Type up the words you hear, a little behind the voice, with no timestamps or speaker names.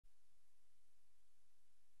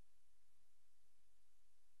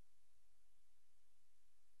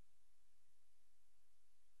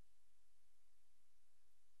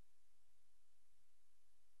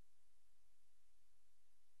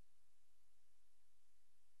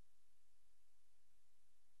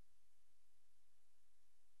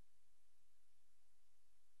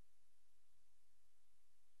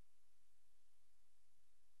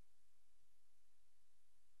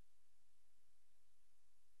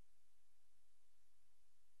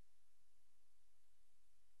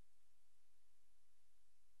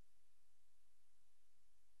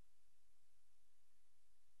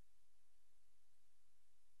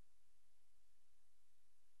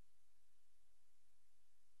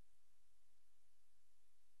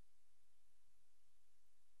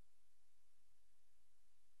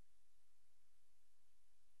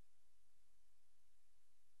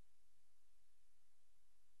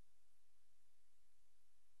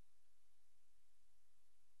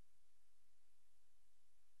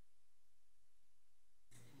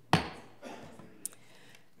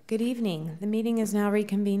Good evening. The meeting is now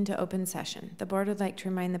reconvened to open session. The board would like to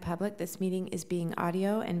remind the public this meeting is being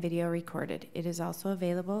audio and video recorded. It is also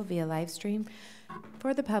available via live stream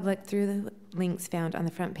for the public through the links found on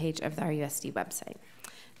the front page of the RUSD website.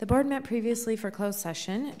 The board met previously for closed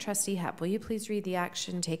session. Trustee Hepp, will you please read the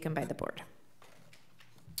action taken by the board?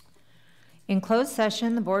 In closed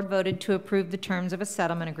session, the board voted to approve the terms of a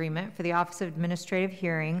settlement agreement for the Office of Administrative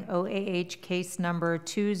Hearing, OAH case number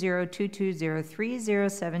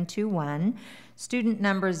 20220300721, student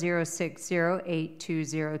number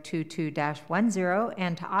 060822022-10,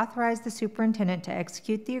 and to authorize the superintendent to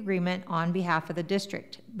execute the agreement on behalf of the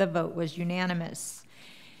district. The vote was unanimous.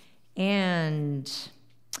 And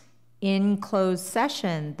in closed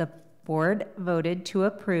session, the board voted to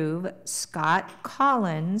approve Scott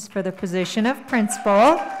Collins for the position of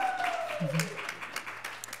principal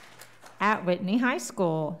at Whitney High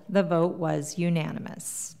School. The vote was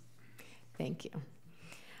unanimous. Thank you.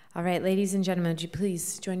 All right, ladies and gentlemen, would you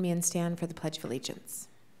please join me and stand for the Pledge of Allegiance?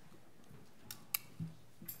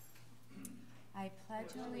 I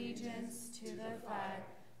pledge allegiance to the flag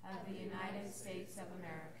of the United States of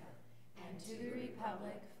America and to the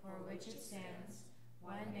republic for which it stands,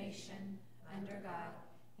 one nation, under God,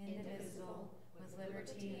 indivisible, with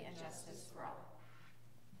liberty and justice for all.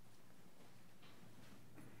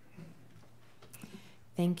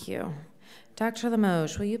 Thank you. Dr.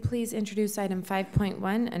 Limoges, will you please introduce item 5.1,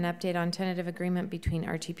 an update on tentative agreement between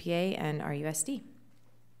RTPA and RUSD?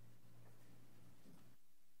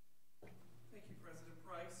 Thank you, President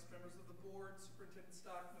Price, members of the board, Superintendent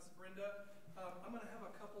Stock, Ms. Brenda. I'm going to have a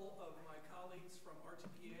couple of my colleagues from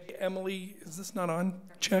RTPA. Emily, is this not on?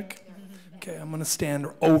 Check. Okay, I'm going to stand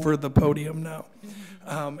over the podium now.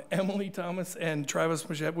 Emily Thomas and Travis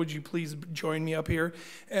Machette, would you please join me up here?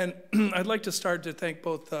 And I'd like to start to thank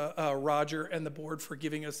both Roger and the board for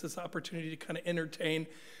giving us this opportunity to kind of entertain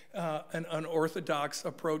an unorthodox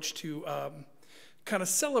approach to kind of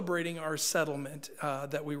celebrating our settlement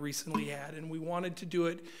that we recently had. And we wanted to do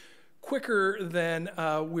it quicker than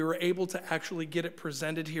we were able to actually get it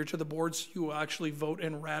presented here to the board, so you will actually vote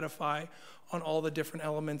and ratify on all the different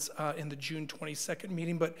elements in the June 22nd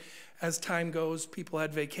meeting. But as time goes, people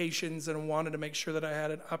had vacations and wanted to make sure that I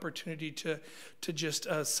had an opportunity to just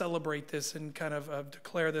celebrate this and kind of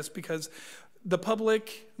declare this, because the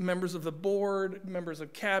public, members of the board, members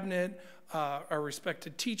of cabinet, our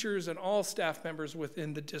respected teachers, and all staff members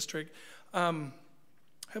within the district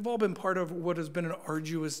have all been part of what has been an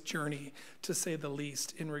arduous journey, to say the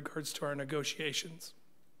least, in regards to our negotiations.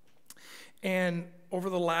 And over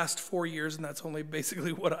the last 4 years, and that's only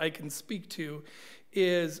basically what I can speak to,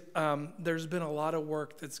 is there's been a lot of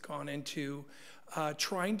work that's gone into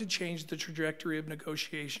trying to change the trajectory of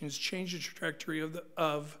negotiations, change the trajectory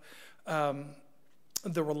of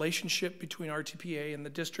the relationship between RTPA and the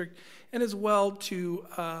district, and as well to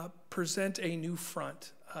present a new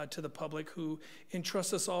front to the public who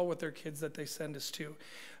entrust us all with their kids that they send us to.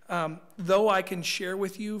 Though I can share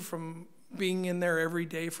with you from being in there every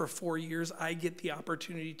day for 4 years, I get the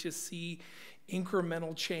opportunity to see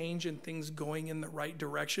incremental change and things going in the right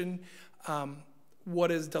direction.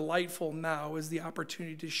 What is delightful now is the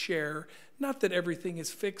opportunity to share, not that everything is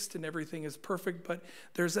fixed and everything is perfect, but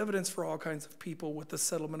there's evidence for all kinds of people with the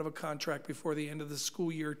settlement of a contract before the end of the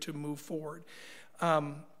school year to move forward.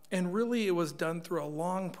 And really, it was done through a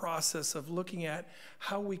long process of looking at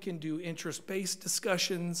how we can do interest-based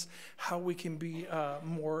discussions, how we can be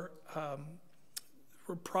more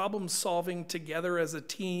problem-solving together as a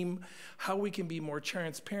team, how we can be more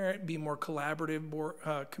transparent, be more collaborative, more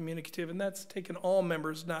communicative. And that's taken all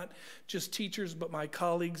members, not just teachers, but my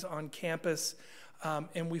colleagues on campus.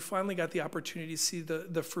 And we finally got the opportunity to see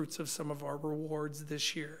the fruits of some of our rewards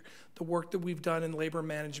this year. The work that we've done in labor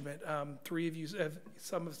management, 3 of you have,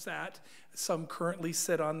 some have sat, some currently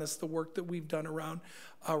sit on this, the work that we've done around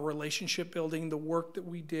relationship building, the work that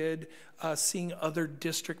we did seeing other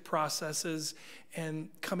district processes and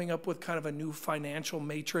coming up with kind of a new financial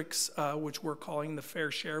matrix, which we're calling the fair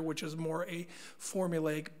share, which is more a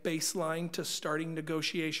formulaic baseline to starting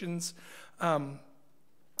negotiations. And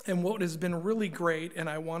what has been really great, and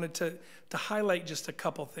I wanted to highlight just a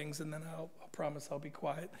couple things, and then I'll promise I'll be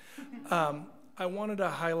quiet. I wanted to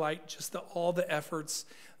highlight just all the efforts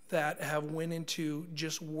that have went into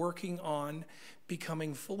just working on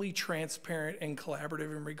becoming fully transparent and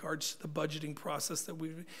collaborative in regards to the budgeting process that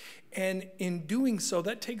we've, and in doing so,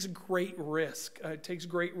 that takes great risk. It takes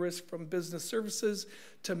great risk from business services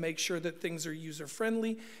to make sure that things are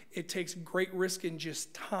user-friendly. It takes great risk in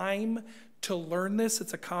just time to learn this.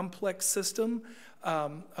 It's a complex system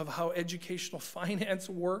of how educational finance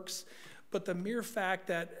works. But the mere fact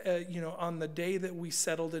that, on the day that we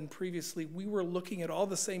settled in previously, we were looking at all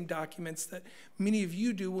the same documents that many of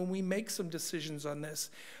you do when we make some decisions on this.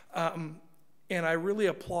 And I really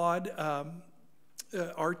applaud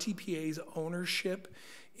RTPA's ownership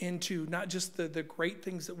into not just the great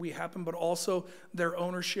things that we happen, but also their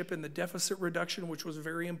ownership in the deficit reduction, which was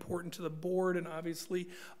very important to the board and obviously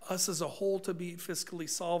us as a whole to be fiscally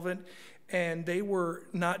solvent. And they were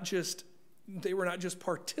not just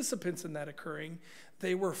participants in that occurring,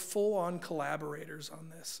 they were full-on collaborators on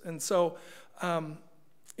this. And so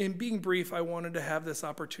in being brief, I wanted to have this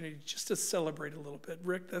opportunity just to celebrate a little bit.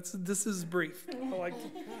 Rick, this is brief.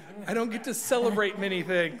 I don't get to celebrate many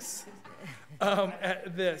things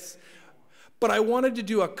at this. But I wanted to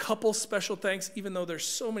do a couple special thanks, even though there's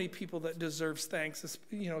so many people that deserves thanks,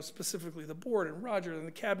 specifically the board and Roger and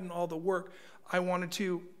the cabinet and all the work. I wanted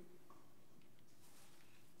to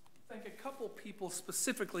thank a couple people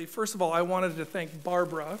specifically. First of all, I wanted to thank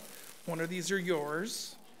Barbara. One of these are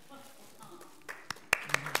yours.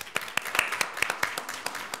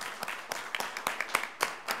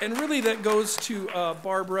 And really that goes to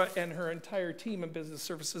Barbara and her entire team in business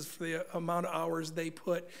services for the amount of hours they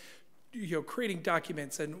put, creating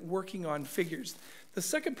documents and working on figures. The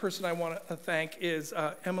second person I want to thank is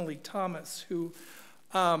Emily Thomas, who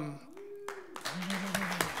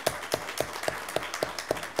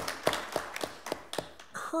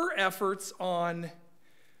her efforts on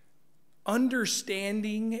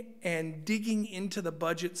understanding and digging into the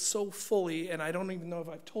budget so fully, and I don't even know if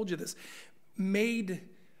I've told you this, made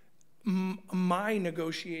my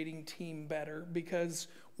negotiating team better, because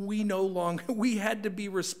we had to be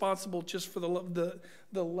responsible just for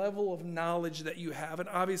the level of knowledge that you have, and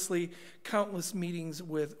obviously countless meetings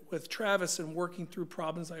with Travis and working through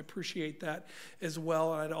problems. I appreciate that as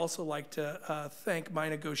well. And I'd also like to thank my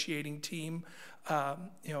negotiating team,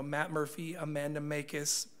 Matt Murphy, Amanda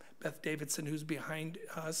Makis, Beth Davidson, who's behind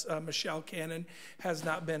us. Michelle Cannon has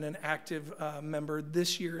not been an active member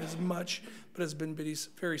this year as much, but has been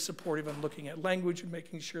very supportive in looking at language and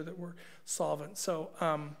making sure that we're solvent. So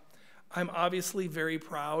I'm obviously very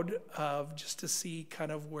proud of just to see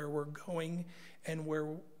kind of where we're going and where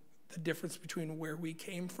the difference between where we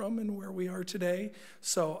came from and where we are today.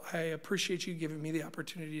 So I appreciate you giving me the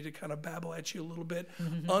opportunity to kind of babble at you a little bit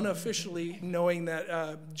unofficially, knowing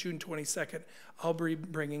that June 22nd, I'll be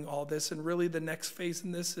bringing all this. And really the next phase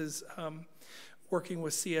in this is working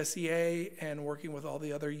with CSEA and working with all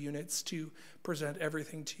the other units to present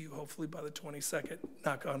everything to you, hopefully by the 22nd,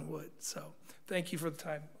 knock on wood. So thank you for the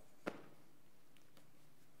time.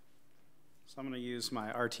 So I'm going to use my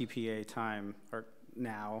RTPA time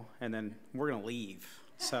now, and then we're going to leave.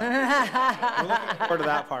 So we're looking forward to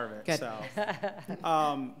that part of it. Good.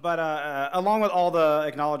 So, but along with all the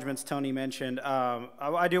acknowledgments Tony mentioned,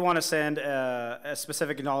 I do want to send a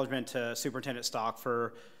specific acknowledgement to Superintendent Stock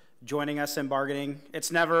for joining us in bargaining.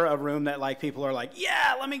 It's never a room that people are like,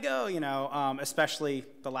 yeah, let me go, especially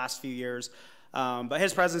the last few years. But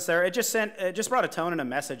his presence there, it just brought a tone and a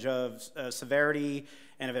message of severity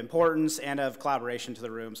and of importance and of collaboration to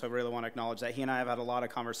the room. So I really want to acknowledge that. He and I have had a lot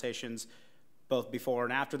of conversations both before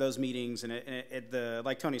and after those meetings, and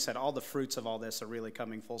like Tony said, all the fruits of all this are really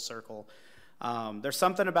coming full circle. There's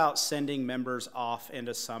something about sending members off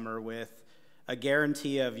into summer with a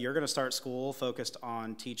guarantee of you're going to start school focused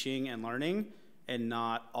on teaching and learning and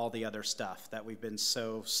not all the other stuff that we've been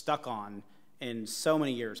so stuck on in so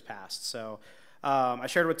many years past. So I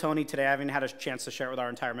shared with Tony today. I haven't had a chance to share it with our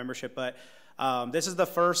entire membership, but this is the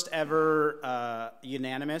first ever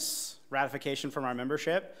unanimous ratification from our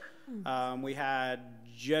membership. We had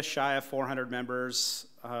just shy of 400 members,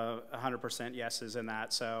 100% yeses in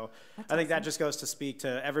that. So I think that just goes to speak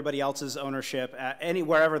to everybody else's ownership at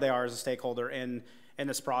wherever they are as a stakeholder in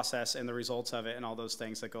this process and the results of it and all those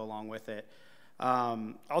things that go along with it.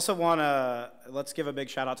 Also let's give a big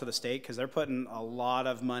shout out to the state, because they're putting a lot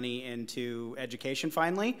of money into education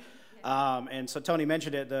finally. And so Tony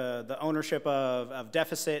mentioned it, the ownership of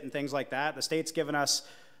deficit and things like that. The state's given us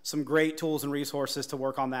some great tools and resources to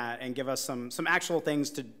work on that and give us some actual things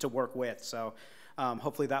to work with. So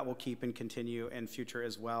hopefully that will keep and continue in future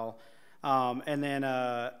as well. And then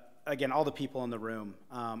again, all the people in the room.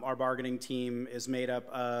 Our bargaining team is made up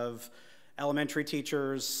of elementary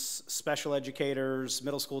teachers, special educators,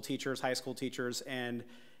 middle school teachers, high school teachers, and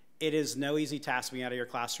it is no easy task being out of your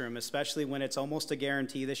classroom, especially when it's almost a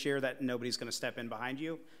guarantee this year that nobody's going to step in behind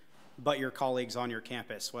you but your colleagues on your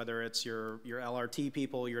campus, whether it's your LRT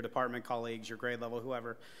people, your department colleagues, your grade level,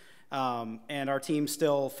 whoever. And our team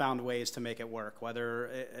still found ways to make it work, whether,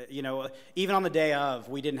 even on the day of,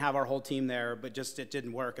 we didn't have our whole team there, but just it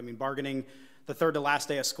didn't work. I mean, bargaining, the third to last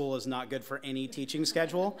day of school is not good for any teaching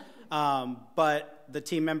schedule. But the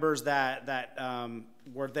team members that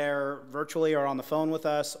were there virtually or on the phone with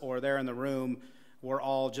us or there in the room were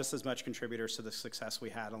all just as much contributors to the success we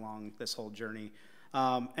had along this whole journey.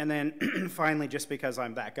 And then finally, just because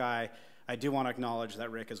I'm that guy, I do want to acknowledge that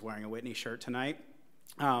Rick is wearing a Whitney shirt tonight.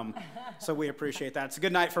 So we appreciate that. It's a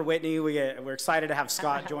good night for Whitney. We're excited to have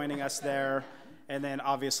Scott joining us there. And then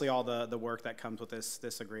obviously all the work that comes with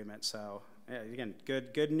this agreement. So yeah, again,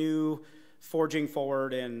 good new forging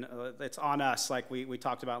forward, and it's on us, like we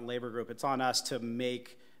talked about in labor group. It's on us to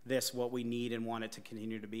make this what we need and want it to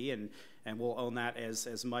continue to be, and we'll own that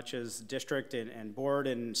as much as district and board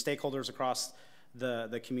and stakeholders across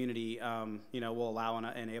the community will allow and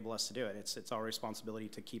enable us to do it. It's our responsibility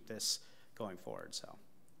to keep this going forward. So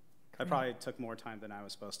I probably took more time than I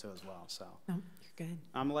was supposed to as well. So no, you're good.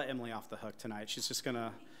 I'm gonna let Emily off the hook tonight. She's just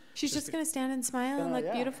gonna stand and smile and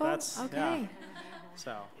look beautiful. Okay. Yeah.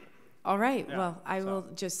 So. All right. Yeah, well, I will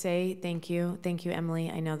just say thank you, Emily.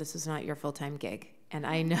 I know this is not your full-time gig, and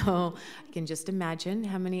I know I can just imagine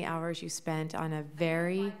how many hours you spent on a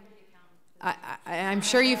very. I'm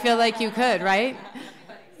sure you feel like you could, right?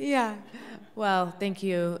 Yeah. Well, thank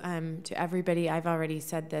you to everybody. I've already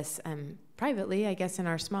said this privately, I guess, in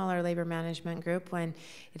our smaller labor management group, when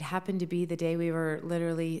it happened to be the day we were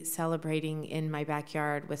literally celebrating in my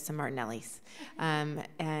backyard with some Martinellis.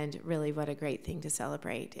 And really, what a great thing to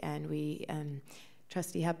celebrate. And we,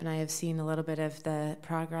 Trustee Hupp and I have seen a little bit of the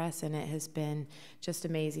progress, and it has been just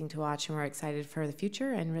amazing to watch, and we're excited for the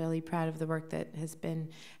future and really proud of the work that has been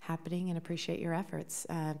happening and appreciate your efforts,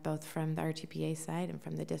 both from the RTPA side and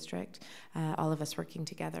from the district, all of us working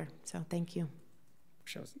together. So thank you.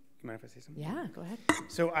 You mind if I say something? Yeah, go ahead.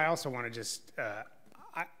 So I also want to just,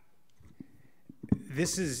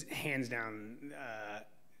 this is hands down,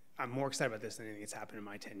 I'm more excited about this than anything that's happened in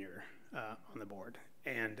my tenure on the board.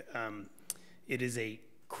 And it is a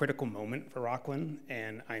critical moment for Rocklin,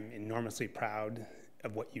 and I'm enormously proud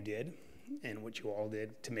of what you did and what you all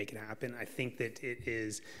did to make it happen. I think that it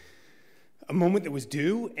is a moment that was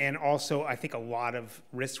due, and also I think a lot of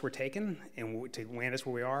risks were taken and to land us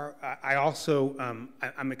where we are. I also,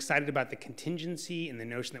 I'm excited about the contingency and the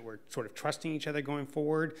notion that we're sort of trusting each other going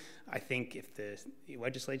forward. I think if the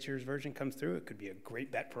legislature's version comes through, it could be a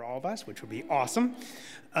great bet for all of us, which would be awesome.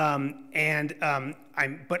 But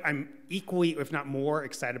I'm equally, if not more,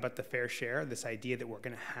 excited about the fair share, this idea that we're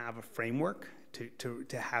gonna have a framework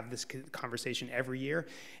to have this conversation every year.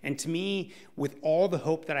 And to me, with all the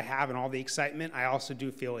hope that I have and all the excitement, I also do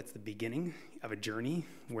feel it's the beginning of a journey.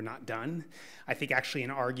 We're not done. I think actually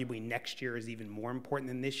and arguably next year is even more important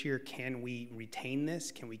than this year. Can we retain this?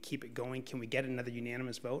 Can we keep it going? Can we get another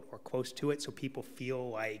unanimous vote or close to it so people feel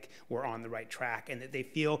like we're on the right track and that they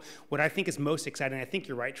feel what I think is most exciting. I think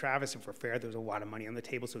you're right, Travis, if we're fair, there's a lot of money on the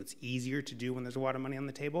table, so it's easier to do when there's a lot of money on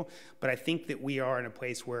the table. But I think that we are in a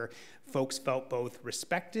place where folks felt both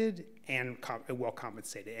respected and well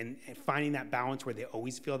compensated, and finding that balance where they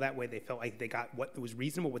always feel that way. They felt like they got what was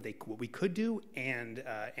reasonable, what we could do, and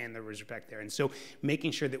there was respect there. And so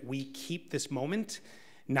making sure that we keep this moment,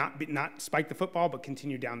 not spike the football, but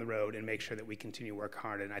continue down the road and make sure that we continue to work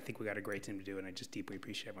hard. And I think we got a great team to do, and I just deeply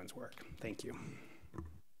appreciate everyone's work. Thank you.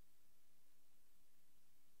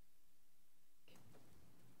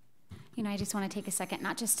 You know, I just want to take a second,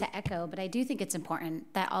 not just to echo, but I do think it's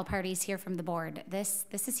important that all parties hear from the board. This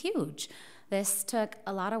is huge. This took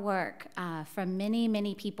a lot of work from many,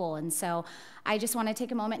 many people. And so I just want to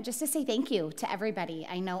take a moment just to say thank you to everybody.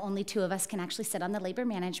 I know only 2 of us can actually sit on the labor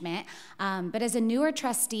management. But as a newer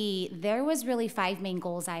trustee, there was really 5 main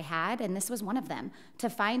goals I had, and this was one of them, to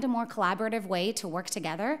find a more collaborative way to work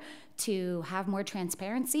together, to have more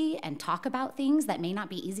transparency and talk about things that may not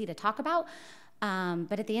be easy to talk about.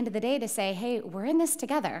 But at the end of the day, to say, hey, we're in this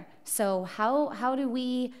together. So how do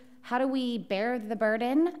we bear the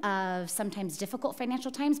burden of sometimes difficult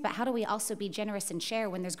financial times, but how do we also be generous and share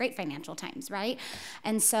when there's great financial times, right?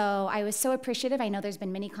 And so I was so appreciative. I know there's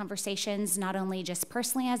been many conversations, not only just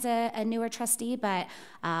personally as a newer trustee, but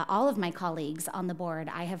all of my colleagues on the board.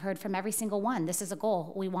 I have heard from every single one. This is a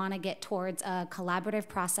goal. We want to get towards a collaborative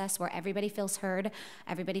process where everybody feels heard,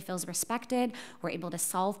 everybody feels respected, we're able to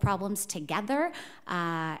solve problems together.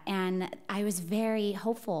 And I was very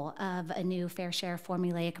hopeful of a new fair share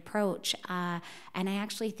formulaic approach. And I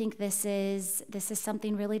actually think this is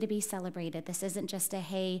something really to be celebrated. This isn't just a,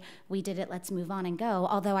 hey, we did it, let's move on and go,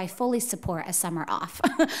 although I fully support a summer off.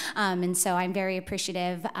 And so I'm very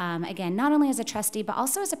appreciative, again, not only as a trustee, but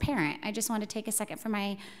also as a parent. I just want to take a second for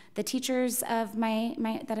the teachers of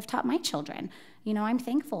that have taught my children. You know, I'm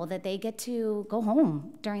thankful that they get to go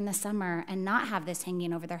home during the summer and not have this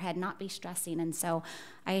hanging over their head, not be stressing. And so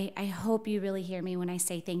I hope you really hear me when I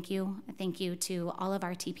say thank you. Thank you to all of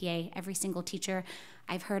our TPA, every single teacher.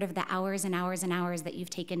 I've heard of the hours and hours and hours that you've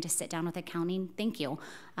taken to sit down with accounting. Thank you.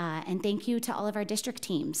 And thank you to all of our district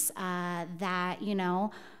teams that, you know,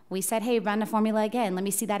 we said, hey, run the formula again. Let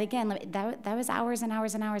me see that again. That was hours and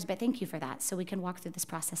hours and hours, but thank you for that, so we can walk through this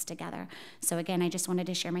process together. So again, I just wanted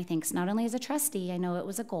to share my thanks, not only as a trustee, I know it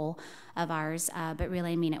was a goal of ours, but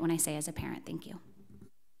really I mean it when I say as a parent. Thank you.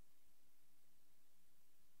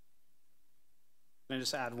 Can I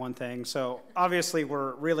just add one thing? So obviously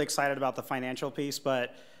we're really excited about the financial piece,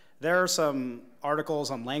 but there are some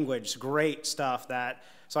articles on language, great stuff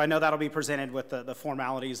so I know that'll be presented with the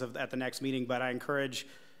formalities at the next meeting, but I encourage,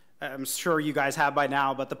 I'm sure you guys have by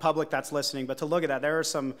now, but the public that's listening, but to look at that, there are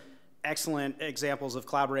some excellent examples of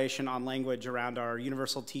collaboration on language around our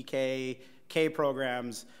universal TK, K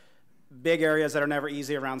programs, big areas that are never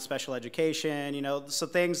easy around special education, you know, so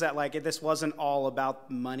things that like, this wasn't all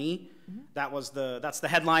about money. Mm-hmm. That's the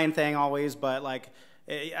headline thing always, but like,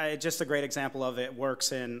 just a great example of it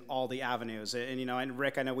works in all the avenues. And, you know, and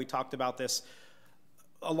Rick, I know we talked about this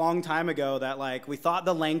a long time ago that like we thought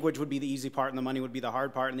the language would be the easy part and the money would be the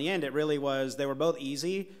hard part. In the end, it really was, they were both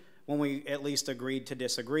easy when we at least agreed to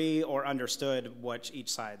disagree or understood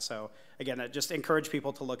each side. So again, I just encourage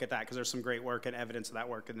people to look at that because there's some great work and evidence of that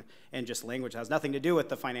work, and just language has nothing to do with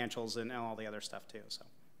the financials and all the other stuff too. So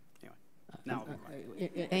anyway, now.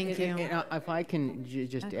 Thank you. If I can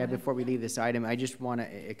just add before we leave this item, I just want to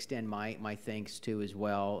extend my thanks too as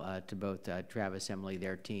well to both Travis, Emily,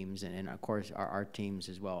 their teams, and of course our teams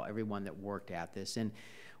as well, everyone that worked at this. And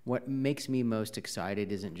what makes me most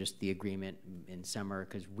excited isn't just the agreement in summer,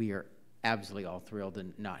 because we are absolutely all thrilled to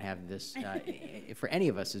not have this for any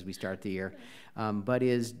of us as we start the year, but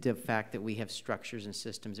is the fact that we have structures and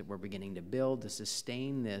systems that we're beginning to build to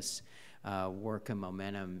sustain this work and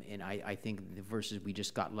momentum. And I think versus we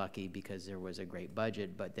just got lucky because there was a great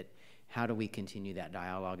budget, but that how do we continue that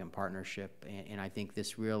dialogue and partnership? And I think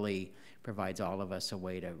this really provides all of us a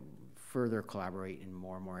way to further collaborate in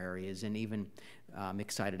more and more areas, and even I'm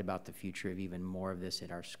excited about the future of even more of this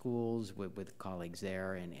at our schools with colleagues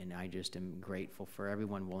there, and I just am grateful for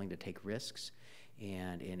everyone willing to take risks,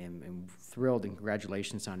 and am thrilled, and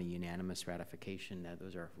congratulations on a unanimous ratification.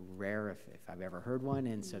 Those are rare if I've ever heard one,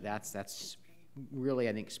 and so that's really,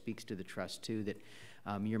 I think, speaks to the trust too that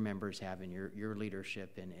your members have in your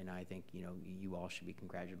leadership, and I think, you know, you all should be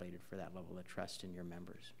congratulated for that level of trust in your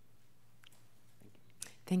members.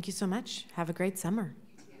 Thank you so much. Have a great summer.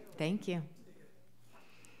 Thank you.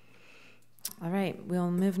 All right,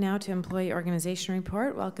 we'll move now to Employee Organization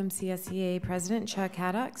Report. Welcome CSEA President Chuck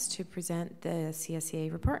Haddocks to present the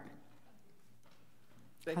CSEA report.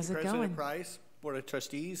 Thank you, President Price, Board of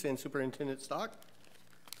Trustees, and Superintendent Stock.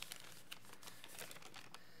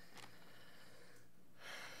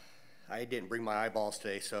 I didn't bring my eyeballs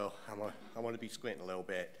today, so I want to be squinting a little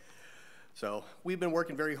bit. So we've been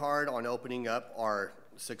working very hard on opening up our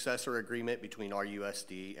successor agreement between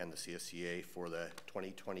RUSD and the CSEA for the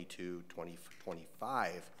 2022-2025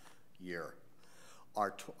 year.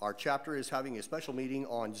 Our chapter is having a special meeting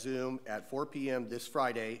on Zoom at 4 p.m. this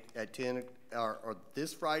Friday at 10, or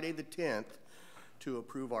this Friday the 10th, to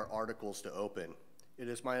approve our articles to open. It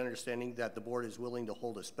is my understanding that the board is willing to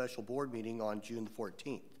hold a special board meeting on June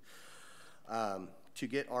 14th to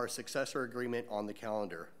get our successor agreement on the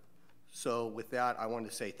calendar. So with that, I want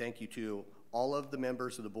to say thank you to all of the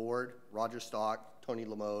members of the board, Roger Stock, Tony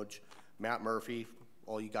Limoge, Matt Murphy.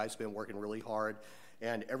 All you guys have been working really hard,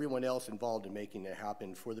 and everyone else involved in making it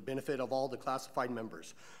happen for the benefit of all the classified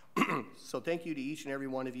members. So thank you to each and every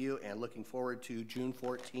one of you, and looking forward to June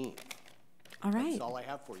 14th. All right. That's all I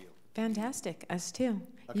have for you. Fantastic. Us too.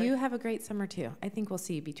 Okay. You have a great summer too. I think we'll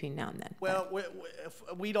see you between now and then. Well,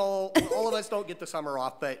 we don't, all of us don't get the summer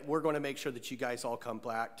off, but we're going to make sure that you guys all come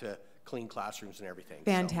back to clean classrooms and everything.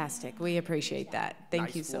 Fantastic. So. We appreciate that.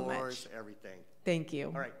 Thank you so floors, much. Everything. Thank you.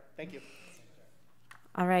 All right. Thank you.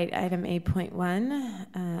 All right, item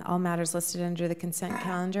 8.1, all matters listed under the consent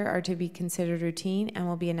calendar are to be considered routine and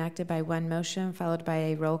will be enacted by one motion followed by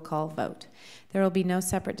a roll call vote. There will be no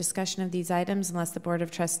separate discussion of these items unless the Board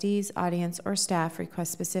of Trustees, audience, or staff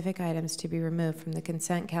request specific items to be removed from the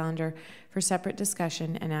consent calendar for separate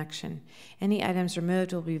discussion and action. Any items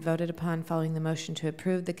removed will be voted upon following the motion to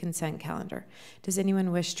approve the consent calendar. Does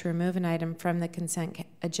anyone wish to remove an item from the consent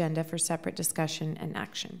agenda for separate discussion and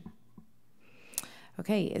action?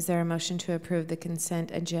 Okay, is there a motion to approve the consent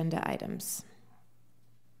agenda items?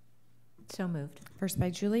 So moved. First by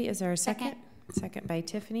Julie, is there a second? Second by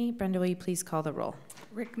Tiffany. Brenda, will you please call the roll?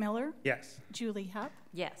 Rick Miller, Yes. Julie Hupp,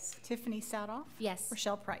 Yes. Tiffany Sadoff, Yes.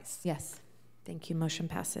 Rochelle Price. Yes. Thank you. Motion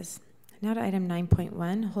passes. Now to item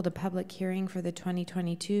 9.1, hold a public hearing for the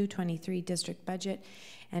 2022-23 district budget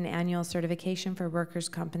and annual certification for workers'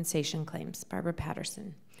 compensation claims. Barbara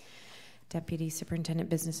Patterson, Deputy Superintendent,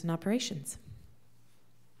 Business and Operations.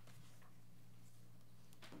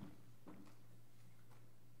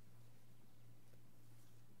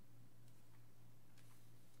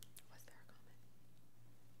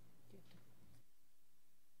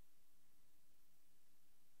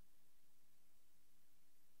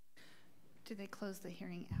 Do they close the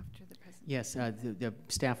hearing after the presentation? Yes, the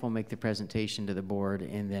staff will make the presentation to the board,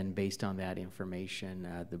 and then based on that information,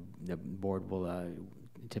 the board will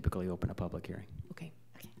typically open a public hearing. Okay.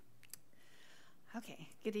 Okay.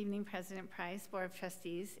 Good evening, President Price, Board of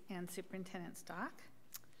Trustees, and Superintendent Stock.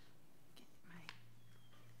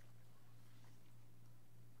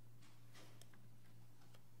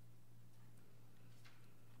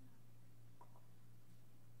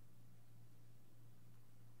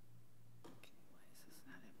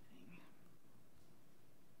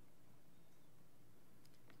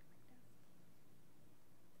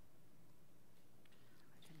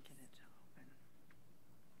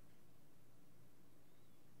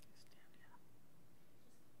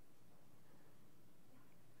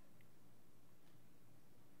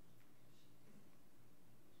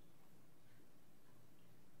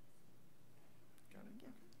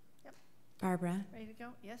 Barbara, Ready to go?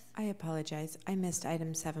 Yes? I apologize. I missed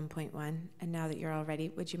item 7.1, and now that you're all ready,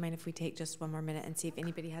 would you mind if we take just one more minute and see if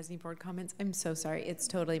anybody has any board comments? I'm so sorry. It's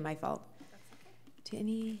totally my fault. That's okay. Do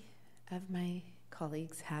any of my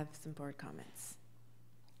colleagues have some board comments?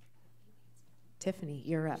 Tiffany,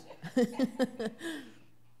 you're up.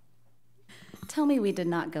 Tell me we did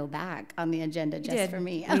not go back on the agenda just for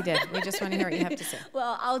me. We did. We just want to hear what you have to say.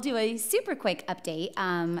 Well, I'll do a super quick update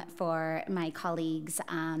for my colleagues.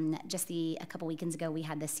 Just a couple weekends ago, we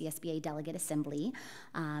had the CSBA Delegate Assembly,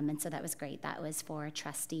 and so that was great. That was for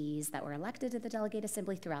trustees that were elected to the Delegate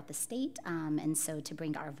Assembly throughout the state, and so to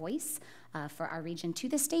bring our voice for our region to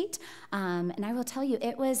the state. And I will tell you,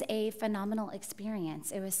 it was a phenomenal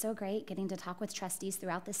experience. It was so great getting to talk with trustees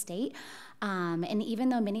throughout the state. And even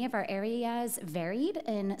though many of our areas varied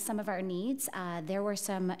in some of our needs, there were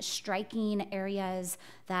some striking areas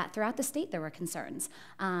that throughout the state there were concerns.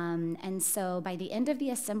 And so by the end of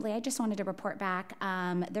the assembly, I just wanted to report back.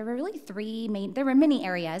 There were really there were many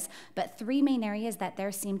areas, but three main areas that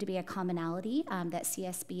there seemed to be a commonality that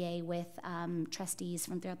CSBA with trustees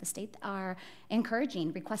from throughout the state are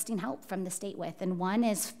encouraging, requesting help from the state with. And one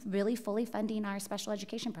is really fully funding our special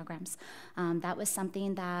education programs. That was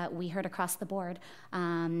something that we heard across the board,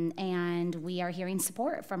 and we are hearing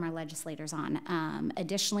support from our legislators on.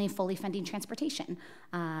 Additionally, fully funding transportation,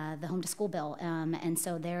 the home to school bill. And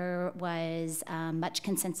so there was much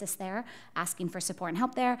consensus there, asking for support and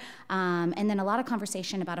help there. And then a lot of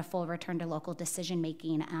conversation about a full return to local decision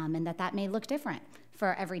making, and that may look different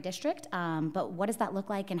for every district, but what does that look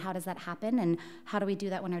like and how does that happen, and how do we do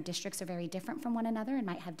that when our districts are very different from one another and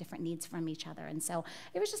might have different needs from each other? And so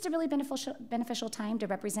it was just a really beneficial time to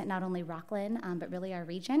represent not only Rocklin, but really our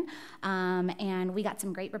region. And we got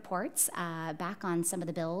some great reports back on some of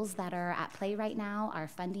the bills that are at play right now, our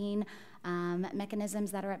funding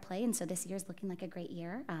mechanisms that are at play, and so this year is looking like a great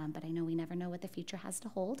year, but I know we never know what the future has to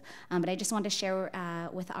hold, but I just wanted to share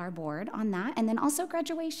with our board on that. And then also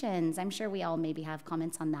graduations. I'm sure we all maybe have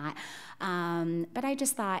comments on that, but I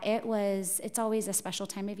just thought it's always a special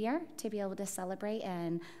time of year to be able to celebrate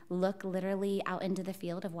and look literally out into the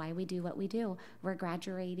field of why we do what we do. We're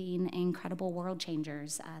graduating incredible world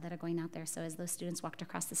changers that are going out there. So as those students walked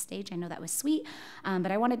across the stage, I know that was sweet,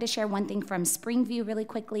 but I wanted to share one thing from Springview really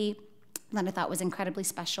quickly that I thought was incredibly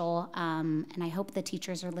special, and I hope the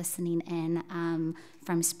teachers are listening in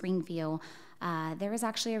from Springview. There was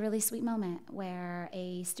actually a really sweet moment where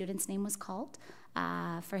a student's name was called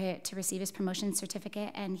for him to receive his promotion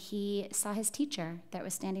certificate, and he saw his teacher that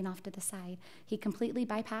was standing off to the side. He completely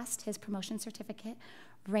bypassed his promotion certificate,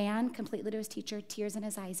 ran completely to his teacher, tears in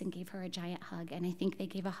his eyes, and gave her a giant hug. And I think they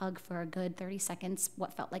gave a hug for a good 30 seconds,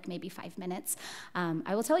 what felt like maybe 5 minutes.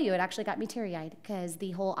 I will tell you, it actually got me teary-eyed because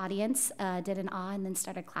the whole audience did an awe and then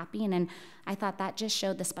started clapping. And I thought that just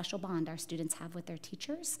showed the special bond our students have with their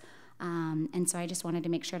teachers. And so I just wanted to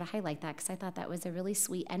make sure to highlight that because I thought that was a really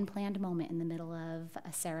sweet unplanned moment in the middle of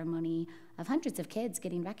a ceremony of hundreds of kids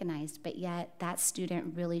getting recognized, but yet that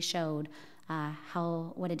student really showed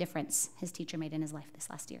what a difference his teacher made in his life this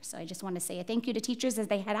last year. So I just want to say a thank you to teachers as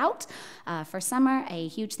they head out for summer. A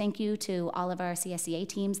huge thank you to all of our CSEA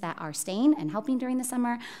teams that are staying and helping during the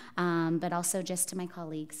summer, but also just to my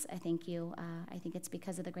colleagues. I thank you. I think it's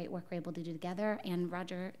because of the great work we're able to do together. And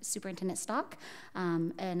Roger, Superintendent Stock,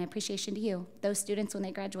 an appreciation to you. Those students, when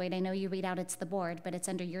they graduate, I know you read out it's the board, but it's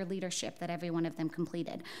under your leadership that every one of them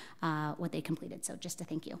completed what they completed. So just a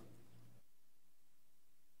thank you.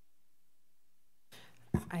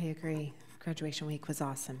 I agree. Graduation week was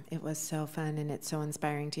awesome. It was so fun, and it's so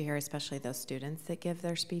inspiring to hear, especially those students that give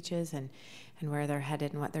their speeches and where they're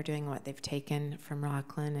headed and what they're doing, what they've taken from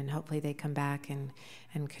Rocklin, and hopefully they come back and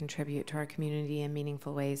contribute to our community in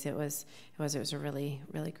meaningful ways. It was a really,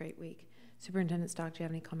 really great week. Superintendent Stock, do you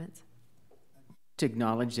have any comments? To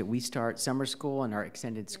acknowledge that we start summer school and our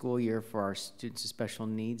extended school year for our students with special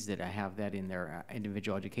needs, that I have that in their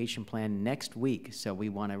individual education plan next week. So we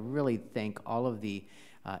want to really thank all of the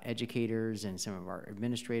educators and some of our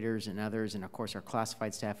administrators and others, and of course our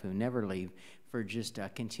classified staff who never leave, for just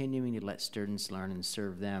continuing to let students learn and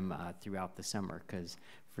serve them throughout the summer, because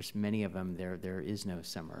for many of them there is no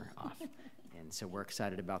summer off. And so we're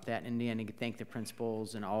excited about that. And then to thank the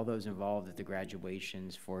principals and all those involved at the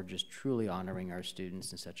graduations for just truly honoring our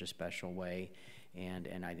students in such a special way.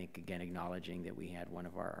 And I think, again, acknowledging that we had one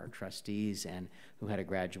of our trustees and who had a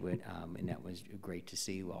graduate, and that was great to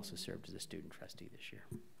see, who also served as a student trustee this year.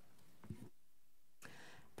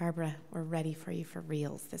 Barbara, we're ready for you for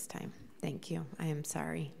reels this time. Thank you. I am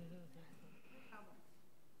sorry.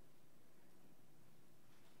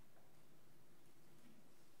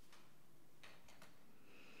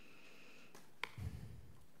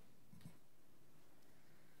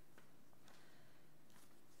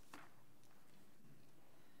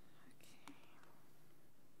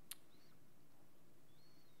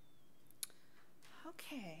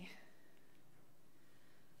 Okay.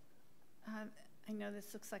 I know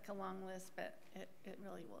this looks like a long list, but it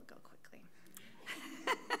really will go quickly.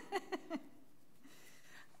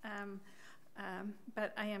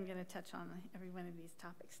 But I am going to touch on every one of these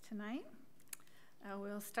topics tonight.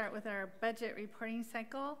 We'll start with our budget reporting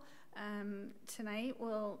cycle. Tonight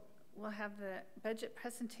we'll have the budget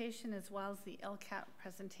presentation as well as the LCAP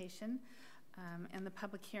presentation and the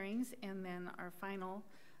public hearings, and then our final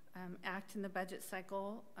act in the budget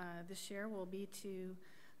cycle this year will be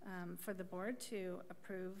for the board to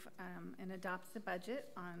approve and adopt the budget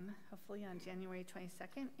hopefully on January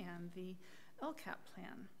 22nd, and the LCAP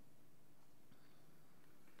plan.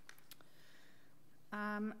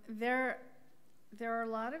 There are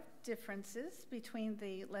a lot of differences between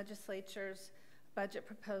the legislature's budget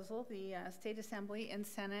proposal. The State Assembly and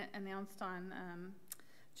Senate announced on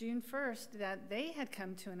June 1st that they had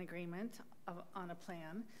come to an agreement on a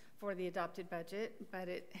plan for the adopted budget, but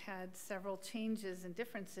it had several changes and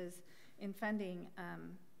differences in funding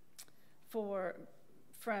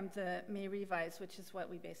from the May revise, which is what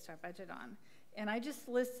we based our budget on. And I just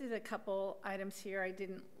listed a couple items here. I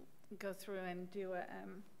didn't go through and do a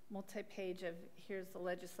multi-page of here's the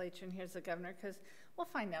legislature and here's the governor, because we'll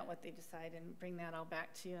find out what they decide and bring that all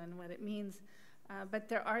back to you and what it means. But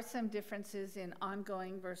there are some differences in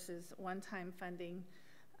ongoing versus one-time funding.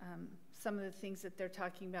 Some of the things that they're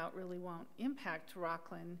talking about really won't impact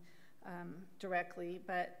Rocklin directly,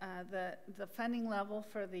 but the funding level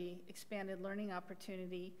for the expanded learning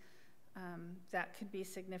opportunity, that could be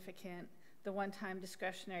significant. The one-time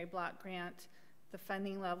discretionary block grant, the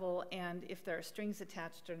funding level, and if there are strings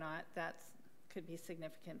attached or not, that could be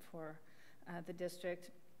significant for the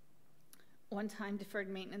district. One-time deferred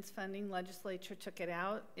maintenance funding, legislature took it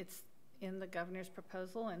out. It's in the governor's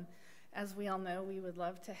proposal, and as we all know, we would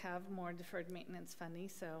love to have more deferred maintenance funding,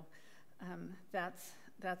 so that's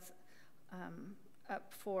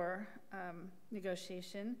up for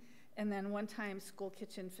negotiation. And then one-time school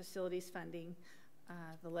kitchen facilities funding,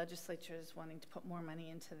 the legislature is wanting to put more money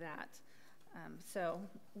into that. So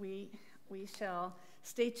we shall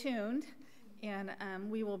stay tuned, and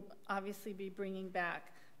we will obviously be bringing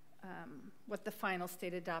back what the final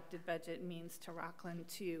state adopted budget means to Rocklin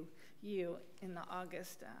to you in the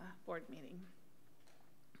August board meeting.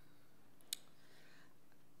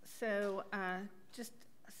 So just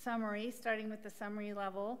a summary, starting with the summary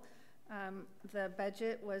level, the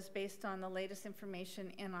budget was based on the latest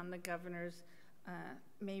information and on the governor's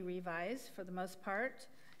May revise for the most part,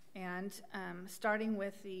 and starting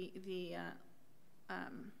with the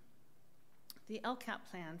LCAP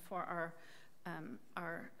plan for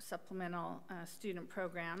our supplemental student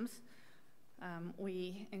programs.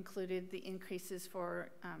 We included the increases for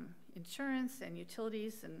insurance and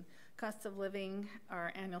utilities and cost of living,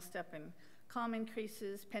 our annual step in COM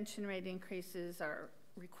increases, pension rate increases are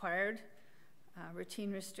required,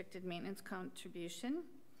 routine restricted maintenance contribution.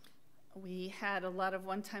 We had a lot of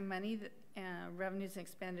one-time money, revenues and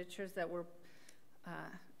expenditures that were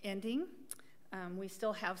ending. We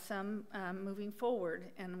still have some moving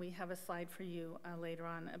forward, and we have a slide for you later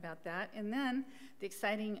on about that. And then the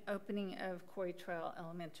exciting opening of Quarry Trail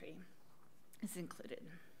Elementary is included.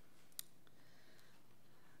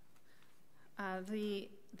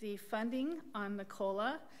 The funding on the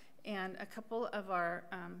COLA and a couple of our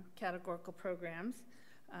categorical programs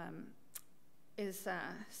is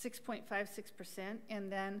 6.56%,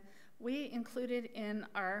 and then we included in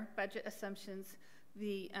our budget assumptions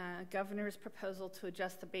the governor's proposal to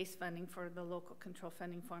adjust the base funding for the local control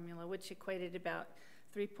funding formula, which equated about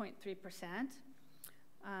 3.3%.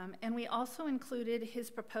 And we also included his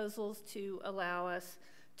proposals to allow us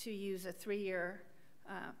to use a 3-year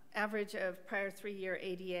average of prior 3-year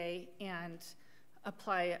ADA and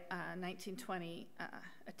apply 1920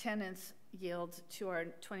 attendance yield to our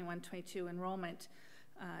 21-22 enrollment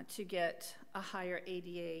to get a higher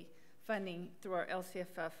ADA funding through our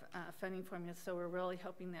LCFF funding formula. So we're really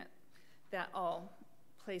hoping that that all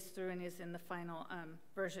plays through and is in the final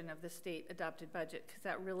version of the state adopted budget, because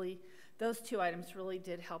that really, those two items really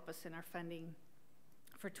did help us in our funding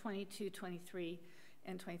for 22-23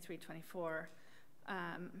 and 23-24.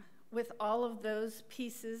 With all of those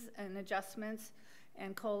pieces and adjustments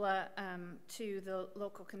and COLA to the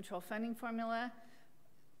local control funding formula,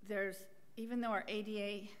 there's, even though our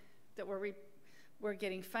ADA that we're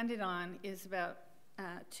getting funded on is about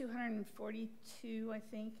 242, I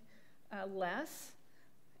think, less.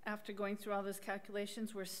 After going through all those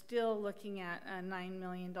calculations, we're still looking at $9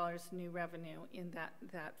 million new revenue in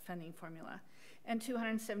that funding formula. And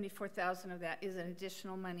 $274,000 of that is an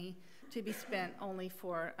additional money to be spent only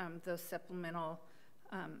for those supplemental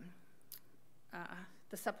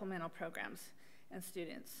programs and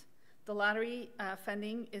students. The lottery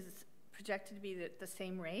funding is projected to be the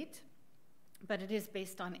same rate, but it is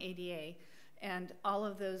based on ADA, and all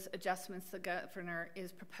of those adjustments the governor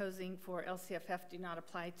is proposing for LCFF do not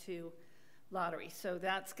apply to lottery. So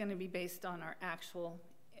that's going to be based on our actual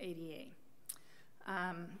ADA.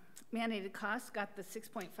 Mandated costs got the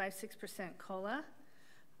 6.56% COLA.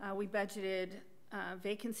 We budgeted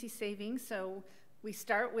vacancy savings, so we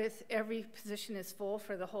start with every position is full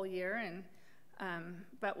for the whole year, and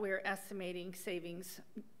but we're estimating savings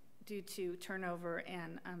due to turnover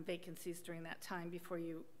and vacancies during that time before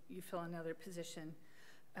you fill another position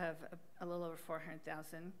of a little over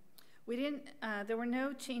 400,000. We didn't, there were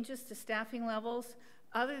no changes to staffing levels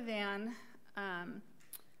other than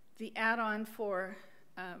the add-on for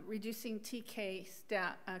reducing TK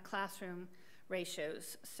classroom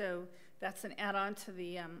ratios. So that's an add-on to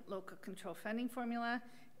the local control funding formula,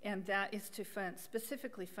 and that is to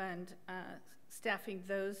specifically fund staffing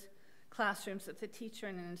those classrooms with a teacher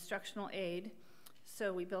and an instructional aide.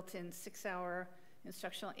 So we built in 6-hour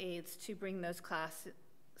instructional aides to bring those class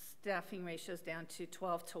staffing ratios down to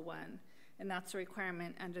 12-1. And that's a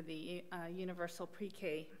requirement under the universal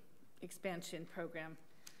pre-K expansion program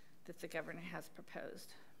that the governor has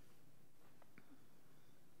proposed.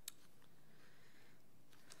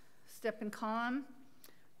 Step and COM,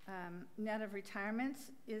 net of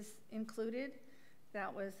retirements is included.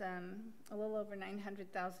 That was a little over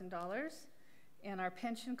 $900,000. And our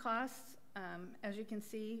pension costs, as you can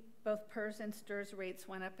see, both PERS and STRS rates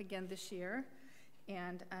went up again this year.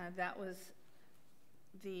 And that was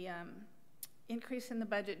the increase in the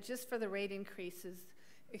budget just for the rate increases,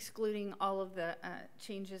 excluding all of the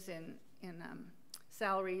changes in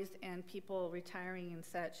salaries and people retiring and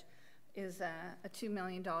such, is a $2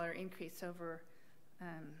 million increase over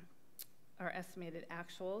our estimated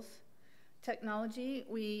actuals. Technology,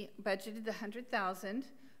 we budgeted the $100,000.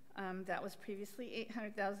 That was previously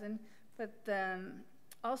 $800,000, but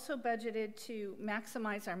also budgeted to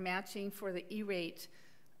maximize our matching for the E-rate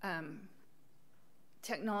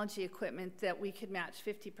technology equipment that we could match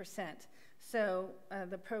 50%. So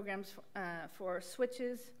the programs for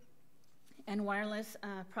switches and wireless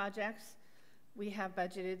projects, we have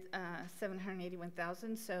budgeted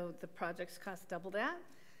 $781,000, so the projects cost double that.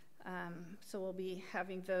 So we'll be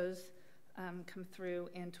having those come through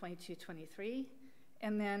in 22-23.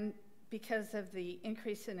 And then because of the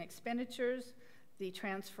increase in expenditures, the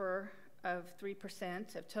transfer of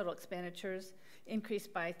 3% of total expenditures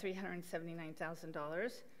increased by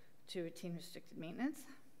 $379,000 to routine restricted maintenance.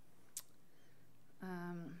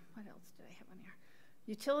 What else did I have on here?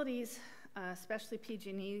 Utilities, especially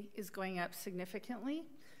PG&E, is going up significantly,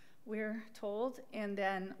 we're told. And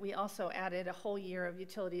then we also added a whole year of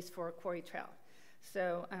utilities for Quarry Trail.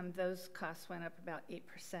 So those costs went up about 8%.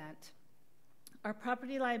 Our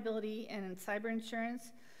property liability and cyber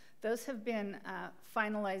insurance, those have been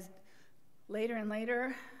finalized later and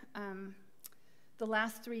later the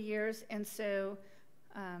last 3 years. And so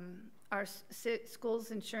our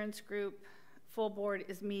schools insurance group full board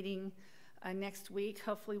is meeting next week.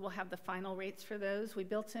 Hopefully we'll have the final rates for those. We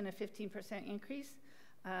built in a 15% increase,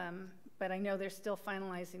 but I know they're still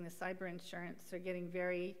finalizing the cyber insurance. They're getting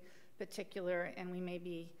very particular, and we may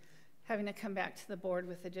be having to come back to the board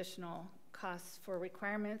with additional costs for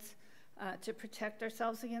requirements to protect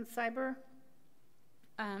ourselves against cyber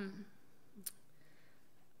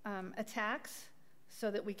attacks so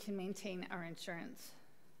that we can maintain our insurance.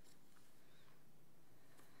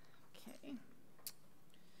 Okay.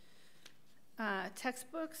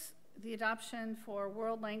 Textbooks, the adoption for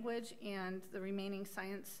world language and the remaining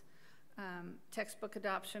science textbook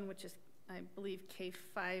adoption, which is, I believe,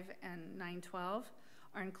 K-5 and 9-12,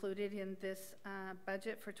 are included in this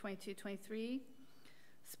budget for 22-23.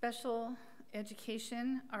 Special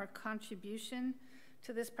education, our contribution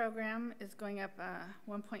to this program is going up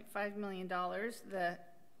 $1.5 million. The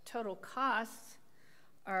total costs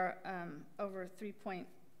are over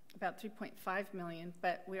about 3.5 million,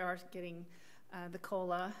 but we are getting the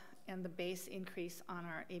COLA and the base increase on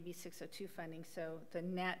our AB 602 funding. So the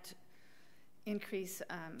net increase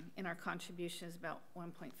in our contribution is about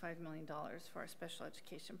 $1.5 million for our special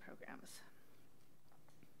education programs.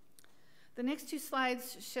 The next two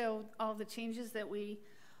slides show all the changes that we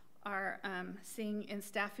are seeing in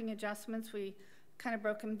staffing adjustments. We kind of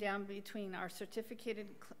broke them down between our certificated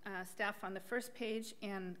staff on the first page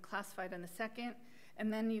and classified on the second.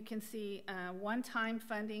 And then you can see one-time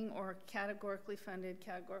funding or categorically funded.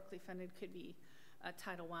 Categorically funded could be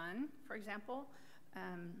Title I, for example,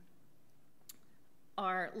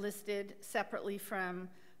 are listed separately from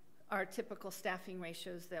our typical staffing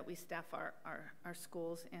ratios that we staff our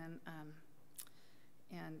schools and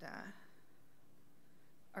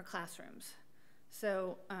our classrooms.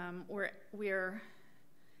 So we're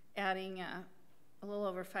adding a little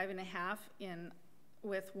over 5.5 in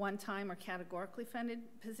with one-time or categorically funded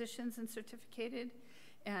positions and certificated,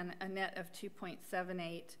 and a net of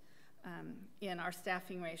 2.78 in our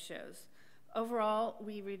staffing ratios. Overall,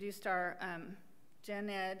 we reduced our gen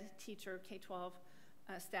ed teacher K-12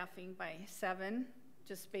 staffing by 7,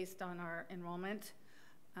 just based on our enrollment.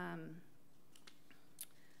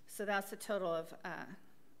 So that's a total of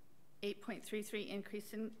 8.33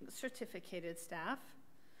 increase in certificated staff.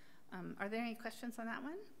 Are there any questions on that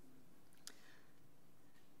one?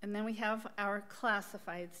 And then we have our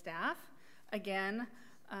classified staff. Again,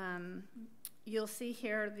 you'll see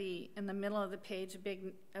here in the middle of the page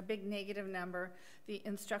a big negative number, the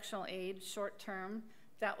instructional aid short term.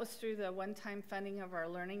 That was through the one-time funding of our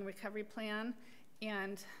learning recovery plan.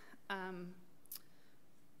 And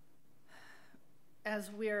as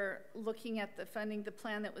we're looking at the funding, the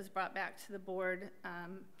plan that was brought back to the board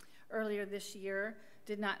earlier this year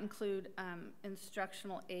did not include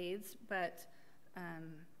instructional aids, but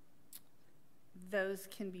those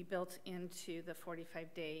can be built into the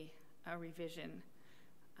 45-day revision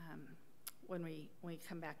when we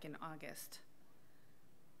come back in August.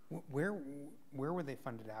 Where were they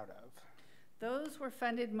funded out of? Those were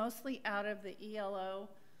funded mostly out of the ELO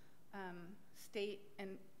state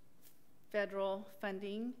and federal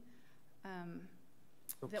funding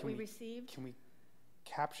that we received. Can we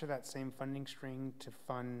capture that same funding string to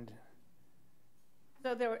fund?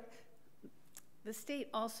 So the state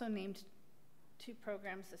also named 2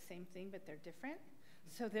 programs the same thing, but they're different.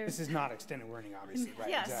 So this is not extended learning, obviously, right?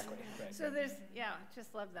 Yes. Exactly. Right. So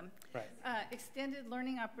just love them. Right. Extended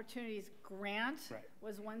Learning Opportunities Grant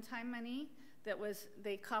was one-time money that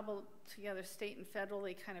they cobbled together state and federal.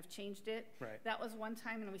 They kind of changed it. Right. That was one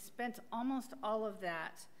time, and we spent almost all of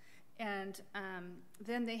that. And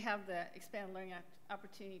then they have the Expanded Learning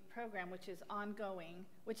Opportunity Program, which is ongoing,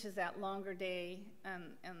 which is that longer day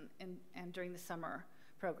and during the summer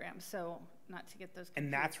program. So not to get those confused.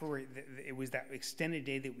 And that's where it was that extended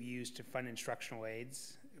day that we used to fund instructional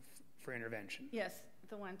aids for intervention. Yes,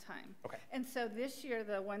 the one time. Okay. And so this year,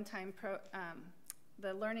 the one time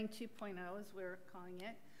the Learning 2.0, as we're calling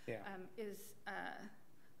it, is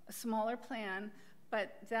a smaller plan,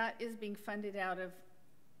 but that is being funded out of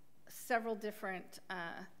several different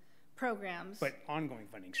programs. But ongoing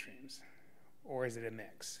funding streams, or is it a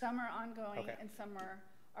mix? Some are ongoing, and some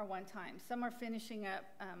are one time. Some are finishing up,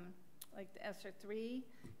 like the ESSER 3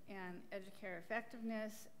 and Educare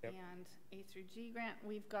Effectiveness and A through G grant.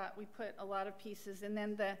 We put a lot of pieces, and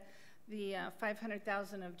then the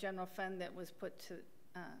 500,000 of general fund that was put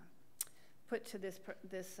to this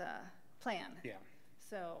plan. Yeah.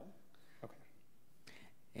 So,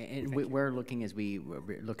 And we're looking as we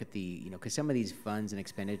look at the, you know, because some of these funds and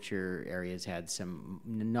expenditure areas had some,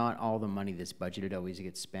 not all the money that's budgeted always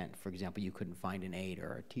gets spent. For example, you couldn't find an aide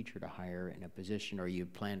or a teacher to hire in a position, or you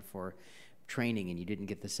planned for training and you didn't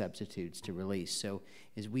get the substitutes to release. So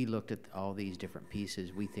as we looked at all these different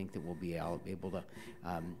pieces, we think that we'll be able to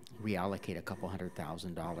reallocate a couple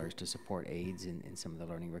 $100,000 to support aides in some of the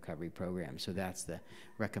learning recovery programs. So that's the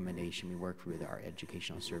recommendation. We worked with our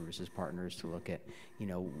educational services partners to look at, you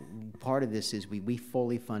know, part of this is we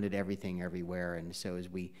fully funded everything everywhere, and so as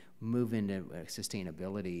we move into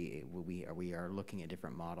sustainability, we are looking at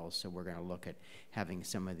different models. So we're going to look at having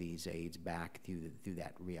some of these aides back through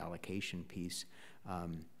that reallocation piece.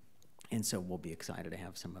 And so we'll be excited to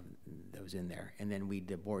have some of those in there. And then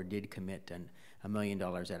the board did commit $1 million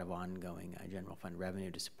out of ongoing general fund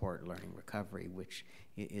revenue to support learning recovery, which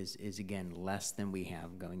is again less than we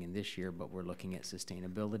have going in this year, but we're looking at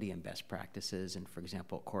sustainability and best practices. And for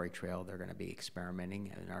example, at Quarry Trail, they're going to be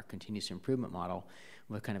experimenting in our continuous improvement model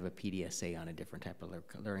with kind of a PDSA on a different type of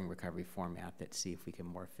learning recovery format that see if we can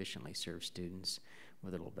more efficiently serve students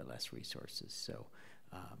with a little bit less resources. So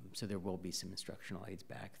there will be some instructional aides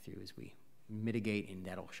back through as we mitigate, and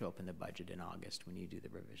that'll show up in the budget in August when you do the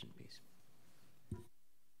revision piece.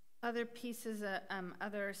 other pieces,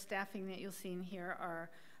 other staffing that you'll see in here are,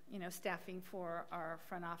 you know, staffing for our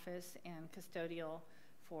front office and custodial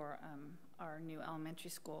for our new elementary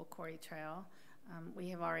school, Quarry Trail. We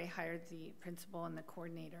have already hired the principal and the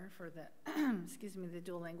coordinator for the, excuse me, the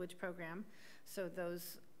dual language program. So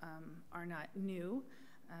those are not new,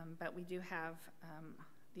 but we do have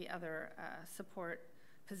the other support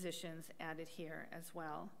positions added here as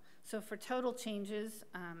well. So for total changes,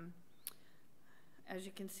 as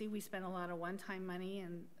you can see, we spent a lot of one-time money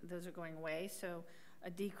and those are going away. So a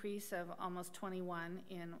decrease of almost 21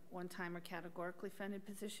 in one-time or categorically funded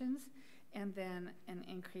positions, and then an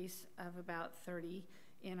increase of about 30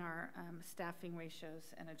 in our staffing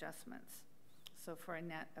ratios and adjustments. So for a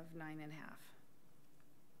net of 9.5.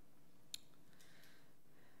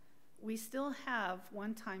 We still have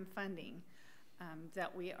one-time funding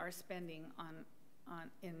that we are spending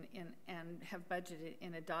and have budgeted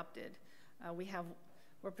and adopted.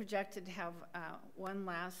 We're projected to have one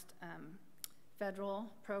last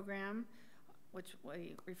federal program, which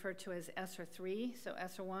we refer to as ESSER 3. So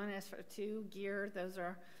ESSER 1, ESSER 2, GEAR, those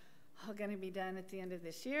are all going to be done at the end of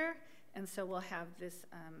this year. And so we'll have this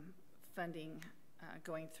funding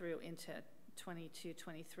going through into 22,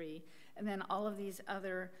 23. And then all of these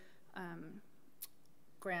other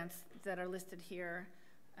grants that are listed here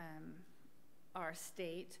are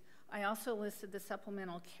state. I also listed the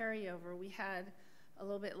supplemental carryover. We had a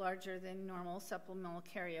little bit larger than normal supplemental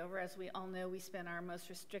carryover. As we all know, we spend our most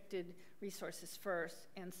restricted resources first,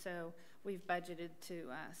 and so we've budgeted to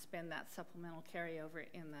spend that supplemental carryover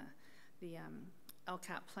in the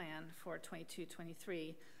LCAP plan for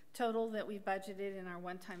 22-23. Total that we've budgeted in our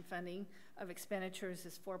one-time funding of expenditures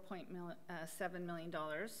is $4.7 million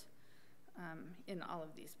in all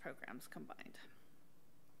of these programs combined.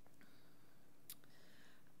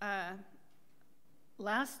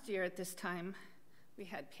 Last year at this time, we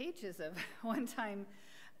had pages of one-time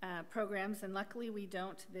programs, and luckily we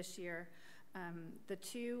don't this year. The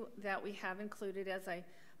two that we have included, as I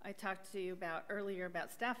talked to you about earlier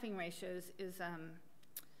about staffing ratios, is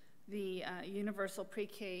the universal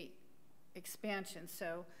pre-K expansion.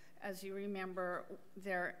 So as you remember,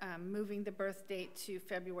 they're moving the birth date to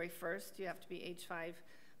February 1st. You have to be age 5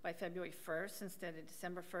 by February 1st instead of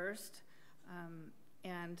December 1st.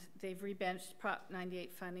 And they've rebenched Prop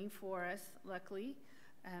 98 funding for us, luckily,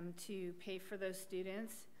 to pay for those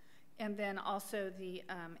students. And then also the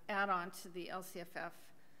add-on to the LCFF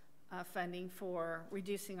funding for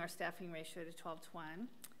reducing our staffing ratio to 12:1.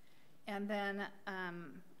 And then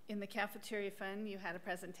in the cafeteria fund, you had a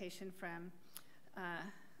presentation from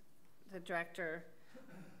the director,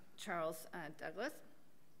 Charles Douglas,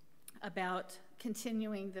 about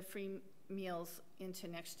continuing the free meals into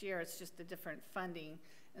next year. It's just a different funding.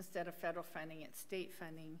 Instead of federal funding, it's state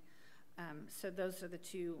funding. So those are the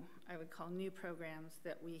two I would call new programs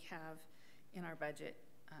that we have in our budget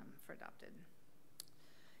for adopted.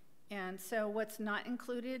 And so what's not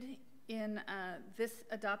included in this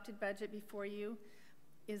adopted budget before you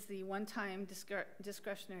is the one-time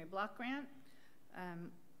discretionary block grant.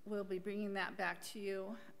 We'll be bringing that back to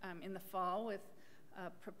you in the fall with a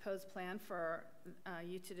proposed plan for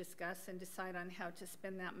you to discuss and decide on how to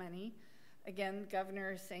spend that money. Again, the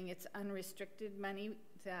governor is saying it's unrestricted money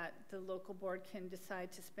that the local board can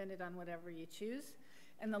decide to spend it on whatever you choose.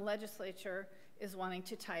 And the legislature is wanting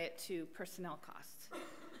to tie it to personnel costs.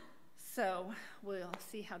 So we'll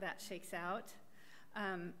see how that shakes out.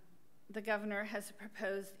 The governor has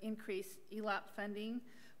proposed increased ELAP funding.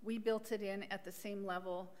 We built it in at the same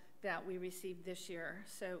level that we received this year.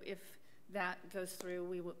 So if that goes through,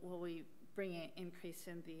 we will bring an increase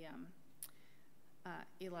in the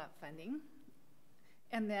ELAP funding.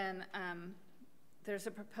 And then there's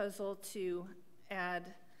a proposal to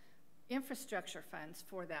add infrastructure funds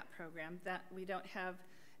for that program. That we don't have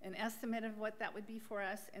an estimate of what that would be for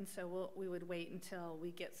us, and so we would wait until we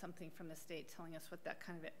get something from the state telling us what that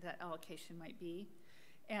that allocation might be.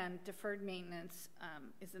 And deferred maintenance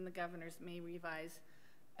is in the governor's May revise.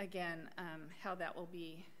 Again, how that will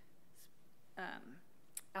be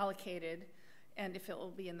allocated, and if it will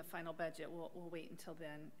be in the final budget, we'll wait until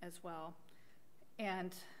then as well.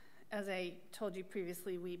 And as I told you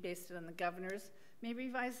previously, we based it on the governor's May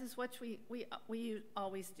revises, which we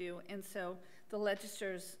always do, and so the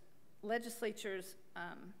legislature's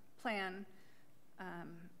plan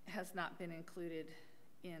has not been included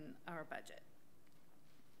in our budget.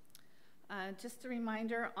 Just a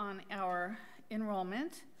reminder on our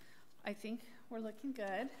enrollment, I think we're looking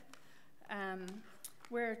good.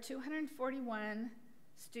 We're 241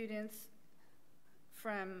 students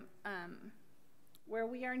from where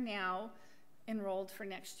we are now enrolled for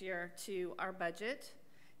next year to our budget.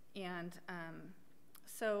 And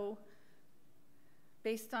so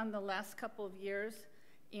based on the last couple of years,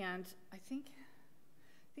 and I think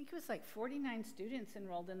it was like 49 students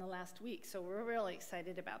enrolled in the last week, so we're really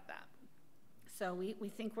excited about that. So we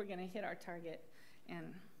think we're gonna hit our target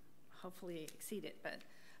and hopefully exceed it, but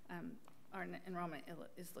our enrollment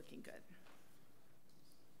is looking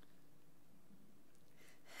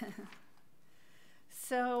good.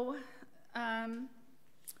 So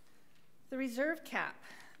the reserve cap.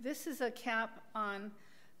 This is a cap on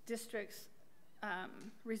districts'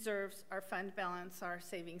 reserves, our fund balance, our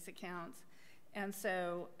savings accounts. And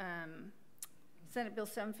so Senate Bill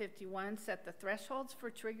 751 set the thresholds for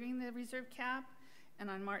triggering the reserve cap. And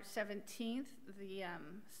on March 17th, the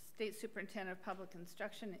State Superintendent of Public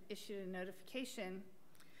Instruction issued a notification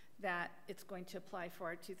that it's going to apply for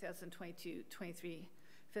our 2022-23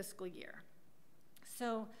 fiscal year.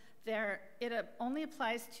 So it only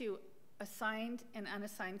applies to assigned and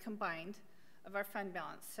unassigned combined of our fund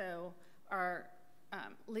balance. So our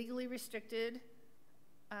legally restricted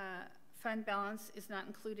fund balance is not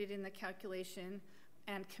included in the calculation,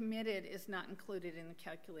 and committed is not included in the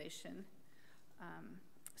calculation.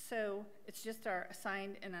 So it's just our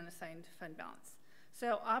assigned and unassigned fund balance.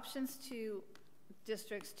 So options to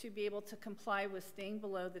districts to be able to comply with staying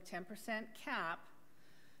below the 10% cap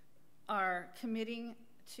are committing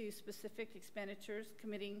to specific expenditures,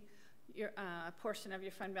 committing a portion of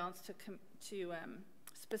your fund balance to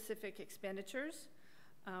specific expenditures,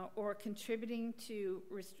 or contributing to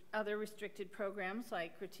other restricted programs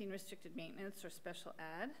like routine restricted maintenance or special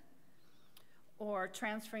ed, or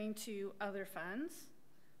transferring to other funds,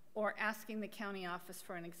 or asking the county office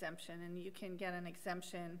for an exemption. And you can get an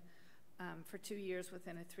exemption for 2 years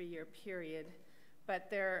within a 3-year period. But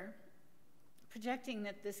they're projecting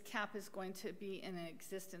that this cap is going to be in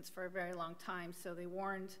existence for a very long time. So they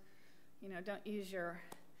warned, you know, don't use your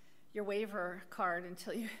waiver card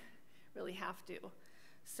until you really have to.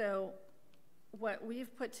 So what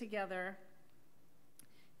we've put together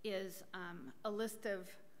is a list of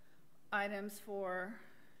items for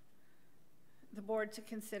the board to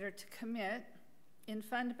consider to commit in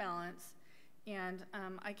fund balance, and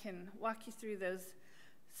I can walk you through those.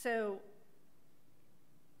 So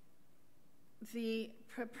the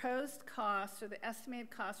proposed cost, or the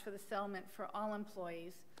estimated cost for the settlement for all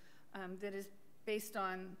employees, that is based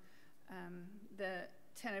on the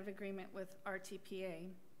tentative agreement with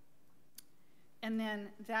RTPA. And then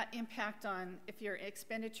that impact on, if your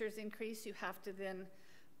expenditures increase, you have to then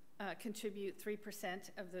contribute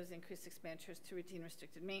 3% of those increased expenditures to routine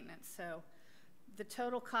restricted maintenance. So the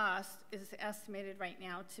total cost is estimated right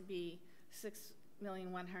now to be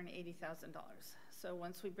 $6,180,000. So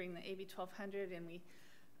once we bring the AB 1200 and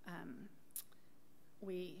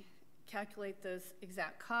we calculate those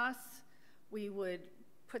exact costs, we would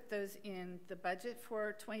put those in the budget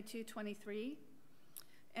for 22-23.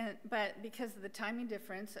 But because of the timing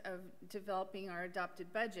difference of developing our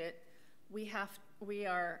adopted budget, we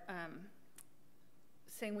are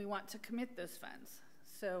saying we want to commit those funds.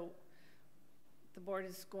 So the board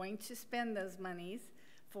is going to spend those monies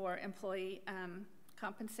for employee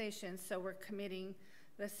compensation. So we're committing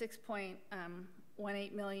the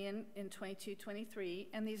 $6.18 million in 22-23,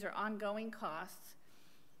 and these are ongoing costs.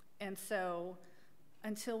 And so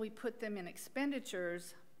until we put them in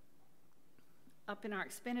expenditures, up in our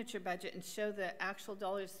expenditure budget and show the actual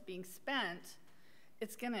dollars being spent,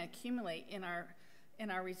 it's going to accumulate in our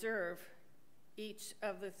reserve each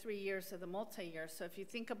of the 3 years of the multi-year. So if you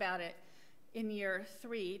think about it, in year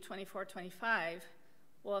 3, 24-25,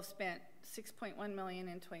 we'll have spent $6.1 million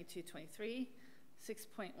in 22-23,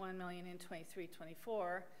 $6.1 million in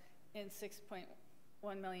 23-24, and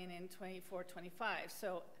 $6.1 million in 24-25.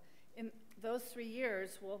 So in those 3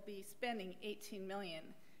 years, we'll be spending $18 million.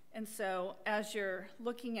 And so as you're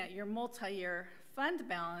looking at your multi-year fund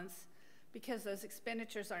balance, because those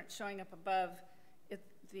expenditures aren't showing up above it,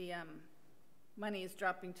 the money is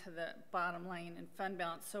dropping to the bottom line in fund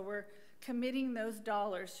balance. So we're committing those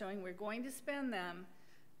dollars, showing we're going to spend them.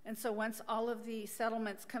 And so once all of the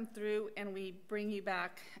settlements come through and we bring you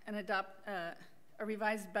back and adopt a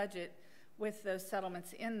revised budget with those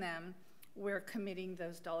settlements in them, we're committing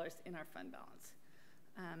those dollars in our fund balance.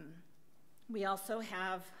 We also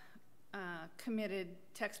have committed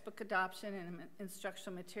textbook adoption and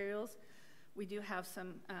instructional materials. We do have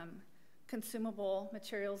some consumable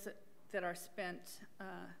materials that are spent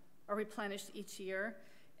or replenished each year.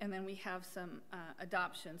 And then we have some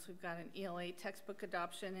adoptions. We've got an ELA textbook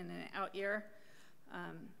adoption in an out year.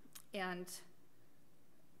 And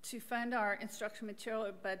to fund our instructional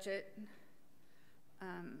material budget,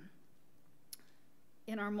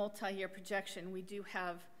 in our multi-year projection, we do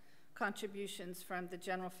have contributions from the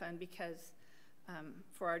general fund because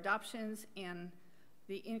for our adoptions and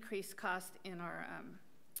the increased cost in our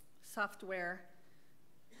software,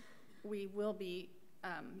 we will be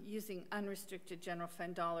using unrestricted general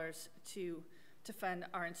fund dollars to fund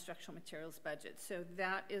our instructional materials budget. So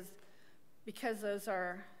that is, because those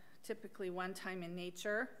are typically one-time in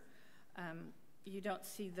nature, you don't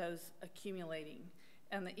see those accumulating.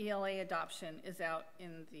 And the ELA adoption is out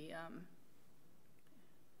in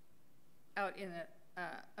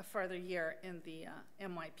a further year in the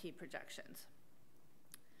MYP projections.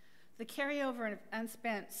 The carryover of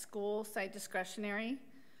unspent school site discretionary,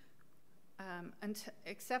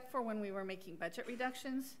 except for when we were making budget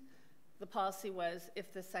reductions, the policy was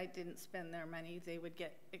if the site didn't spend their money, they would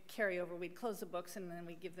get a carryover. We'd close the books and then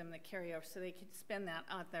we'd give them the carryover so they could spend that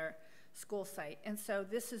on their school site. And so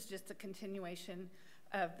this is just a continuation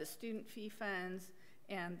of the student fee funds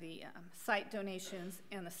and the site donations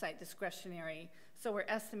and the site discretionary. So we're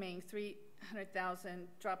estimating $300,000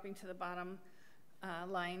 dropping to the bottom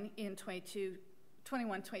line in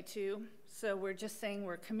 21-22. So we're just saying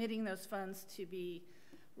we're committing those funds to be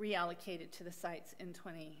reallocated to the sites in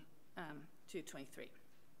 22-23.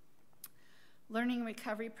 Learning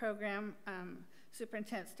recovery program,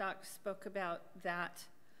 Superintendent Stock spoke about that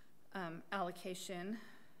allocation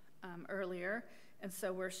earlier, and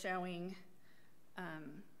so we're showing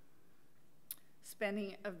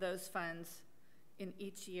spending of those funds in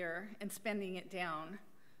each year and spending it down.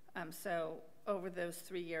 So over those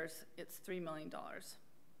 3 years, it's $3 million.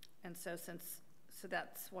 And so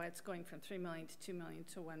that's why it's going from 3 million to 2 million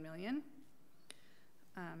to 1 million.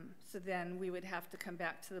 So then we would have to come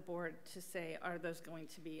back to the board to say, are those going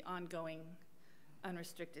to be ongoing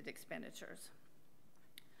unrestricted expenditures?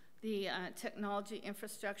 The technology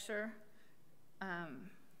infrastructure,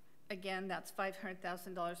 again, that's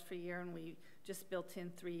 $500,000 per year, and we just built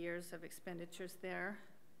in 3 years of expenditures there.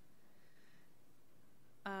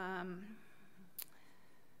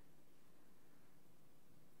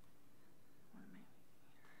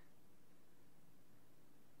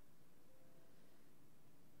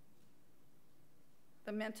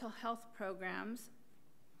 The mental health programs,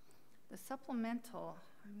 the supplemental,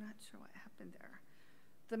 I'm not sure what happened there.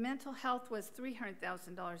 The mental health was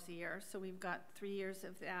 $300,000 a year, so we've got 3 years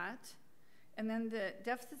of that. And then the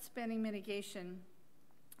deficit spending mitigation,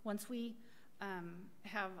 once we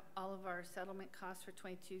have all of our settlement costs for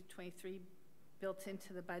 22-23 built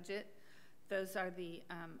into the budget, those are the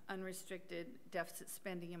unrestricted deficit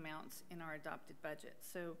spending amounts in our adopted budget.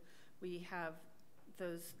 So we have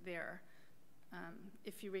those there.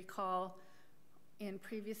 If you recall, in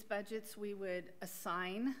previous budgets, we would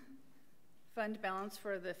assign fund balance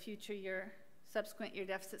for the future year, subsequent year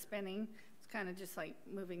deficit spending. It's kind of just like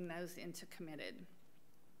moving those into committed.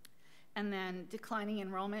 And then declining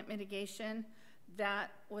enrollment mitigation,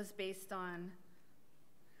 that was based on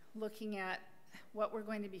looking at what we're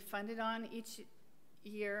going to be funded on each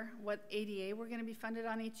year, what ADA we're going to be funded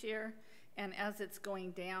on each year, and as it's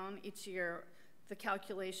going down each year, the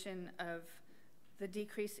calculation of the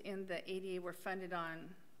decrease in the ADA we're funded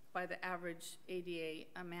on by the average ADA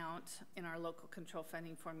amount in our local control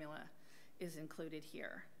funding formula is included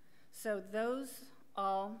here. So those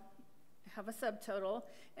all have a subtotal.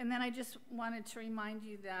 And then I just wanted to remind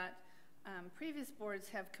you that previous boards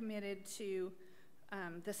have committed to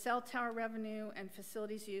The cell tower revenue and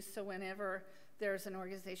facilities use, so whenever there's an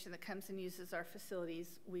organization that comes and uses our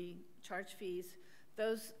facilities, we charge fees.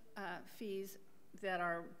 Those fees that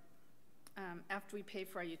are after we pay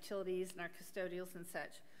for our utilities and our custodials and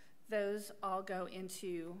such, those all go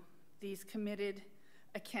into these committed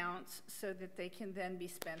accounts so that they can then be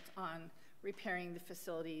spent on repairing the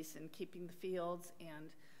facilities and keeping the fields and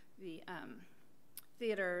the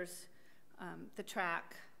theaters, the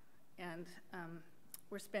track, and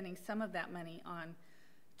we're spending some of that money on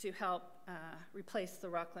to help replace the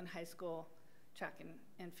Rocklin High School track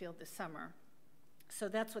and field this summer. So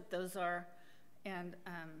that's what those are, and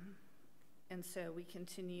so we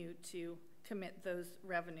continue to commit those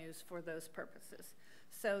revenues for those purposes.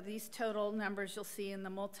 So these total numbers you'll see in the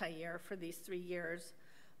multi-year for these 3 years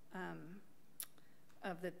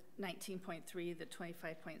of the 19.3, the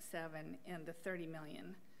 25.7, and the 30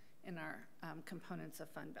 million in our components of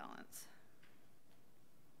fund balance.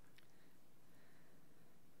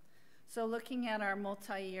 So looking at our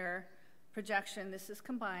multi-year projection, this is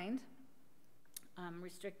combined,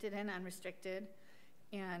 restricted and unrestricted.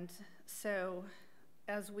 And so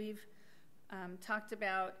as we've talked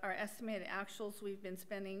about our estimated actuals, we've been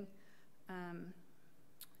spending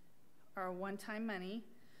our one-time money.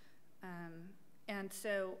 And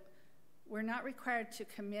so we're not required to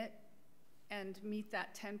commit and meet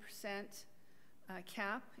that 10%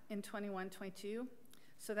 cap in 21-22.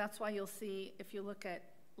 So that's why you'll see, if you look at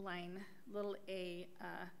line little a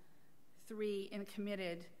 3 in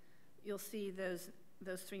committed, you'll see those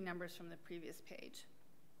 3 numbers from the previous page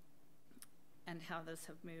and how those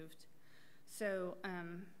have moved. So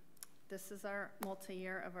this is our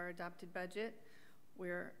multi-year of our adopted budget.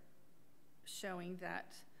 We're showing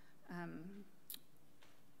that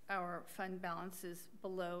our fund balance is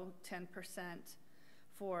below 10%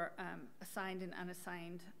 for assigned and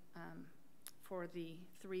unassigned for the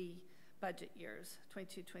 3 budget years,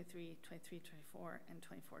 22, 23, 23, 24, and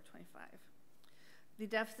 24, 25. The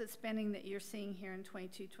deficit spending that you're seeing here in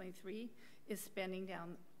 22, 23 is spending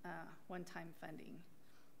down one-time funding.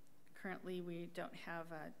 Currently, we don't have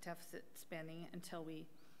deficit spending until we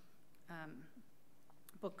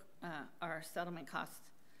book our settlement costs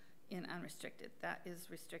in unrestricted. That is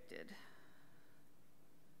restricted.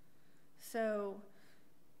 So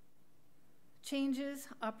changes,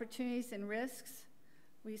 opportunities, and risks.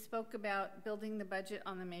 We spoke about building the budget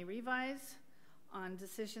on the May revise, on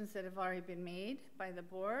decisions that have already been made by the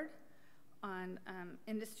board, on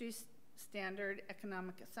industry standard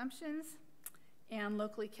economic assumptions, and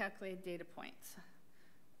locally calculated data points.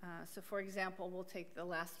 So for example, we'll take the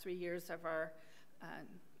last 3 years of our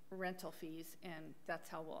rental fees, and that's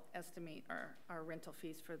how we'll estimate our rental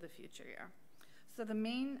fees for the future year. So the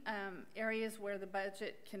main areas where the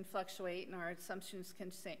budget can fluctuate and our assumptions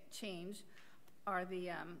can change are the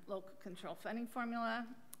local control funding formula,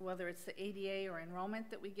 whether it's the ADA or enrollment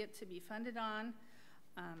that we get to be funded on,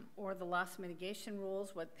 or the loss mitigation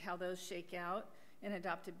rules, how those shake out in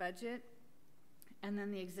adopted budget, and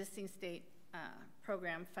then the existing state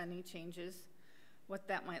program funding changes, what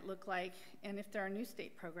that might look like, and if there are new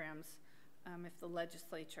state programs, if the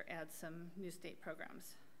legislature adds some new state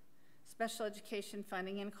programs. Special education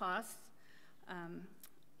funding and costs,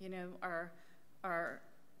 you know, our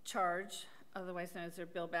charge, otherwise known as their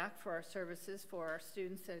bill back for our services for our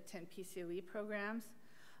students that attend PCOE programs,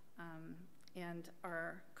 and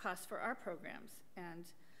our costs for our programs,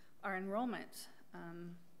 and our enrollment.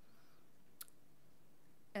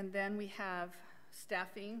 And then we have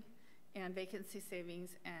staffing and vacancy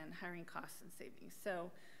savings and hiring costs and savings.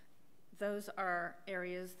 So those are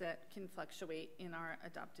areas that can fluctuate in our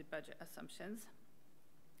adopted budget assumptions.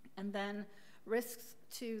 And then risks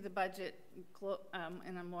to the budget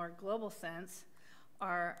in a more global sense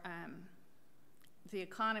are the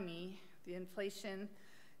economy, the inflation,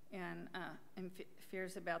 and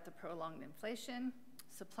fears about the prolonged inflation,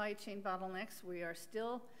 supply chain bottlenecks. We are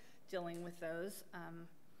still dealing with those.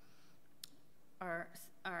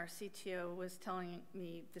 Our CTO was telling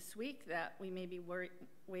me this week that we may be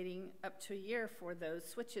waiting up to a year for those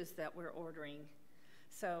switches that we're ordering.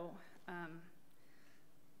 So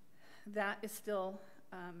that is still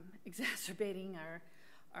exacerbating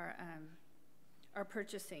our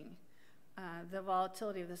purchasing. The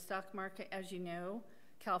volatility of the stock market, as you know,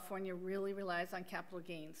 California really relies on capital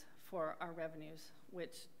gains for our revenues,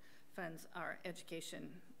 which funds our education,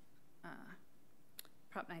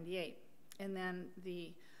 Prop 98. And then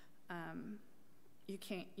the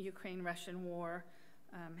Ukraine-Russian war,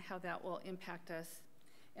 how that will impact us,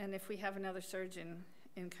 and if we have another surge in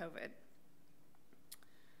COVID.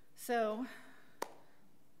 So,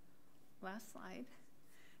 last slide.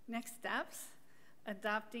 Next steps.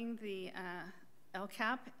 adopting the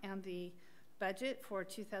LCAP and the budget for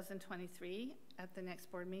 2023 at the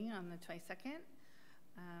next board meeting on the 22nd.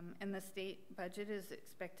 And the state budget is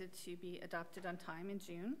expected to be adopted on time in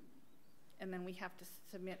June. And then we have to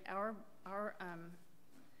submit our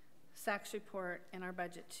SACS report and our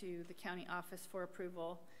budget to the county office for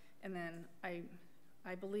approval. And then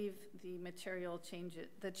I believe the material changes,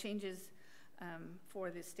 the changes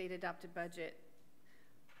for the state adopted budget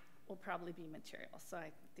will probably be material. So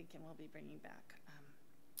I think we'll be bringing back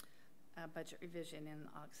a budget revision in the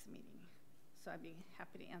August meeting. So I'd be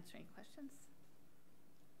happy to answer any questions.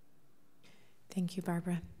 Thank you,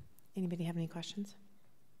 Barbara. Anybody have any questions?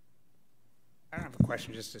 I don't have a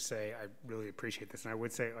question, just to say I really appreciate this. And I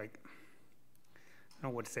would say, like, I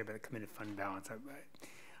don't know what to say about the committed fund balance. I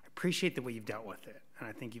appreciate the way you've dealt with it. And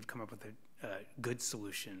I think you've come up with a good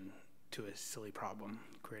solution to a silly problem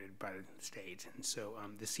created by the state. And so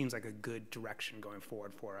this seems like a good direction going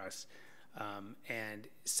forward for us, and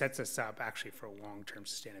sets us up actually for long-term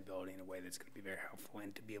sustainability in a way that's going to be very helpful,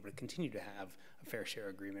 and to be able to continue to have a fair share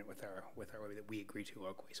agreement with our way that we agree to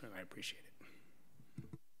locally. So I appreciate it.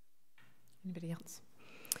 Anybody else?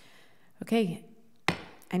 Okay.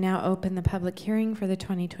 I now open the public hearing for the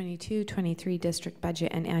 2022-23 district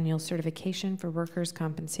budget and annual certification for workers'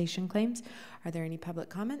 compensation claims. Are there any public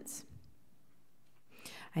comments?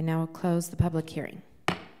 I now close the public hearing.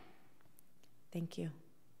 Thank you.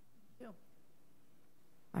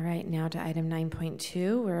 All right, now to item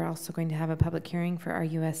 9.2. We're also going to have a public hearing for our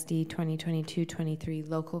USD 2022-23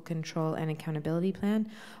 Local Control and Accountability Plan.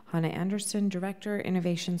 Hannah Anderson, Director,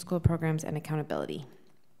 Innovation School Programs and Accountability.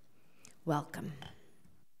 Welcome.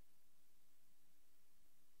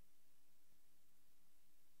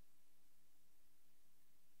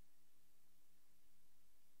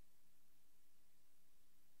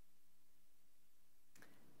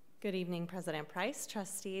 Good evening, President Price,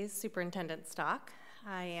 Trustees, Superintendent Stock.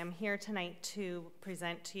 I am here tonight to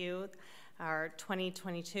present to you our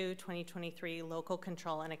 2022-2023 Local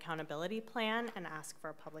Control and Accountability Plan and ask for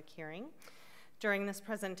a public hearing. During this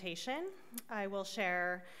presentation, I will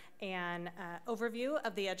share an overview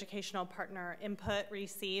of the educational partner input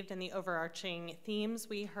received and the overarching themes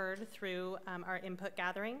we heard through our input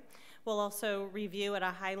gathering. We'll also review at a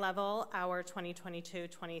high level our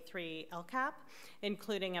 2022-23 LCAP,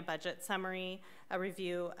 including a budget summary, a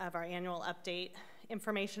review of our annual update,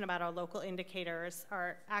 information about our local indicators,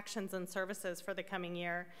 our actions and services for the coming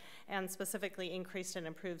year, and specifically increased and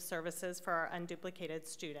improved services for our unduplicated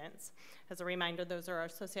students. As a reminder, those are our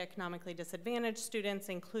socioeconomically disadvantaged students,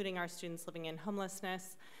 including our students living in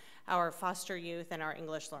homelessness, our foster youth, and our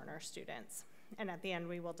English learner students. And at the end,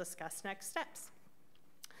 we will discuss next steps.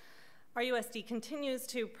 Our USD continues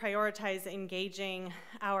to prioritize engaging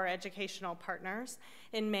our educational partners.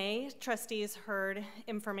 In May, trustees heard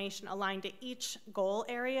information aligned to each goal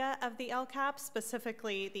area of the LCAP,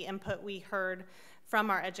 specifically the input we heard from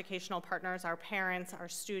our educational partners, our parents, our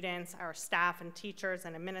students, our staff and teachers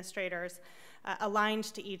and administrators, aligned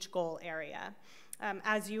to each goal area.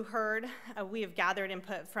 As you heard, we have gathered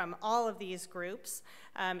input from all of these groups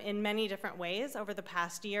in many different ways over the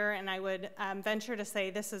past year, and I would venture to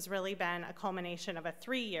say this has really been a culmination of a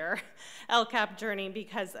 3-year LCAP journey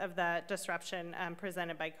because of the disruption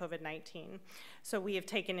presented by COVID-19. So we have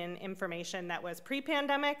taken in information that was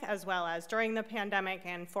pre-pandemic as well as during the pandemic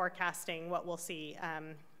and forecasting what we'll see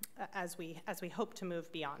as we hope to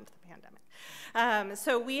move beyond the pandemic.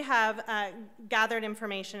 So we have gathered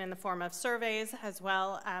information in the form of surveys as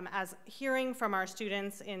well as hearing from our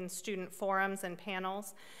students in student forums and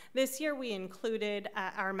panels. This year we included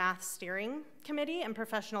our math steering committee and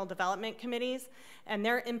professional development committees, and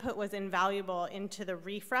their input was invaluable into the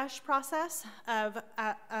refresh process of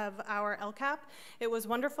our LCAP. It was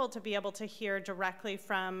wonderful to be able to hear directly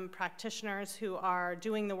from practitioners who are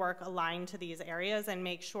doing the work aligned to these areas and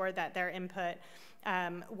make sure that their input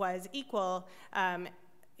was equal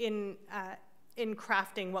in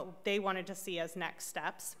crafting what they wanted to see as next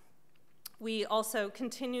steps. We also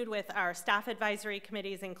continued with our staff advisory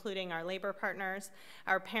committees, including our labor partners,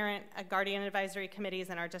 our parent guardian advisory committees,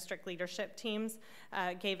 and our district leadership teams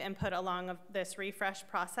gave input along this refresh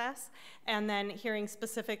process, and then hearing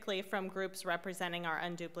specifically from groups representing our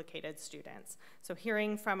unduplicated students. So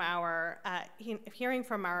hearing from our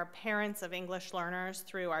parents of English learners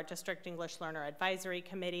through our district English learner advisory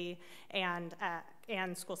committee and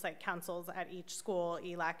school site councils at each school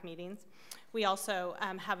ELAC meetings. We also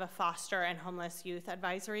have a foster and homeless youth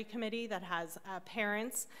advisory committee that has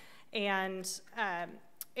parents and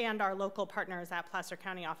and our local partners at Placer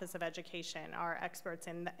County Office of Education, our experts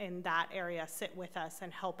in that area, sit with us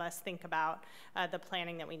and help us think about the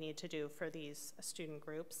planning that we need to do for these student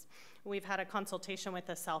groups. We've had a consultation with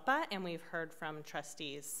the SELPA, and we've heard from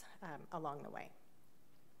trustees along the way.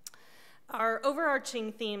 Our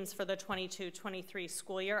overarching themes for the 22-23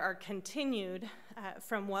 school year are continued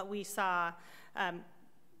from what we saw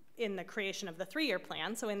in the creation of the 3-year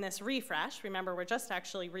plan. So in this refresh, remember we're just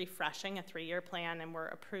actually refreshing a 3-year plan, and we're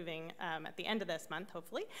approving at the end of this month,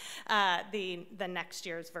 hopefully, the next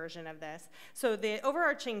year's version of this. So the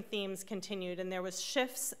overarching themes continued, and there was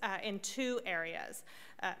shifts in 2 areas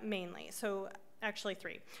mainly. So actually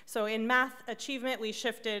 3. So in math achievement, we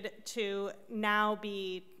shifted to now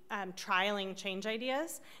be trialing change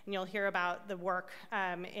ideas, and you'll hear about the work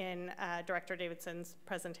in Director Davidson's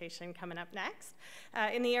presentation coming up next.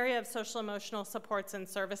 In the area of social emotional supports and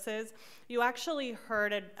services, you actually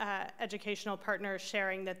heard educational partners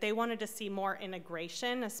sharing that they wanted to see more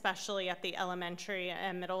integration, especially at the elementary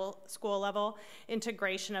and middle school level,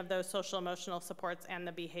 integration of those social emotional supports and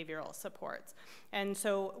the behavioral supports. And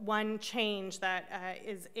so one change that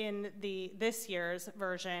is in this year's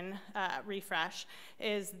version, refresh,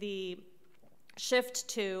 is the shift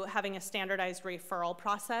to having a standardized referral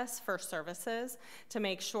process for services to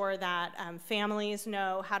make sure that families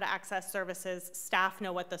know how to access services, staff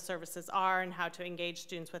know what the services are and how to engage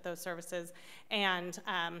students with those services, and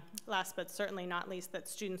last but certainly not least, that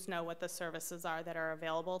students know what the services are that are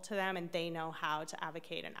available to them and they know how to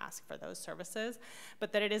advocate and ask for those services.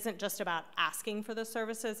 But that it isn't just about asking for the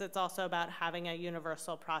services, it's also about having a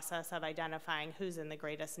universal process of identifying who's in the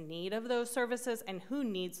greatest need of those services and who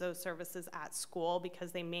needs those services at school,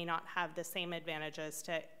 because they may not have the same advantages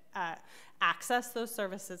to access those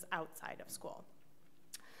services outside of school.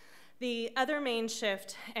 The other main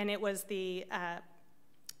shift, and it was the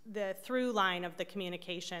through line of the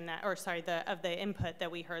communication of the input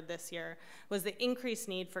that we heard this year, was the increased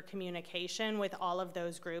need for communication with all of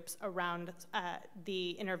those groups around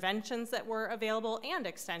the interventions that were available and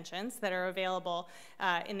extensions that are available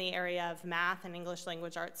in the area of math and English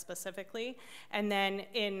language arts specifically. And then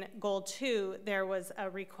in goal 2, there was a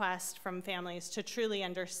request from families to truly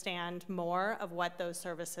understand more of what those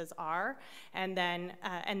services are, and then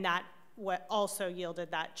that what also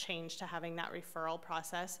yielded that change to having that referral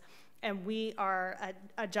process. And we are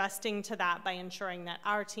adjusting to that by ensuring that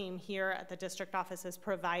our team here at the district office is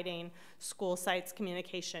providing school sites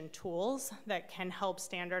communication tools that can help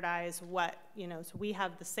standardize what, so we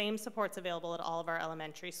have the same supports available at all of our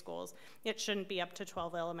elementary schools. It shouldn't be up to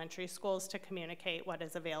 12 elementary schools to communicate what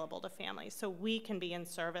is available to families. So we can be in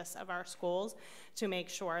service of our schools to make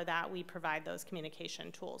sure that we provide those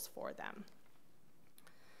communication tools for them.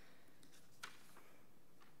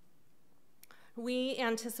 We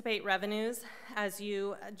anticipate revenues, as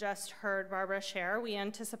you just heard Barbara share, we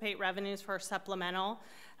anticipate revenues for supplemental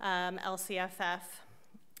LCFF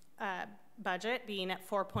budget being at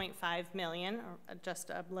 $4.5 million, or just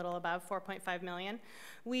a little above $4.5 million.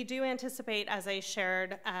 We do anticipate, as I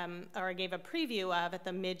shared, or I gave a preview of at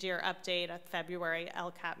the mid-year update, at February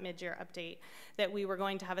LCAP mid-year update, that we were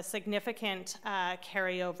going to have a significant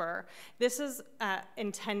carryover. This is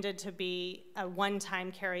intended to be a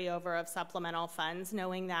one-time carryover of supplemental funds,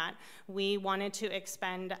 knowing that we wanted to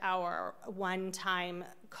expend our one-time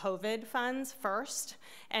COVID funds first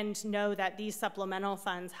and know that these supplemental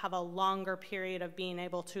funds have a longer period of being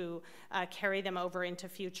able to carry them over into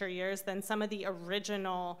future years than some of the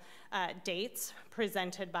original dates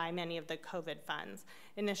presented by many of the COVID funds.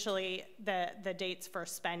 Initially, the dates for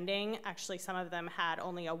spending, actually some of them had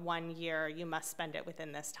only a 1 year, you must spend it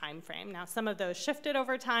within this time frame. Now some of those shifted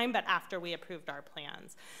over time, but after we approved our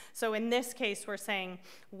plans. So in this case, we're saying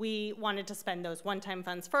we wanted to spend those one-time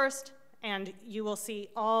funds first, and you will see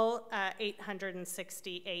all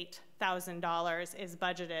 $868,000 is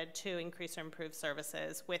budgeted to increase or improve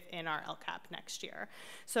services within our LCAP next year.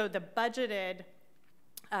 So the budgeted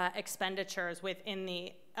expenditures within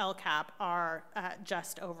the LCAP are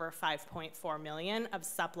just over $5.4 million of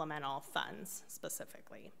supplemental funds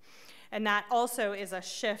specifically. And that also is a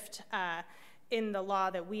shift in the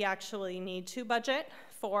law that we actually need to budget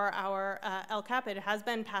for our LCAP. It has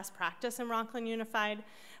been past practice in Rocklin Unified,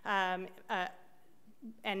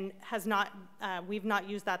 and has not, we've not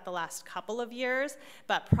used that the last couple of years,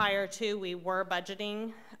 but prior to, we were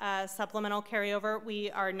budgeting supplemental carryover. We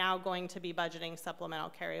are now going to be budgeting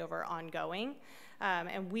supplemental carryover ongoing,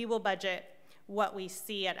 and we will budget what we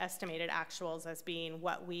see at estimated actuals as being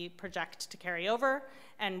what we project to carry over,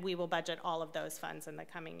 and we will budget all of those funds in the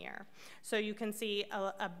coming year. So you can see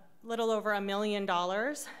a little over $1 million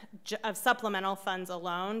of supplemental funds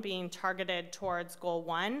alone being targeted towards Goal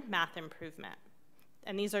 1, math improvement.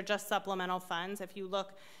 And these are just supplemental funds. If you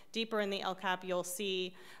look deeper in the LCAP, you'll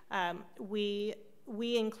see we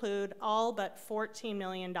include all but $14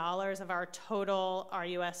 million of our total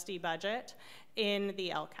RUSD budget in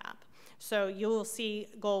the LCAP. So you'll see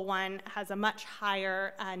Goal 1 has a much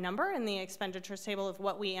higher number in the expenditures table of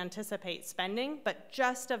what we anticipate spending, but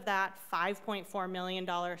just of that $5.4 million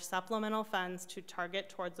supplemental funds to target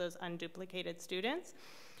towards those unduplicated students,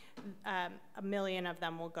 1 million of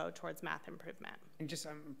them will go towards math improvement. And just,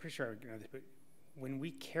 I'm pretty sure I know this, but when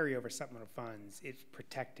we carry over supplemental funds, it's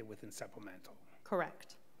protected within supplemental.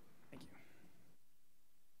 Correct. Thank you.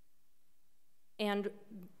 And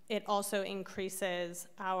it also increases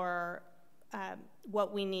our,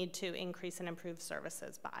 what we need to increase and improve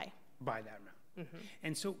services by. By that amount. Mm-hmm.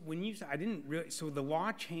 And so when you, I didn't really, so the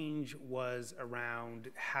law change was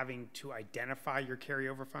around having to identify your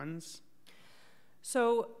carryover funds?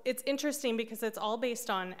 So it's interesting because it's all based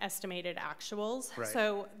on estimated actuals. Right.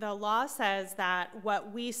 So the law says that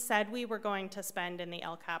what we said we were going to spend in the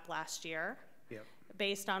LCAP last year, yep,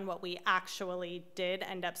 based on what we actually did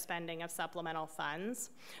end up spending of supplemental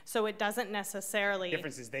funds. So it doesn't necessarily... The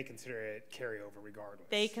difference is they consider it carryover regardless.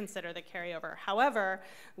 They consider the carryover. However,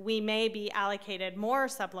 we may be allocated more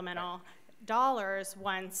supplemental dollars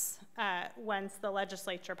once the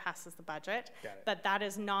legislature passes the budget, but that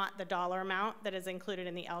is not the dollar amount that is included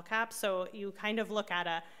in the LCAP. So you kind of look at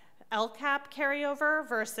a LCAP carryover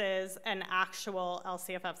versus an actual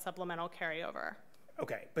LCFF supplemental carryover.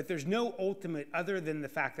 Okay, but there's no ultimate, other than the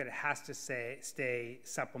fact that it has to stay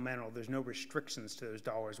supplemental, there's no restrictions to those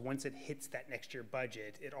dollars. Once it hits that next year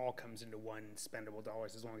budget, it all comes into one spendable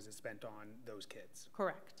dollars as long as it's spent on those kids.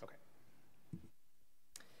 Correct. Okay.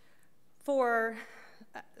 For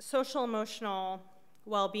social emotional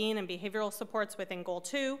well-being and behavioral supports within Goal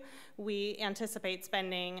 2, we anticipate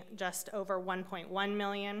spending just over $1.1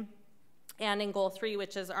 million. And in Goal 3,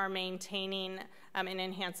 which is our maintaining and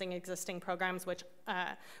enhancing existing programs, which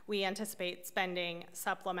we anticipate spending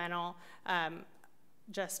supplemental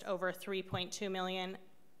just over $3.2 million,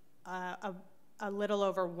 a little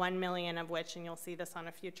over $1 million of which, and you'll see this on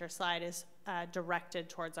a future slide, is directed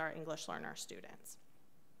towards our English learner students.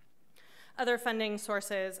 Other funding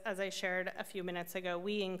sources, as I shared a few minutes ago,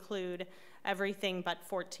 we include everything but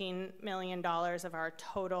 $14 million of our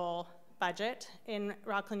total budget. In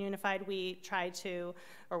Rocklin Unified, we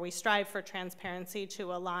strive for transparency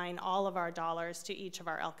to align all of our dollars to each of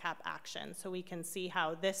our LCAP actions, so we can see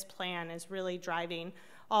how this plan is really driving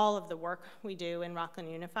all of the work we do in Rocklin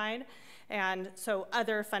Unified. And so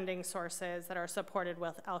other funding sources that are supported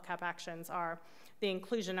with LCAP actions are the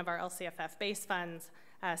inclusion of our LCFF base funds,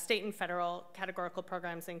 state and federal categorical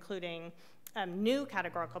programs, including new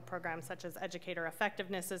categorical programs such as educator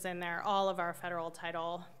effectiveness is in there, all of our federal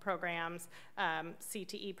title programs,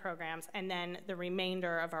 CTE programs, and then the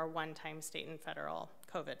remainder of our one-time state and federal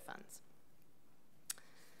COVID funds.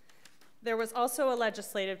 There was also a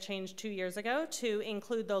legislative change 2 years ago to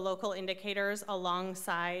include the local indicators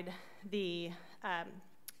alongside the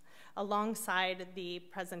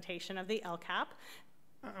presentation of the LCAP.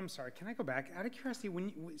 I'm sorry, can I go back? Out of curiosity,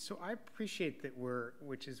 so I appreciate that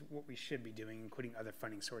which is what we should be doing, including other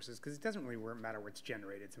funding sources, because it doesn't really matter where it's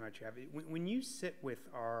generated, it's how much you have. When you sit with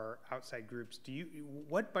our outside groups,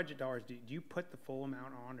 what budget dollars, do you put the full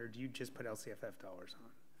amount on, or do you just put LCFF dollars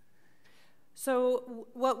on? So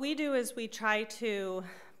what we do is we try to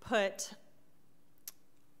put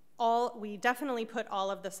we definitely put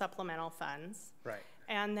all of the supplemental funds. Right.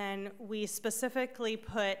 And then we specifically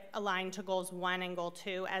put aligned to Goals 1 and Goal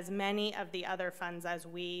 2 as many of the other funds as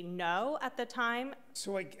we know at the time.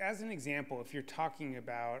 So like, as an example, if you're talking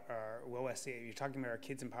about our WOSA, you're talking about our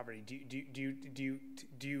kids in poverty, do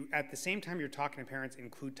you at the same time you're talking to parents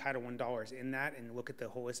include Title I dollars in that and look at the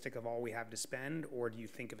holistic of all we have to spend, or do you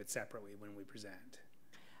think of it separately when we present?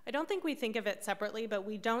 I don't think we think of it separately, but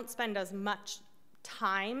we don't spend as much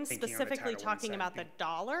time specifically talking about the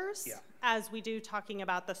dollars as we do talking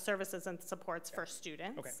about the services and supports for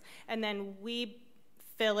students. Okay. And then we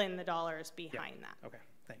fill in the dollars behind that. Okay,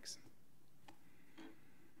 thanks.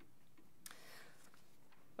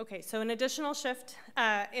 Okay, so an additional shift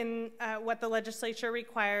in what the legislature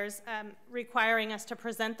requires, requiring us to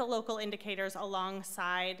present the local indicators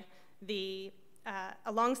alongside the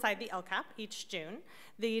alongside the LCAP each June.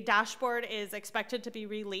 The dashboard is expected to be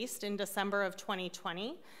released in December of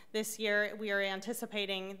 2020. This year, we are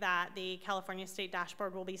anticipating that the California State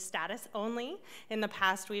dashboard will be status only. In the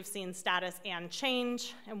past, we've seen status and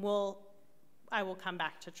change, and I will come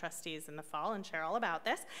back to trustees in the fall and share all about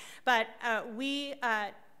this. But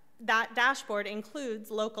that dashboard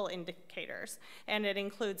includes local indicators, and it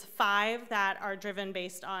includes 5 that are driven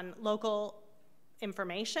based on local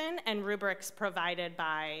information and rubrics provided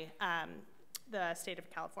by the state of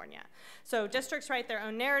California. So districts write their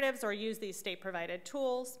own narratives or use these state-provided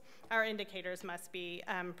tools. Our indicators must be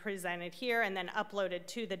presented here and then uploaded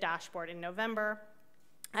to the dashboard in November.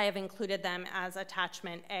 I have included them as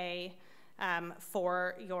attachment A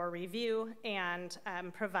for your review and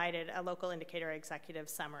provided a local indicator executive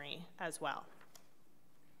summary as well.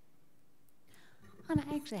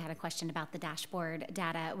 I actually had a question about the dashboard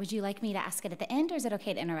data. Would you like me to ask it at the end, or is it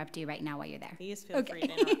okay to interrupt you right now while you're there? Please feel free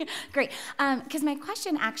to interrupt. Great. Because my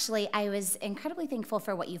question, actually, I was incredibly thankful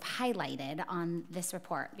for what you've highlighted on this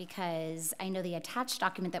report, because I know the attached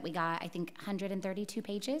document that we got, I think 132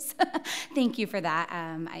 pages. Thank you for that.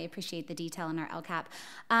 I appreciate the detail in our LCAP.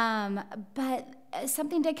 But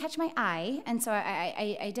something did catch my eye, and so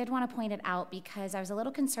I did want to point it out, because I was a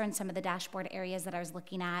little concerned some of the dashboard areas that I was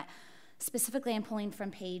looking at. Specifically, I'm pulling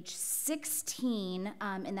from page 16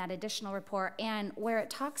 in that additional report, and where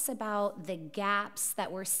it talks about the gaps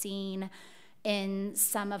that we're seeing in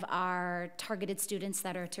some of our targeted students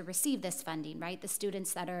that are to receive this funding, right? The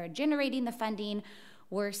students that are generating the funding,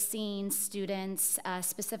 we're seeing students,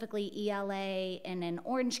 specifically ELA, in an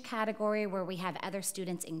orange category where we have other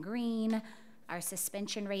students in green. Our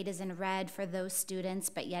suspension rate is in red for those students,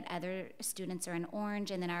 but yet other students are in orange,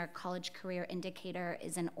 and then our college career indicator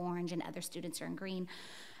is in orange and other students are in green.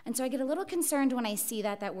 And so I get a little concerned when I see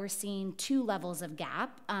that we're seeing 2 levels of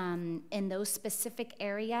gap in those specific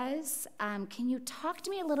areas. Can you talk to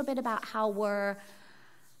me a little bit about how we're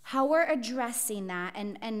addressing that?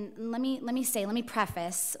 And let me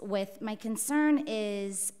preface with, my concern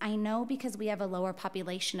is, I know because we have a lower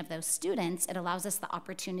population of those students, it allows us the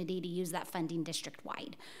opportunity to use that funding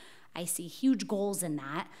district-wide. I see huge goals in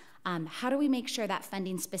that. How do we make sure that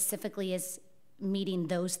funding specifically is meeting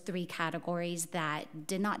those 3 categories that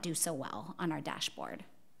did not do so well on our dashboard?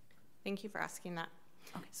 Thank you for asking that.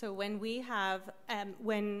 Okay. So when we have,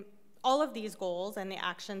 when all of these goals and the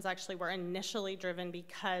actions actually were initially driven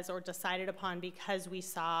because, or decided upon because, we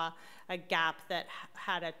saw a gap that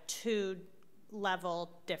had a 2-level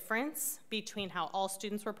difference between how all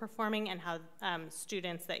students were performing and how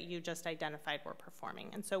students that you just identified were performing.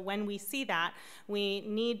 And so when we see that, we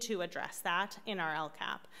need to address that in our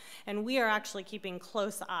LCAP. And we are actually keeping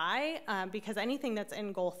close eye because anything that's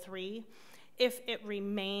in goal 3, if it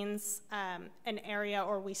remains an area,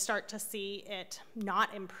 or we start to see it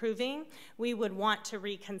not improving, we would want to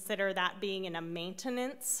reconsider that being in a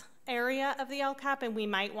maintenance area of the LCAP, and we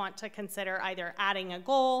might want to consider either adding a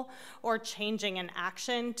goal or changing an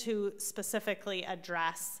action to specifically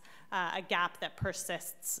address a gap that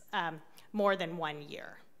persists more than 1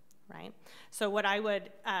 year, right? So what I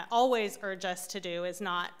would always urge us to do is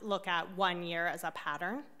not look at 1 year as a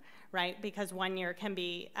pattern, right? Because 1 year can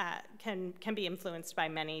be influenced by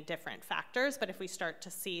many different factors. But if we start to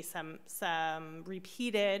see some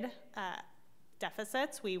repeated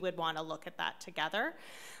deficits, we would want to look at that together.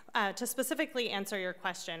 To specifically answer your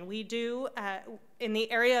question, we do, in the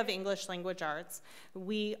area of English language arts,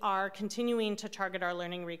 we are continuing to target our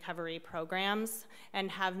learning recovery programs and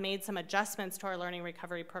have made some adjustments to our learning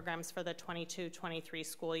recovery programs for the 22-23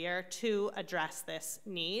 school year to address this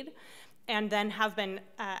need. And then have been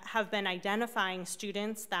identifying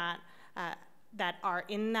students that are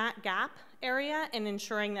in that gap area and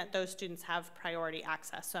ensuring that those students have priority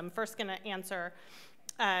access. So I'm first going to answer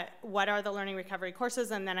what are the learning recovery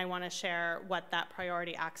courses, and then I want to share what that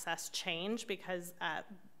priority access changed, because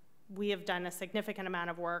we have done a significant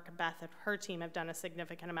amount of work. Beth and her team have done a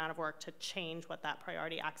significant amount of work to change what that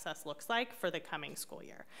priority access looks like for the coming school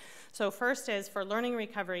year. So first is for learning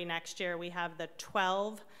recovery next year, we have the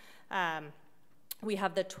 12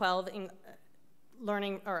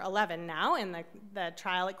 learning, or 11 now in the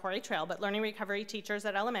trial at Quarry Trail, but learning recovery teachers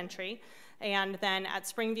at elementary. And then at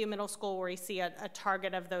Springview Middle School, where we see a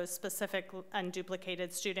target of those specific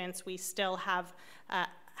unduplicated students, we still have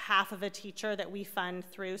half of a teacher that we fund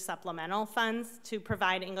through supplemental funds to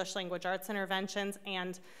provide English language arts interventions,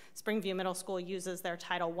 and Springview Middle School uses their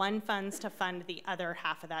Title I funds to fund the other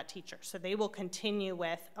half of that teacher. So they will continue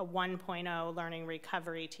with a 1.0 learning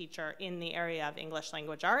recovery teacher in the area of English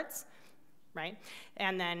language arts, right?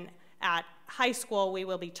 And then At high school, we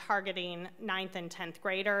will be targeting 9th and 10th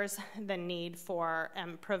graders, the need for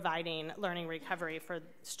providing learning recovery for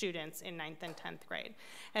students in 9th and 10th grade.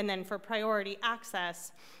 And then for priority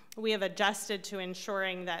access, we have adjusted to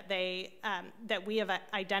ensuring that that we have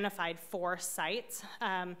identified 4 sites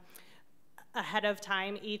ahead of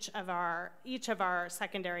time. Each of our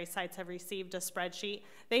secondary sites have received a spreadsheet.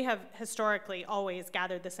 They have historically always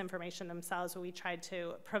gathered this information themselves. We tried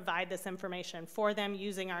to provide this information for them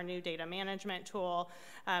using our new data management tool,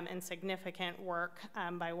 and significant work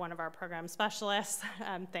by one of our program specialists.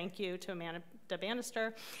 Thank you to Amanda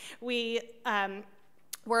Bannister. We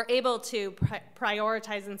were able to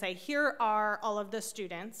prioritize and say, here are all of the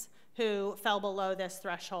students who fell below this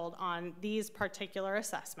threshold on these particular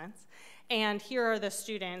assessments. And here are the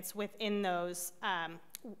students within those,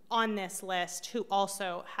 on this list, who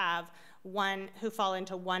also have who fall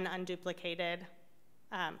into one unduplicated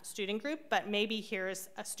student group, but maybe here's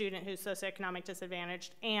a student who's socioeconomic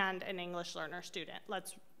disadvantaged and an English learner student.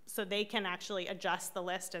 So they can actually adjust the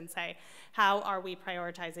list and say, how are we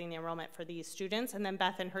prioritizing the enrollment for these students? And then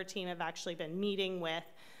Beth and her team have actually been meeting with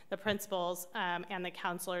the principals and the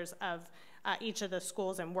counselors of each of the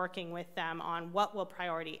schools and working with them on what will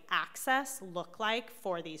priority access look like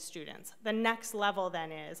for these students. The next level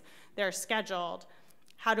then is they're scheduled.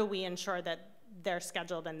 How do we ensure that they're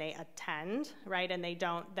scheduled and they attend, right? And they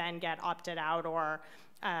don't then get opted out, or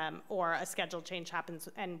a schedule change happens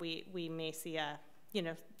and we may see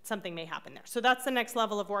something may happen there. So that's the next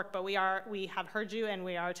level of work, but we have heard you, and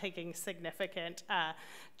we are taking significant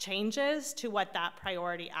changes to what that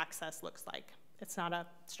priority access looks like. It's not a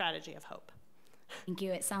strategy of hope. Thank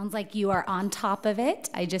you. It sounds like you are on top of it.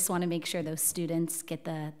 I just want to make sure those students get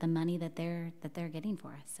the money that they're getting for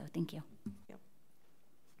us. So thank you.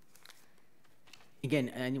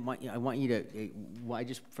 Again, I want you to,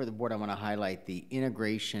 just for the board, I want to highlight the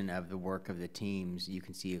integration of the work of the teams. You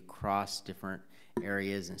can see across different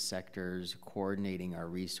areas and sectors, coordinating our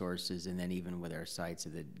resources, and then even with our sites,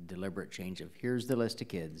 of the deliberate change of, here's the list of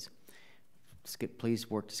kids. Please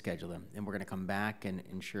work to schedule them. And we're going to come back and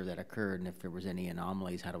ensure that occurred. And if there was any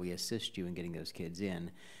anomalies, how do we assist you in getting those kids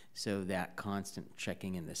in? So that constant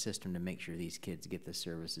checking in the system to make sure these kids get the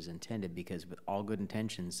services intended, because with all good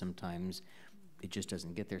intentions, sometimes it just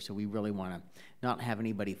doesn't get there. So we really want to not have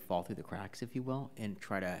anybody fall through the cracks, if you will, and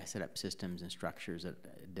try to set up systems and structures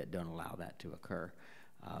that don't allow that to occur.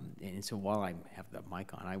 And so while I have the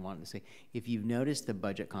mic on, I wanted to say, if you've noticed the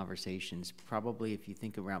budget conversations, probably if you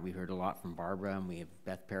think around, we heard a lot from Barbara, and we have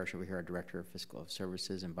Beth Parrish over here, our Director of Fiscal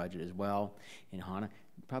Services and Budget as well, and Hannah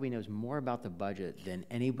probably knows more about the budget than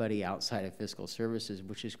anybody outside of Fiscal Services,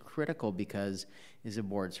 which is critical because, as the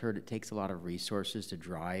board's heard, it takes a lot of resources to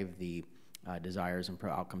drive the desires and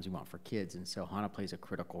outcomes we want for kids. And so Hannah plays a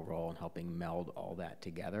critical role in helping meld all that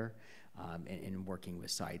together, and working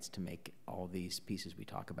with sites to make all these pieces we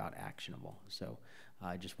talk about actionable. So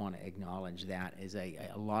I just want to acknowledge that as a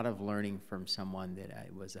lot of learning from someone that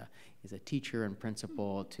is a teacher and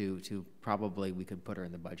principal to probably we could put her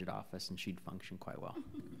in the budget office and she'd function quite well.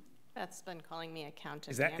 Beth's been calling me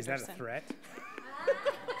accountant. Is that a threat?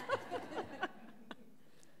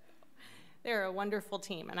 They're a wonderful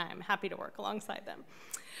team, and I'm happy to work alongside them.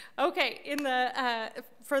 Okay,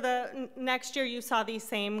 for the next year, you saw these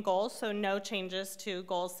same goals, so no changes to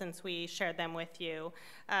goals since we shared them with you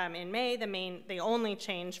in May. The only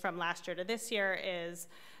change from last year to this year is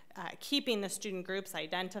keeping the student groups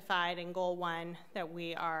identified in Goal 1 that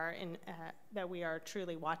we are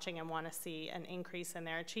truly watching and want to see an increase in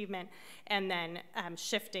their achievement, and then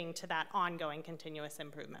shifting to that ongoing continuous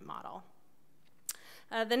improvement model.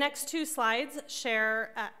 The next 2 slides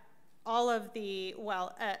share all of the,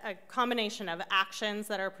 a combination of actions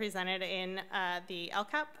that are presented in the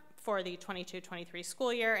LCAP for the 22-23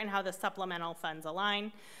 school year and how the supplemental funds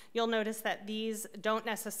align. You'll notice that these don't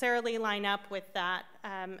necessarily line up with that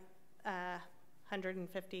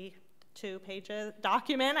 152 pages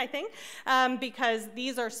document, I think, because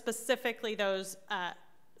these are specifically those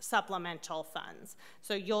supplemental funds.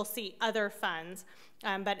 So you'll see other funds.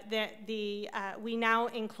 But we now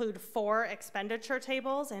include 4 expenditure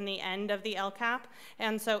tables in the end of the LCAP.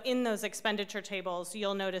 And so in those expenditure tables,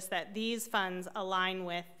 you'll notice that these funds align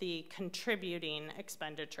with the contributing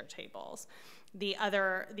expenditure tables. The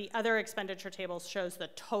other expenditure tables shows the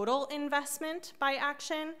total investment by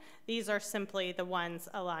action. These are simply the ones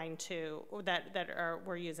aligned to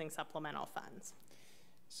we're using supplemental funds.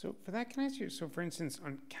 So for that, can I ask you, so for instance,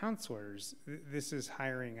 on counselors, this is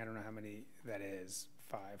hiring, I don't know how many that is,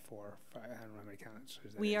 4, 5, I don't know how many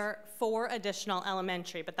counselors that we are 4 additional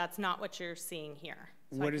elementary, but that's not what you're seeing here.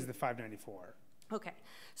 So what is the 594? Okay,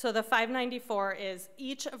 so the 594 is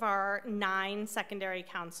each of our 9 secondary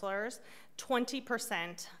counselors,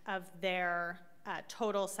 20% of their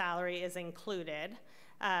total salary is included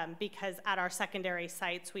because at our secondary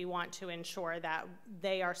sites, we want to ensure that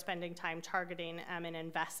they are spending time targeting and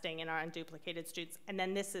investing in our unduplicated students. And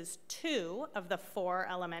then this is 2 of the 4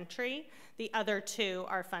 elementary. The other 2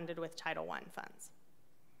 are funded with Title I funds.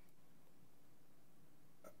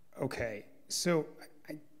 Okay, so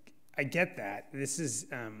I get that. This is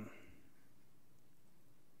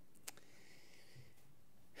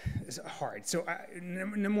it's hard. So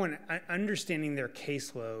number one, understanding their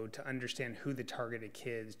caseload to understand who the targeted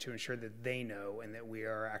kids, to ensure that they know and that we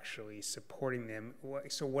are actually supporting them.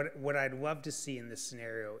 So what I'd love to see in this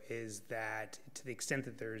scenario is that to the extent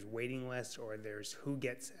that there's waiting lists or there's who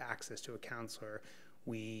gets access to a counselor,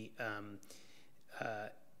 we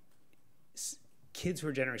kids who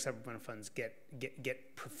are generating supplemental funds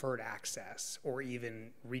get preferred access or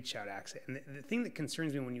even reach out access. And the thing that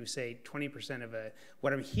concerns me when you say 20% of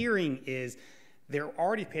what I'm hearing is they're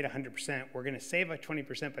already paid 100%. We're going to save like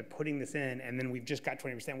 20% by putting this in, and then we've just got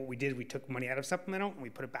 20%. What we did, we took money out of supplemental and we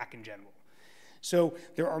put it back in general. So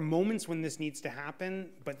there are moments when this needs to happen,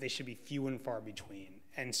 but they should be few and far between.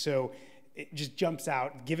 And so it just jumps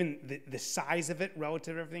out, given the size of it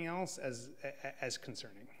relative to everything else, as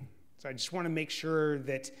concerning. So I just want to make sure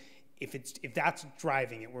that if that's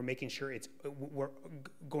driving it, we're making sure we're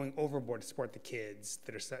going overboard to support the kids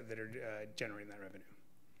that are generating that revenue.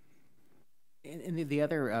 And the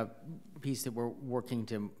other piece that we're working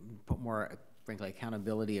to put more, frankly,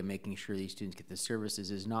 accountability of making sure these students get the services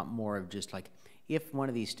is not more of just like, if one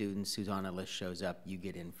of these students who's on a list shows up, you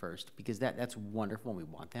get in first, because that's wonderful and we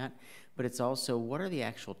want that. But it's also, what are the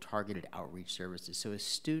actual targeted outreach services? So a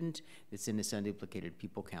student that's in this unduplicated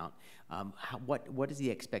people count, what is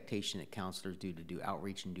the expectation that counselors do to do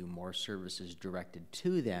outreach and do more services directed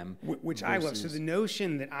to them? Which I love. So the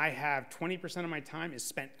notion that I have 20% of my time is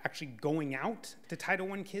spent actually going out to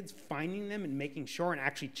Title I kids, finding them and making sure and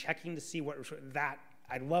actually checking to see that.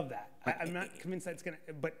 I love that. I'm not convinced that's gonna,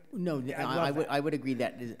 but no, I would agree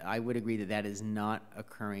that is not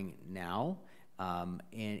occurring now, and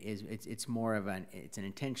it's more of an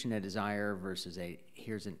intention, a desire versus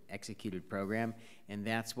here's an executed program, and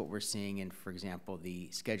that's what we're seeing in, for example, the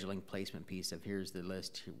scheduling placement piece of here's the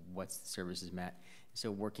list, what's the services met.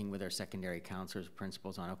 So working with our secondary counselors,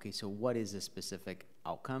 principals on, okay, so what is the specific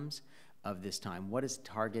outcomes of this time? What does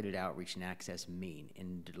targeted outreach and access mean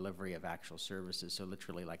in delivery of actual services? So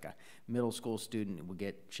literally like a middle school student will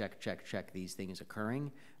get check these things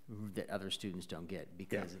occurring that other students don't get,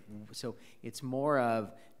 because so it's more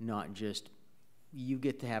of not just you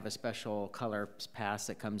get to have a special color pass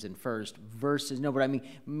that comes in first versus, no, but I mean,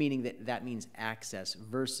 meaning that means access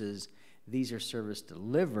versus these are service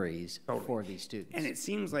deliveries for these students. And it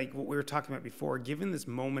seems like what we were talking about before, given this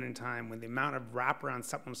moment in time when the amount of wraparound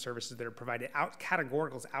supplemental services that are provided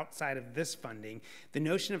categoricals outside of this funding, the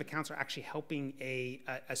notion of a counselor actually helping a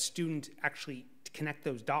student actually connect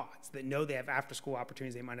those dots, that know they have after school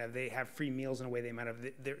opportunities they have free meals in a way they might have,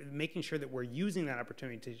 they're making sure that we're using that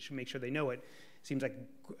opportunity to make sure they know it, seems like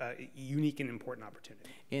a unique and important opportunity.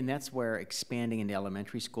 And that's where expanding into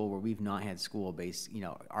elementary school, where we've not had school-based,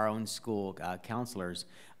 our own school counselors,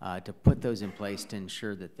 to put those in place to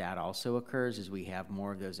ensure that also occurs as we have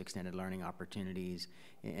more of those extended learning opportunities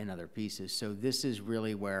and other pieces. So this is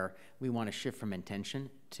really where we want to shift from intention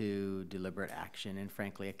to deliberate action and,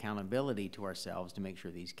 frankly, accountability to ourselves to make sure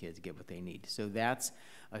these kids get what they need. So that's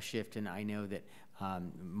a shift, and I know that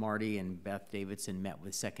Marty and Beth Davidson met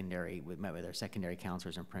with our secondary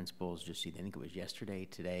counselors and principals just, I think it was yesterday,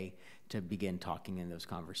 today, to begin talking in those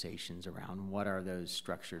conversations around what are those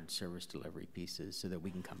structured service delivery pieces so that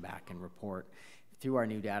we can come back and report through our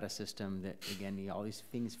new data system that, again, all these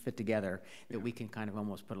things fit together, that we can kind of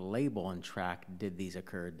almost put a label and track, did these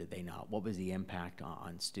occur, did they not? What was the impact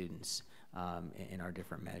on students in our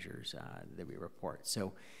different measures that we report?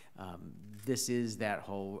 So this is that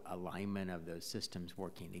whole alignment of those systems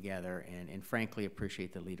working together, and frankly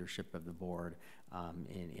appreciate the leadership of the board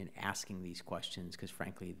in asking these questions, because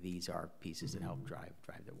frankly these are pieces that help drive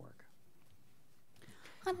the work.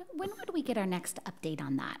 When would we get our next update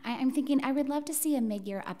on that? I'm thinking I would love to see a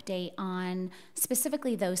mid-year update on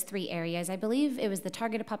specifically those 3 areas. I believe it was the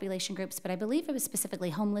targeted population groups, but I believe it was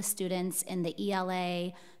specifically homeless students in the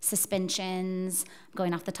ELA, suspensions,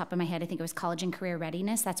 going off the top of my head, I think it was college and career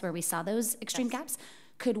readiness. That's where we saw those extreme gaps.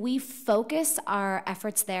 Could we focus our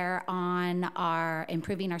efforts there on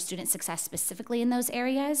improving our student success specifically in those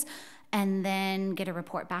areas, and then get a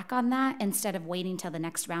report back on that instead of waiting till the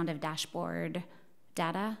next round of dashboard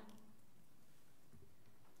data?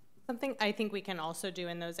 Something I think we can also do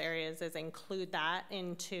in those areas is include that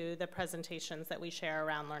into the presentations that we share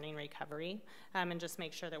around learning recovery, and just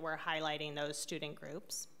make sure that we're highlighting those student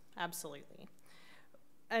groups. Absolutely.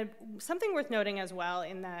 Something worth noting as well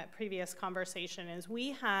in the previous conversation is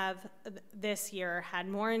we have this year had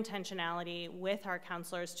more intentionality with our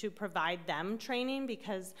counselors to provide them training,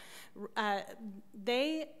 because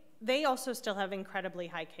they also still have incredibly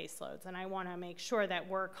high caseloads, and I want to make sure that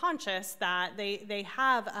we're conscious that they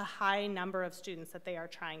have a high number of students that they are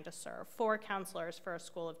trying to serve. 4 counselors for a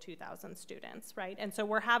school of 2,000 students, right? And so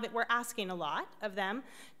we're asking a lot of them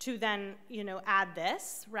to then, you know, add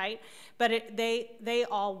this, right? But they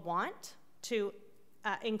all want to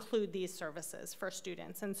include these services for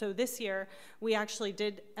students. And so this year we actually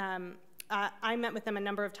did. I met with them a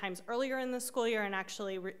number of times earlier in the school year and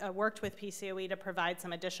actually worked with PCOE to provide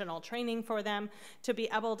some additional training for them to be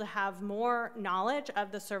able to have more knowledge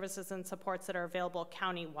of the services and supports that are available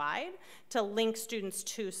countywide to link students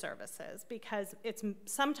to services, because it's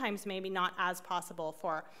sometimes maybe not as possible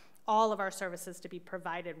for all of our services to be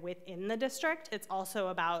provided within the district. It's also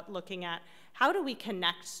about looking at how do we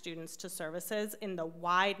connect students to services in the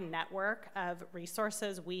wide network of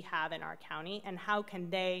resources we have in our county, and how can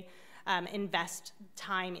they invest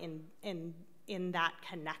time in that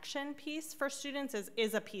connection piece for students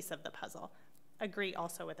is a piece of the puzzle. Agree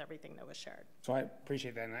also with everything that was shared. So I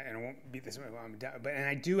appreciate that, and I won't beat this while I'm down, and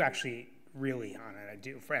I do actually really on it. I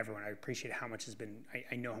do for everyone. I appreciate how much has been.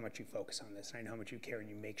 I know how much you focus on this, and I know how much you care, and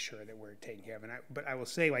you make sure that we're taken care of. But I will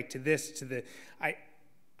say, like I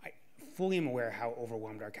fully am aware how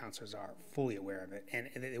overwhelmed our counselors are. Fully aware of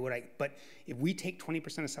it, but if we take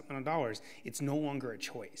 20% of supplemental dollars, it's no longer a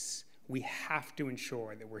choice. We have to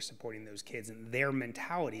ensure that we're supporting those kids, and their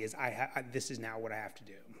mentality is, this is now what I have to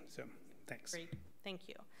do. So, thanks. Great, thank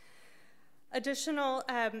you. Additional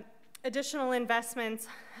investments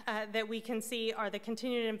that we can see are the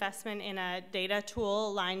continued investment in a data tool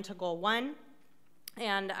aligned to Goal 1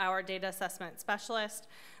 and our data assessment specialist.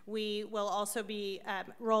 We will also be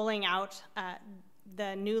rolling out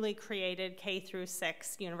the newly created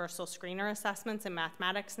K-6 universal screener assessments in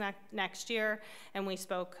mathematics next year, and we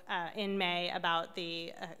spoke in May about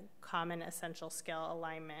the common essential skill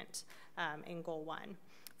alignment in Goal 1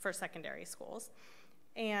 for secondary schools.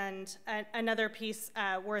 And another piece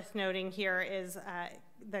worth noting here is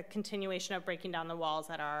the continuation of breaking down the walls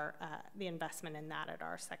at our, the investment in that at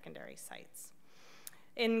our secondary sites.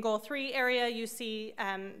 In Goal 3 area, you see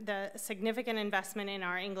the significant investment in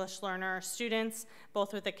our English learner students,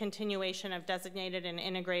 both with the continuation of designated and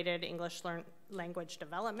integrated English language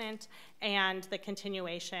development, and the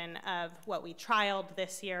continuation of what we trialed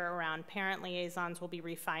this year around parent liaisons. We'll be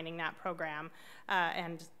refining that program,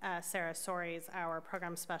 and Sarah Sories, our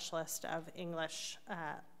program specialist of English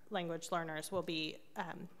language learners, will be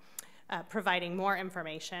providing more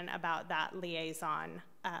information about that liaison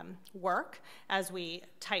work as we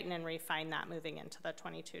tighten and refine that moving into the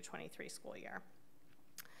 22-23 school year.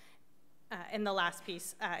 And the last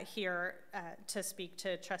piece here to speak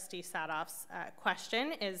to Trustee Sadoff's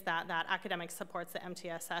question is that academic supports the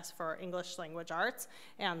MTSS for English language arts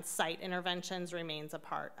and site interventions remains a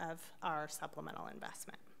part of our supplemental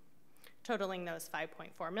investment, totaling those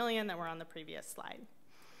 $5.4 million that were on the previous slide.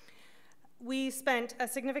 We spent a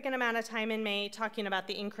significant amount of time in May talking about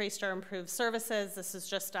the increased or improved services. This is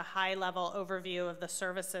just a high-level overview of the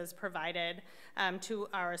services provided to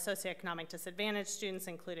our socioeconomic disadvantaged students,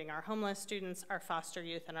 including our homeless students, our foster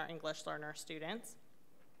youth, and our English learner students.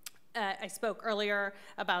 I spoke earlier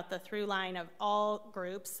about the through line of all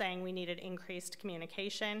groups saying we needed increased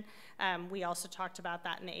communication. We also talked about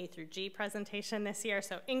that in the A through G presentation this year.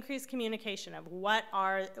 So increased communication of what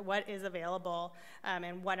is available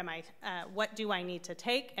and what do I need to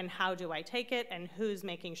take and how do I take it and who's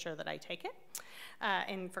making sure that I take it.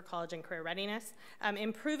 And for college and career readiness.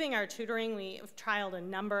 Improving our tutoring, we've trialed a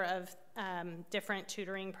number of different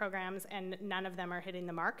tutoring programs and none of them are hitting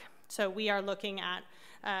the mark. So we are looking at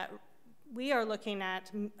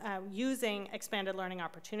using Expanded Learning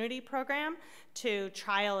Opportunity Program to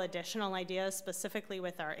trial additional ideas specifically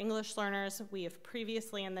with our English learners. We have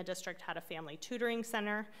previously in the district had a family tutoring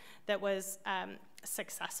center that was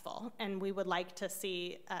successful, and we would like to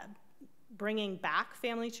see bringing back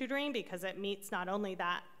family tutoring because it meets not only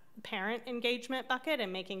that parent engagement bucket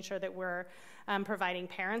and making sure that we're providing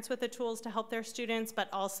parents with the tools to help their students, but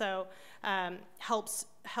also helps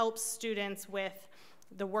students with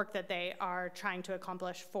the work that they are trying to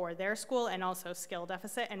accomplish for their school and also skill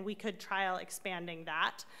deficit. And we could trial expanding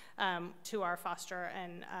that to our foster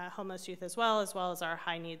and homeless youth as well as our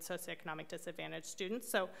high need socioeconomic disadvantaged students.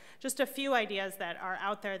 So just a few ideas that are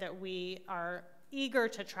out there that we are eager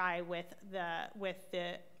to try with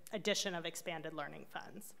the addition of expanded learning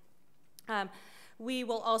funds. We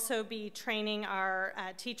will also be training our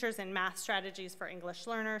teachers in math strategies for English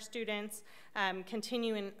learner students,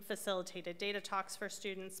 continuing facilitated data talks for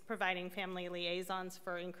students, providing family liaisons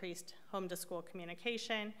for increased home-to-school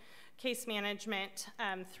communication, case management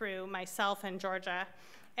through myself and Georgia,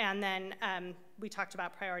 and then we talked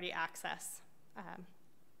about priority access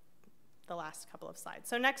the last couple of slides.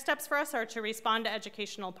 So next steps for us are to respond to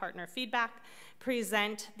educational partner feedback,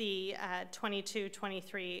 present the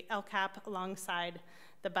 22-23 LCAP alongside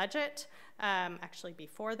the budget, actually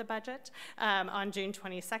before the budget, on June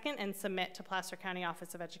 22nd, and submit to Placer County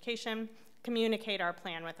Office of Education, communicate our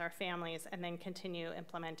plan with our families, and then continue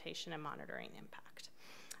implementation and monitoring impact.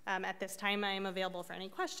 At this time, I am available for any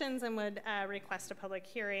questions and would request a public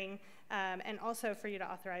hearing, and also for you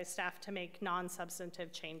to authorize staff to make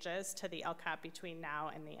non-substantive changes to the LCAP between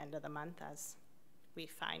now and the end of the month as we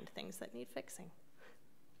find things that need fixing.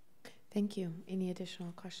 Thank you. Any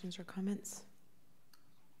additional questions or comments?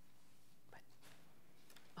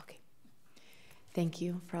 Okay. Thank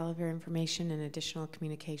you for all of your information and additional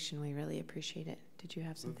communication. We really appreciate it. Did you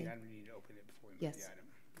have something? We need to open it before we move Yes. the item.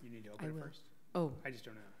 You need to open it first? Oh. I just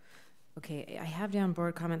don't know. Okay, I have down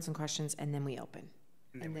board comments and questions, and then we open.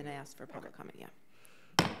 And then I ask for public comment,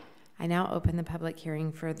 yeah. I now open the public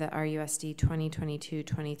hearing for the RUSD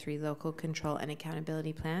 2022-23 Local Control and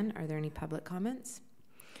Accountability Plan. Are there any public comments?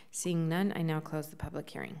 Seeing none, I now close the public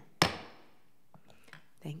hearing.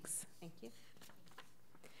 Thanks. Thank you.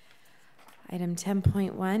 Item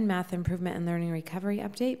 10.1, Math Improvement and Learning Recovery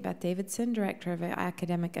Update. Beth Davidson, Director of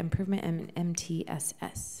Academic Improvement and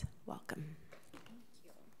MTSS. Welcome.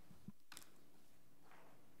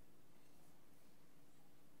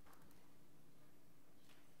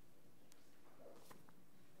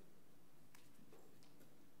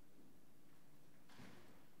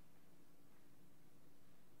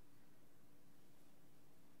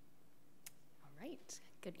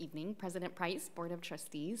 Good evening, President Price, Board of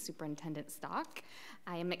Trustees, Superintendent Stock.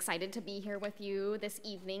 I am excited to be here with you this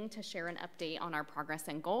evening to share an update on our progress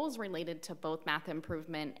and goals related to both math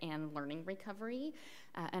improvement and learning recovery.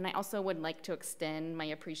 And I also would like to extend my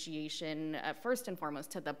appreciation first and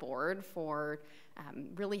foremost to the board for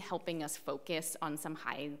really helping us focus on some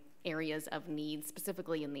high areas of need,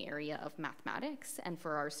 specifically in the area of mathematics, and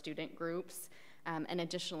for our student groups. And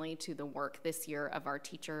additionally to the work this year of our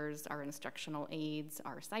teachers, our instructional aides,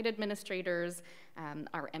 our site administrators,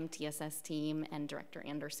 our MTSS team, and Director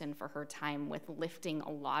Anderson for her time with lifting a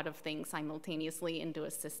lot of things simultaneously into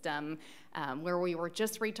a system where we were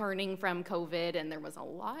just returning from COVID and there was a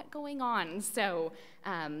lot going on. So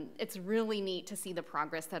it's really neat to see the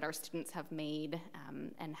progress that our students have made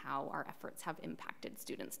and how our efforts have impacted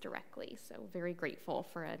students directly. So very grateful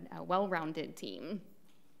for a well-rounded team.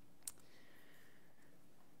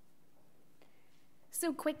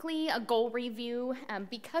 So quickly, a goal review.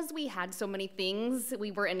 Because we had so many things we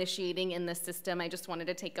were initiating in the system, I just wanted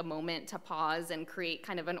to take a moment to pause and create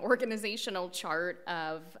kind of an organizational chart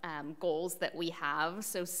of goals that we have.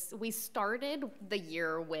 So we started the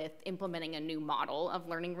year with implementing a new model of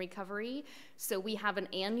learning recovery. So we have an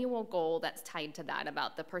annual goal that's tied to that,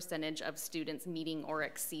 about the percentage of students meeting or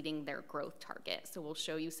exceeding their growth target. So we'll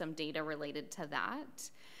show you some data related to that.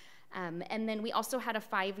 And then we also had a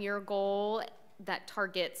 5-year goal that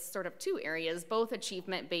targets sort of two areas, both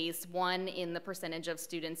achievement-based, one in the percentage of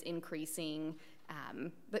students increasing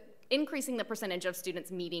the percentage of students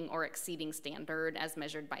meeting or exceeding standard as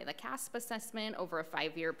measured by the CASP assessment over a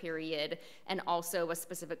 5-year period, and also a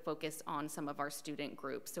specific focus on some of our student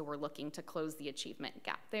groups. So we're looking to close the achievement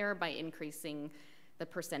gap there by increasing the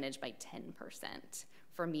percentage by 10%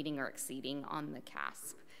 for meeting or exceeding on the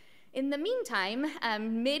CASP. In the meantime,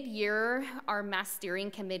 mid-year, our Math Steering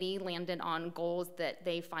Committee landed on goals that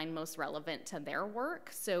they find most relevant to their work.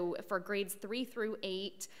 So for grades 3 through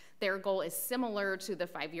 8, their goal is similar to the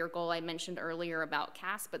 5-year goal I mentioned earlier about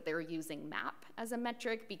CASP, but they're using MAP as a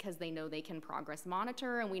metric because they know they can progress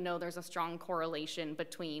monitor, and we know there's a strong correlation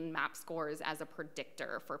between MAP scores as a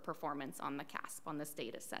predictor for performance on the CASP, on the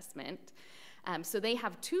state assessment. So they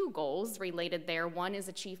have two goals related there. One is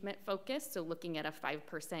achievement focused, so looking at a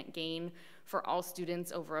 5% gain for all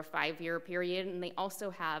students over a 5-year period. And they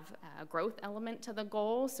also have a growth element to the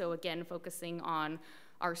goal. So again, focusing on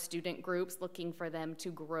our student groups, looking for them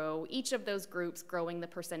to grow, each of those groups growing the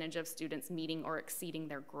percentage of students meeting or exceeding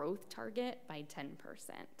their growth target by 10%.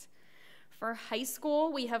 For high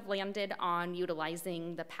school, we have landed on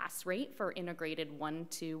utilizing the pass rate for integrated 1,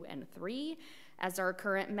 2, and 3. as our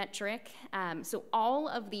current metric. So all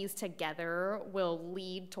of these together will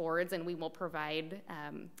lead towards, and we will provide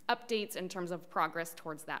updates in terms of progress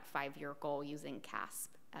towards that 5-year goal using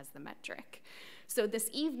CASP as the metric. So this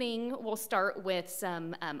evening, we'll start with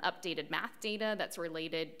some updated math data that's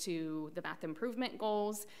related to the math improvement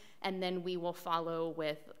goals, and then we will follow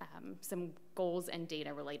with some goals and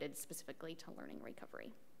data related specifically to learning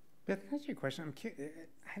recovery. Beth, can I ask you a question? I'm curious,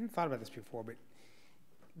 I hadn't thought about this before, but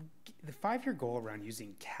the 5-year goal around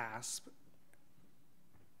using CASP,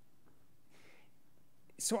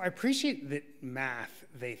 so I appreciate that math,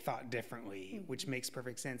 they thought differently, which makes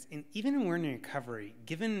perfect sense. And even in learning recovery,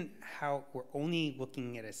 given how we're only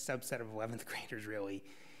looking at a subset of 11th graders really,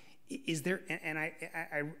 is there, and I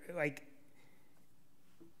like,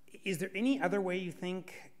 is there any other way you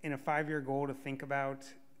think in a 5-year goal to think about,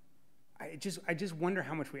 I just wonder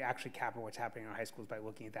how much we actually capture what's happening in our high schools by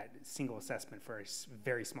looking at that single assessment for a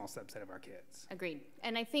very small subset of our kids. Agreed.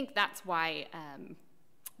 And I think that's why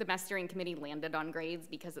the Math Steering Committee landed on grades,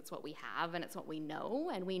 because it's what we have and it's what we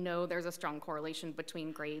know. And we know there's a strong correlation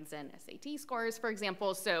between grades and SAT scores, for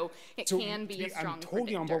example. So it can be a strong I'm totally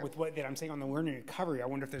predictor. on board with what that I'm saying on the learning recovery. I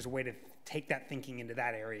wonder if there's a way to take that thinking into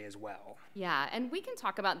that area as well. Yeah, and we can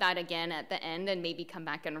talk about that again at the end and maybe come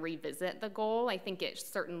back and revisit the goal. I think it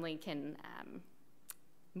certainly can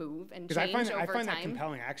move and change over time. I find that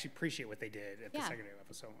compelling. I actually appreciate what they did at the secondary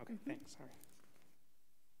level. So, okay, thanks. Sorry.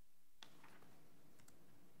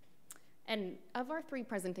 And of our 3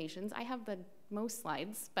 presentations, I have the most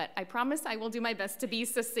slides, but I promise I will do my best to be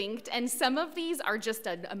succinct. And some of these are just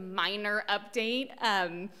a minor update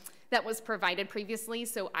that was provided previously,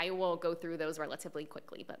 so I will go through those relatively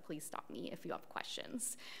quickly, but please stop me if you have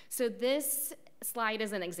questions. So this slide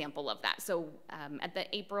is an example of that. So at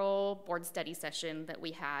the April board study session that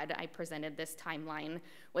we had, I presented this timeline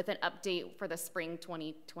with an update for the spring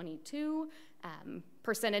 2022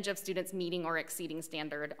 percentage of students meeting or exceeding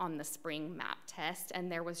standard on the spring MAP test,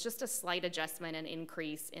 and there was just a slight adjustment and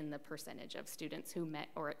increase in the percentage of students who met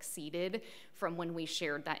or exceeded from when we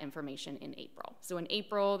shared that information in April. So in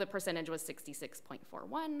April, the percentage was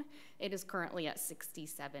 66.41. It is currently at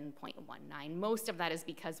 67.19. Most of that is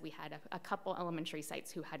because we had a couple elementary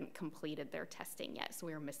sites who hadn't completed their testing yet, so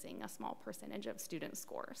we were missing a small percentage of student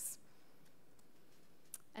scores.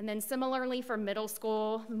 And then similarly for middle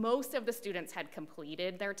school, most of the students had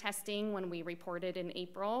completed their testing when we reported in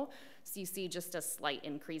April. So you see just a slight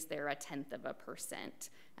increase there, 0.1%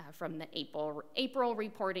 from the April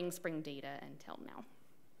reporting spring data until now.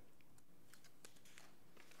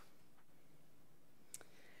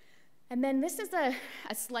 And then this is a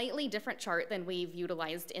slightly different chart than we've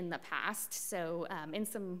utilized in the past. So in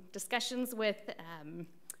some discussions with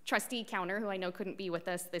Trustee Counter, who I know couldn't be with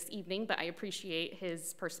us this evening, but I appreciate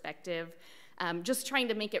his perspective. Just trying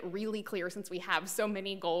to make it really clear, since we have so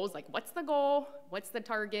many goals, like what's the goal, what's the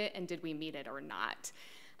target, and did we meet it or not?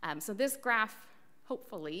 So this graph,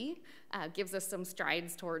 hopefully, gives us some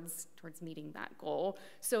strides towards meeting that goal.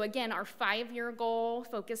 So again, our 5-year goal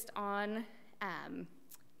focused on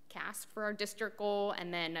CASP for our district goal,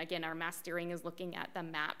 and then again, our math steering is looking at the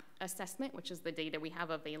MAP assessment, which is the data we have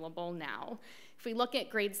available now. If we look at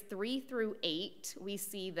grades 3 through 8, we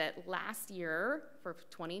see that last year, for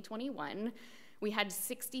 2021, we had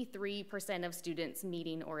 63% of students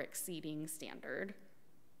meeting or exceeding standard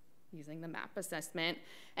using the MAP assessment,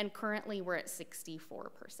 and currently we're at 64%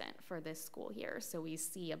 for this school year, so we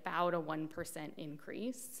see about a 1%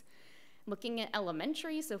 increase. Looking at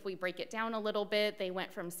elementary, so if we break it down a little bit, they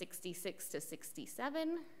went from 66 to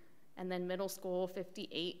 67, and then middle school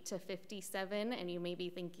 58 to 57, and you may be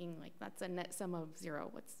thinking, like, that's a net sum of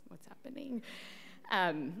 0, what's happening?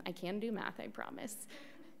 I can do math, I promise.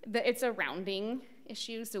 It's a rounding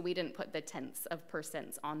issue, so we didn't put the tenths of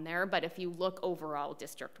percents on there, but if you look overall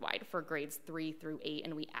district-wide for grades 3 through 8,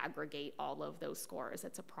 and we aggregate all of those scores,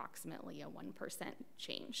 it's approximately a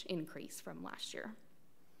 1% increase from last year.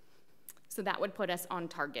 So that would put us on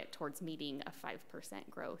target towards meeting a 5%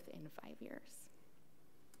 growth in 5 years.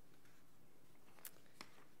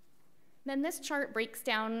 Then this chart breaks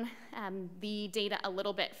down the data a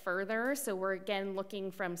little bit further. So we're again looking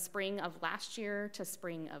from spring of last year to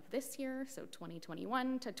spring of this year, so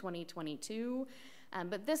 2021 to 2022.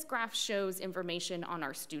 But this graph shows information on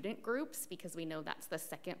our student groups, because we know that's the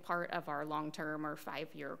second part of our long-term or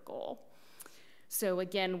 5-year goal. So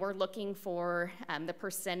again, we're looking for the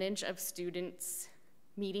percentage of students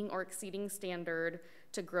meeting or exceeding standard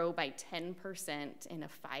to grow by 10% in a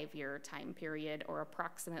 5-year time period, or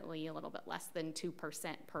approximately a little bit less than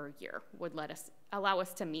 2% per year would allow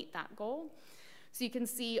us to meet that goal. So you can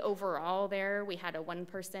see overall there we had a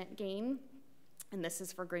 1% gain And this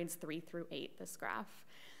is for grades 3 through 8, this graph.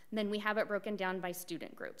 And then we have it broken down by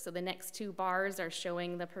student group. So the next 2 bars are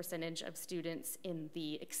showing the percentage of students in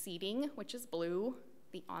the exceeding, which is blue.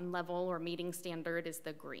 The on-level or meeting standard is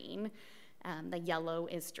the green. The yellow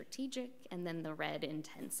is strategic, and then the red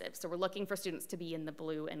intensive. So we're looking for students to be in the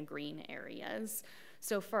blue and green areas.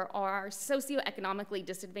 So for our socioeconomically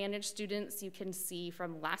disadvantaged students, you can see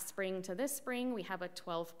from last spring to this spring, we have a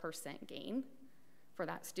 12% gain for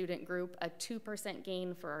that student group, a 2%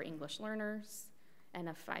 gain for our English learners, and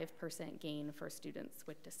a 5% gain for students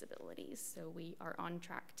with disabilities. So we are on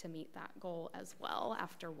track to meet that goal as well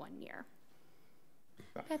after 1 year.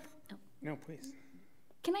 No, please.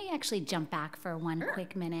 Can I actually jump back for one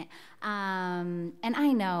quick minute? And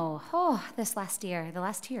I know, the last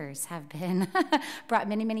years have been brought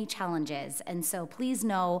many, many challenges. And so please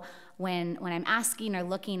know when I'm asking or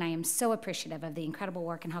looking, I am so appreciative of the incredible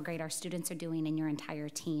work and how great our students are doing and your entire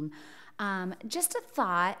team. Just a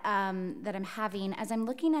thought that I'm having as I'm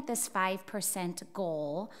looking at this 5%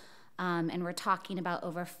 goal, and we're talking about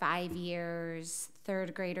over 5 years,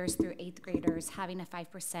 3rd graders through 8th graders having a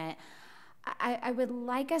 5%. I would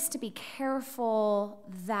like us to be careful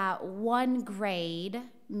that one grade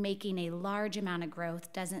making a large amount of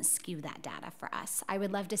growth doesn't skew that data for us. I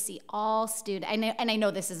would love to see all students, and I know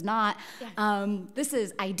this is not, this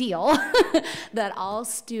is ideal, that all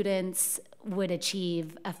students would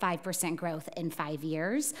achieve a 5% growth in 5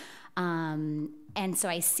 years. And so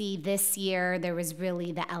I see this year there was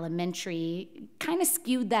really the elementary kind of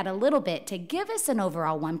skewed that a little bit to give us an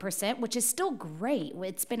overall 1%, which is still great.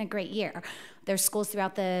 It's been a great year. There's schools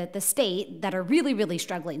throughout the state that are really, really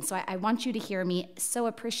struggling. So I want you to hear me, so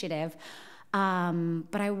appreciative.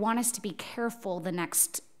 But I want us to be careful the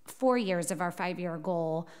next 4 years of our 5-year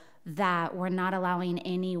goal that we're not allowing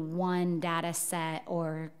any one data set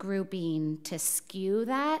or grouping to skew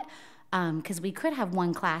that. Because we could have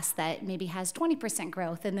one class that maybe has 20%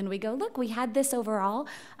 growth, and then we go, look, we had this overall.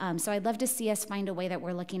 So I'd love to see us find a way that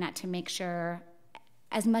we're looking at to make sure,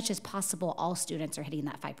 as much as possible, all students are hitting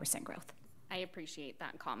that 5% growth. I appreciate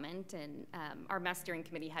that comment, and our mass steering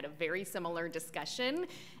committee had a very similar discussion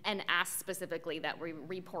and asked specifically that we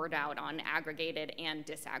report out on aggregated and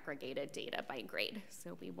disaggregated data by grade.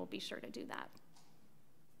 So we will be sure to do that.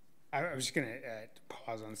 I was just going to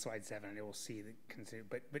pause on slide 7, and we'll see the consider,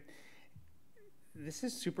 but this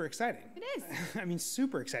is super exciting. It is. I mean,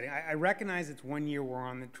 super exciting. I recognize it's 1 year we're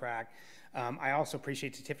on the track. I also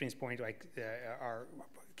appreciate, to Tiffany's point, like our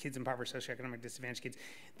kids in impoverished socioeconomic disadvantaged kids.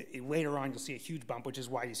 Later on, you'll see a huge bump, which is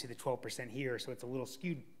why you see the 12% here. So it's a little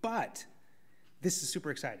skewed, but this is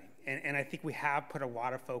super exciting. And I think we have put a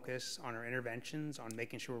lot of focus on our interventions, on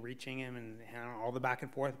making sure we're reaching him and all the back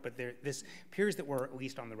and forth. But this appears that we're at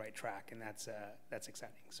least on the right track, and that's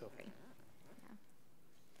exciting. So. Great.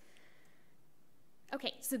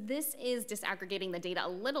 Okay, so this is disaggregating the data a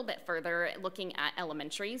little bit further, looking at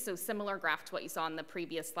elementary. So similar graph to what you saw on the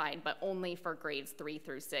previous slide, but only for grades 3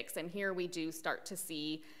 through 6. And here we do start to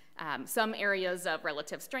see some areas of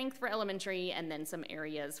relative strength for elementary, and then some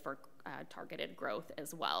areas for targeted growth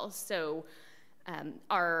as well. So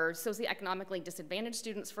our socioeconomically disadvantaged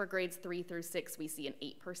students for grades 3 through 6, we see an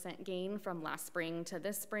 8% gain from last spring to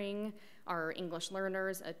this spring. Our English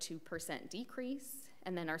learners, a 2% decrease.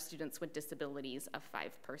 And then our students with disabilities, a 5%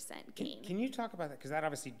 gain. Can you talk about that? Because that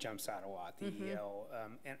obviously jumps out a lot, the EL.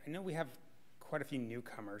 And I know we have quite a few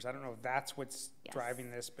newcomers. I don't know if that's what's driving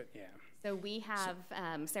this, but yeah. So we have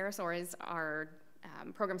Sarah Soares, our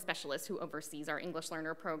program specialist who oversees our English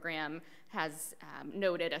learner program, has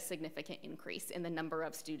noted a significant increase in the number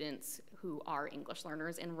of students who are English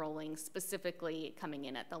learners enrolling, specifically coming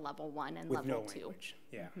in at the level 1 and with level no 2. Language.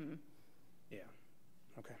 Yeah. Yeah.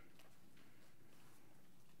 Okay.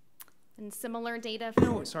 And similar data.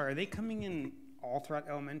 No, sorry. Are they coming in all throughout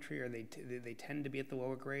elementary, or they tend to be at the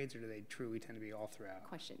lower grades, or do they truly tend to be all throughout?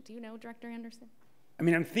 Question. Do you know, Director Anderson? I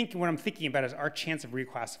mean, what I'm thinking about is our chance of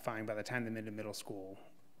reclassifying by the time they're into middle school.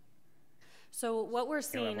 So what we're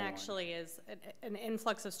seeing actually is an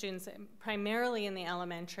influx of students primarily in the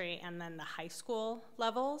elementary and then the high school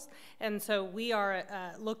levels. And so we are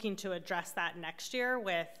looking to address that next year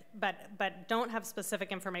but don't have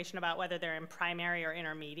specific information about whether they're in primary or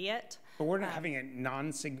intermediate. But we're not having a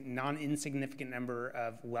non-insignificant number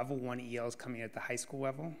of level 1 ELs coming at the high school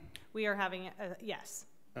level? We are having, yes.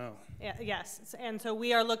 Oh. Yeah, yes, and so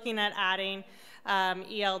we are looking at adding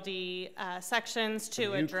ELD sections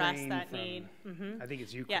to address that need. I think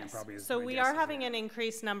it's Ukraine probably. So we are having an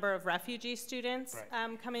increased number of refugee students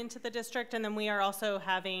come into the district, and then we are also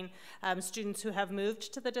having students who have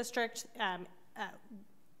moved to the district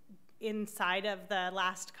inside of the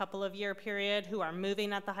last couple of year period who are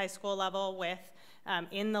moving at the high school level with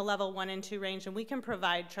in the level 1 and 2 range, and we can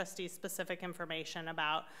provide trustees specific information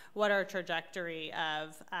about what our trajectory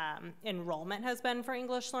of enrollment has been for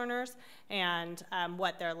English learners and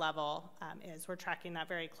what their level is. We're tracking that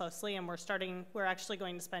very closely, and we're actually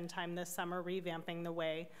going to spend time this summer revamping the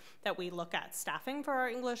way that we look at staffing for our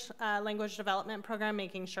English language development program,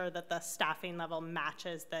 making sure that the staffing level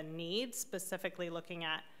matches the needs, specifically looking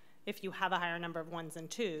at if you have a higher number of 1s and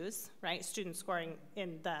 2s, right, students scoring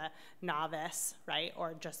in the novice, right,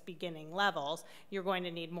 or just beginning levels, you're going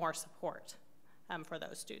to need more support for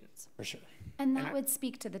those students. For sure. And that would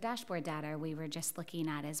speak to the dashboard data we were just looking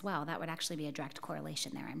at as well. That would actually be a direct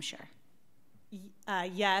correlation there, I'm sure.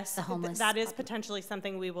 Yes, The homeless that is potentially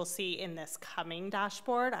something we will see in this coming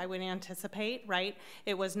dashboard, I would anticipate, right?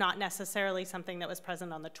 It was not necessarily something that was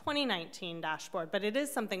present on the 2019 dashboard, but it is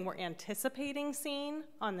something we're anticipating seeing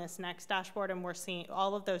on this next dashboard, and we're seeing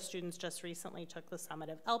all of those students just recently took the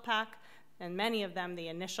summative LPAC, and many of them the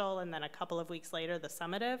initial, and then a couple of weeks later the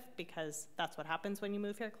summative, because that's what happens when you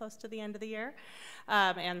move here close to the end of the year.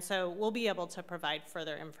 And so we'll be able to provide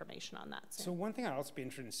further information on that soon. So one thing I'd also be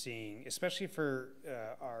interested in seeing, especially for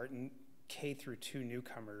our K through 2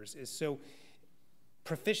 newcomers, is so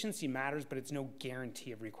proficiency matters, but it's no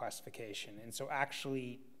guarantee of reclassification. And so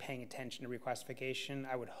actually paying attention to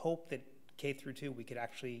reclassification, I would hope that K through 2 we could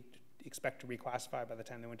actually expect to reclassify by the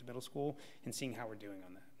time they went to middle school, and seeing how we're doing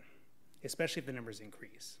on that, especially if the numbers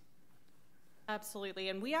increase. Absolutely,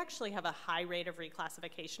 and we actually have a high rate of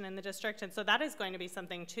reclassification in the district, and so that is going to be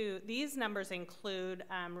something too. These numbers include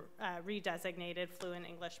redesignated fluent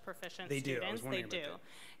English proficient students. They do.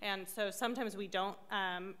 And so sometimes we don't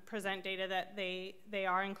present data that they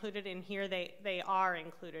are included in here. They are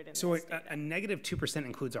included in so this data. a negative 2%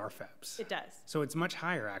 includes RFEPs. It does. So it's much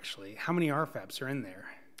higher actually. How many RFEPs are in there?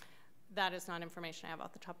 That is not information I have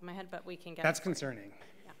off the top of my head, but we can get That's concerning.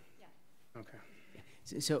 Yeah. Okay.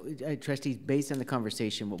 So, trustees, based on the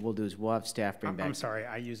conversation, what we'll do is we'll have staff bring back. I'm sorry,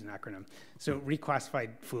 I use an acronym. So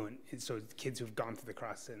reclassified fluent, so kids who've gone through the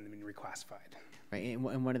process and been reclassified. Right, and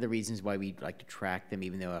one of the reasons why we like to track them,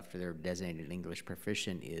 even though after they're designated English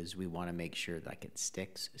proficient, is we want to make sure like it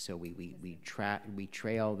sticks. So we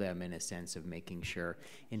trail them in a sense of making sure,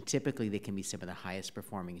 and typically they can be some of the highest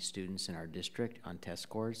performing students in our district on test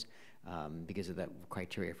scores because of that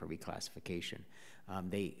criteria for reclassification.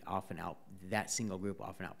 They often that single group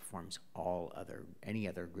often outperforms any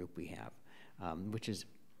other group we have, which is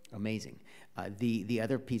amazing. The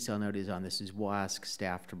other piece I'll note is on this is we'll ask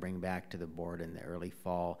staff to bring back to the board in the early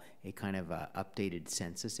fall a kind of updated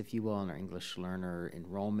census, if you will, on our English learner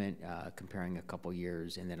enrollment, comparing a couple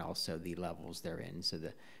years, and then also the levels they're in, so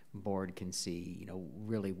the board can see,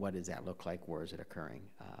 really what does that look like, where is it occurring,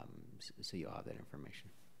 so you'll have that information.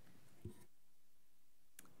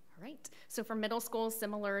 Right. So for middle school,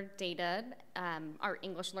 similar data. Our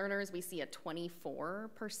English learners, we see a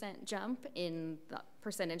 24% jump in the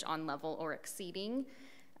percentage on level or exceeding.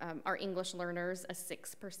 Our English learners, a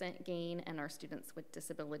 6% gain, and our students with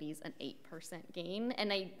disabilities, an 8% gain.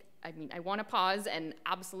 And I want to pause and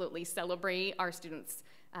absolutely celebrate our students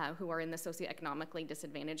who are in the socioeconomically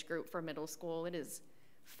disadvantaged group for middle school. It is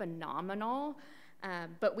phenomenal.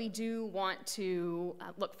 But we do want to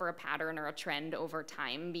look for a pattern or a trend over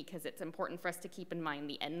time, because it's important for us to keep in mind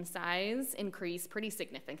the N size increased pretty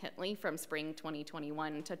significantly from spring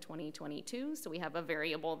 2021 to 2022. So we have a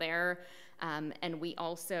variable there. And we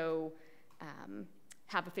also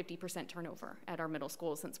have a 50% turnover at our middle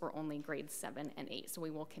school since we're only grades 7 and 8. So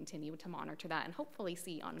we will continue to monitor that and hopefully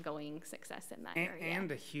see ongoing success in that area.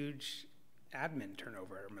 And a huge admin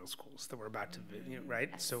turnover at our middle schools that we're about to, right?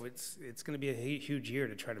 Yes. So it's going to be a huge year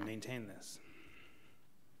to try to maintain this.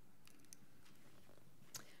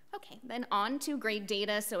 Okay, then on to grade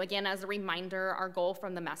data. So again, as a reminder, our goal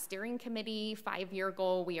from the Mass Steering Committee, 5-year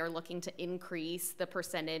goal, we are looking to increase the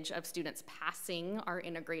percentage of students passing our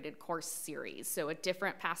integrated course series. So a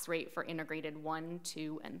different pass rate for integrated 1,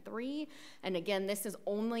 2, and 3. And again, this is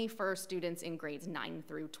only for students in grades 9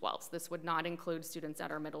 through 12. So this would not include students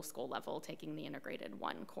at our middle school level taking the integrated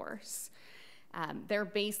 1 course. Their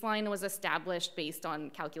baseline was established based on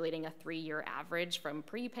calculating a 3-year average from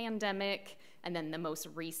pre-pandemic, and then the most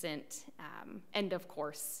recent end of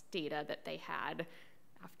course data that they had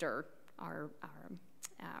after our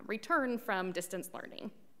return from distance learning.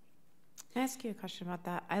 Can I ask you a question about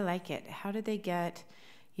that? I like it. How did they get,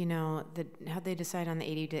 how'd they decide on the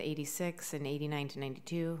 80 to 86 and 89 to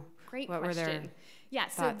 92 Great What question. were their Yeah,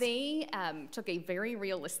 so thoughts? they took a very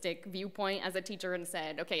realistic viewpoint as a teacher and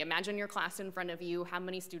said, okay, imagine your class in front of you. How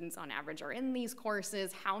many students on average are in these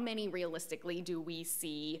courses? How many realistically do we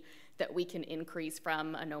see that we can increase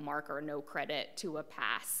from a no mark or no credit to a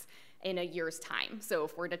pass in a year's time? So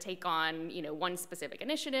if we're to take on, one specific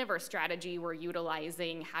initiative or strategy we're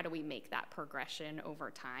utilizing, how do we make that progression over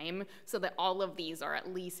time so that all of these are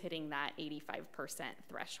at least hitting that 85%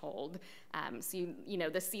 threshold? So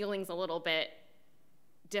the ceiling's a little bit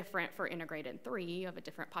different for integrated 3 of a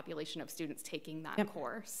different population of students taking that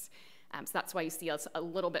course. So that's why you see us a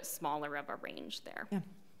little bit smaller of a range there. Yeah,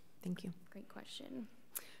 thank you. Great question.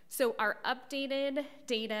 So our updated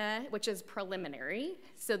data, which is preliminary,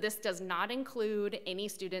 so this does not include any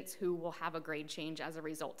students who will have a grade change as a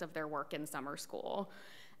result of their work in summer school.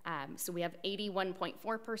 So we have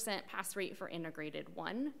 81.4% pass rate for integrated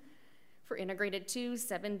 1. For integrated 2,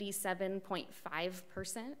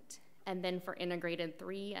 77.5%. And then for integrated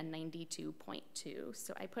 3, a 92.2.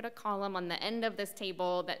 So I put a column on the end of this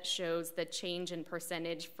table that shows the change in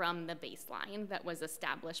percentage from the baseline that was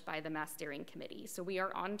established by the Mass Steering Committee. So we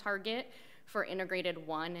are on target for integrated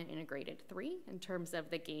 1 and integrated 3 in terms of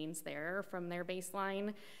the gains there from their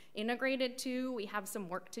baseline. Integrated 2, we have some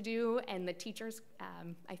work to do, and the teachers,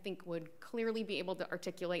 I think, would clearly be able to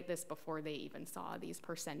articulate this before they even saw these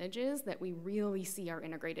percentages, that we really see our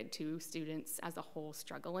integrated 2 students as a whole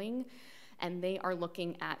struggling. And they are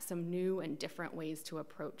looking at some new and different ways to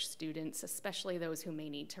approach students, especially those who may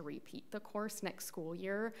need to repeat the course next school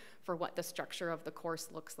year, for what the structure of the course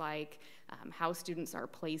looks like, how students are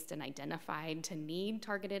placed and identified to need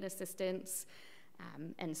targeted assistance,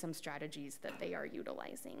 and some strategies that they are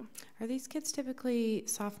utilizing. Are these kids typically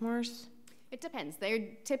sophomores? It depends.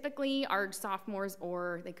 They typically are sophomores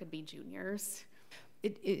or they could be juniors.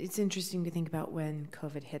 It's interesting to think about when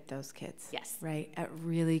COVID hit those kids. Yes. Right? At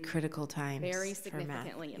really critical times. Very for math.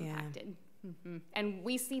 significantly impacted. Mm-hmm. And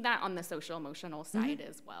we see that on the social emotional side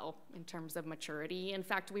as well in terms of maturity. In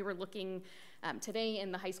fact, we were looking today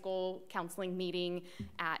in the high school counseling meeting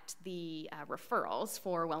at the referrals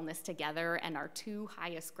for Wellness Together, and our 2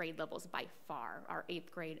 highest grade levels by far are 8th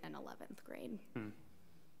grade and 11th grade.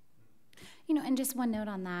 And just one note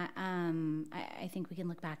on that, I think we can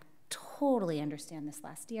look back, totally understand this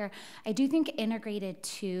last year. I do think integrated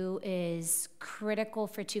 2 is critical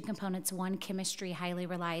for 2 components. 1, chemistry highly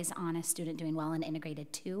relies on a student doing well in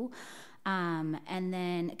integrated 2. And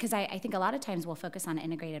then, because I think a lot of times we'll focus on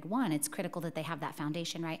integrated 1, it's critical that they have that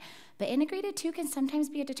foundation, right? But integrated 2 can sometimes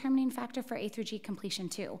be a determining factor for A through G completion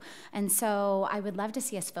too. And so I would love to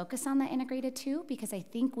see us focus on the integrated 2, because I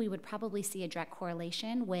think we would probably see a direct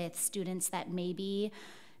correlation with students that maybe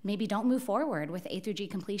don't move forward with A through G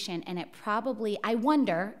completion. And it probably, I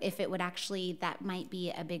wonder if it would actually, that might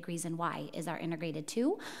be a big reason why, is our integrated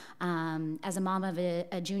 2. As a mom of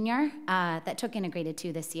a junior that took integrated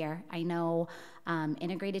 2 this year, I know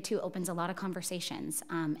integrated 2 opens a lot of conversations,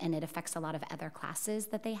 and it affects a lot of other classes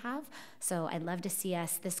that they have. So I'd love to see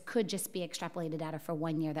us, this could just be extrapolated data for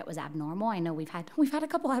 1 year that was abnormal. I know we've had a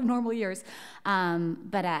couple abnormal years,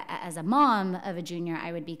 but as a mom of a junior,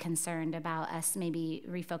 I would be concerned about us maybe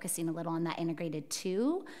refocusing a little on that integrated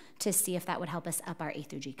 2 to see if that would help us up our A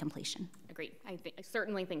through G completion. Agreed. I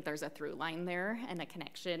certainly think there's a through line there and a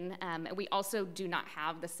connection. We also do not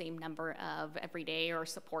have the same number of everyday or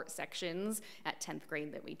support sections at 10th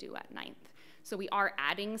grade that we do at 9th. So we are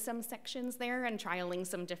adding some sections there and trialing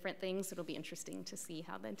some different things. It'll be interesting to see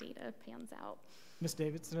how the data pans out. Ms.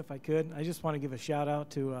 Davidson, if I could, I just want to give a shout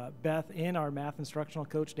out to Beth and our math instructional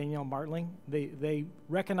coach, Danielle Martling. They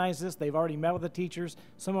recognize this. They've already met with the teachers.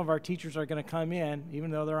 Some of our teachers are going to come in,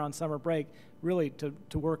 even though they're on summer break, really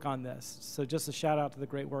to work on this. So just a shout out to the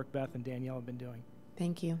great work Beth and Danielle have been doing.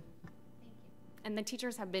 Thank you. And the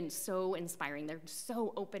teachers have been so inspiring. They're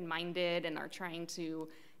so open-minded and are trying to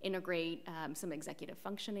integrate some executive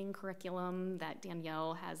functioning curriculum that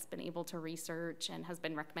Danielle has been able to research and has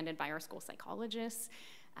been recommended by our school psychologists.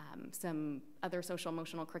 Some other social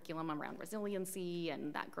emotional curriculum around resiliency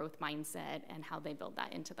and that growth mindset and how they build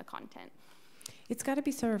that into the content. It's got to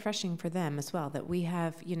be so refreshing for them as well that we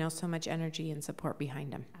have, so much energy and support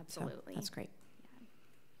behind them. Absolutely. So that's great.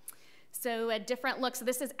 So a different look, so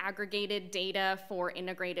this is aggregated data for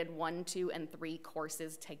integrated 1, 2, and 3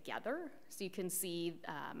 courses together. So you can see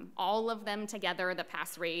all of them together, the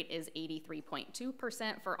pass rate is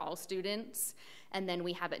 83.2% for all students. And then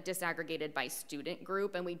we have it disaggregated by student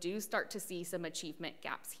group, and we do start to see some achievement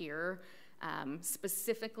gaps here,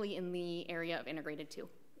 specifically in the area of integrated 2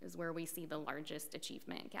 is where we see the largest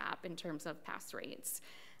achievement gap in terms of pass rates,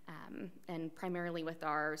 and primarily with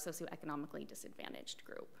our socioeconomically disadvantaged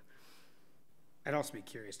group. I'd also be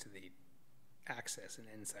curious to the access and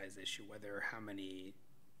N size issue, whether how many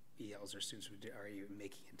ELs or students are you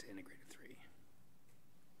making into integrated 3?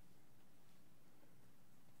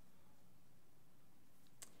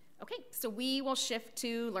 Okay, so we will shift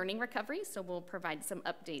to learning recovery. So we'll provide some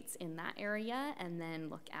updates in that area and then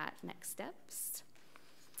look at next steps.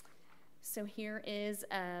 So here is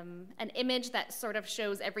an image that sort of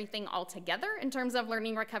shows everything all together in terms of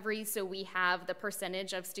learning recovery. So we have the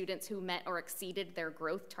percentage of students who met or exceeded their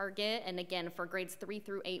growth target. And again, for grades 3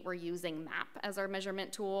 through 8, we're using MAP as our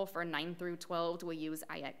measurement tool. For 9 through 12, we use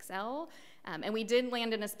IXL. And we did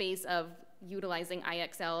land in a space of utilizing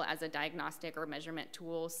IXL as a diagnostic or measurement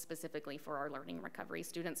tool specifically for our learning recovery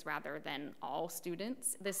students rather than all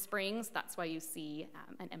students this spring. So that's why you see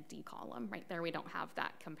an empty column right there. We don't have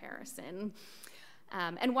that comparison.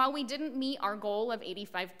 And while we didn't meet our goal of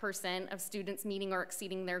 85% of students meeting or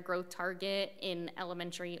exceeding their growth target in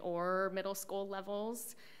elementary or middle school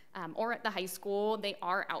levels, or at the high school, they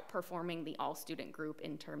are outperforming the all student group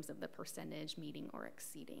in terms of the percentage meeting or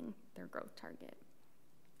exceeding their growth target.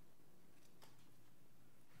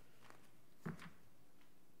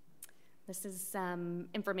 This is some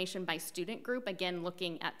information by student group, again,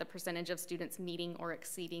 looking at the percentage of students meeting or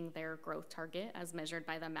exceeding their growth target as measured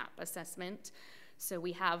by the MAP assessment. So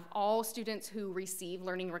we have all students who receive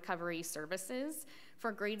learning recovery services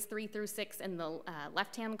for grades 3 through 6 in the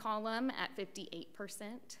left-hand column at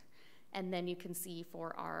 58%. And then you can see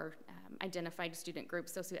for our identified student group,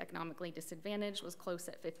 socioeconomically disadvantaged was close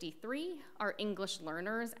at 53. Our English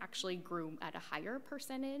learners actually grew at a higher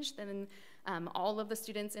percentage than all of the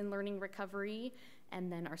students in learning recovery,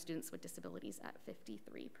 and then our students with disabilities at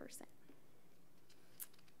 53%.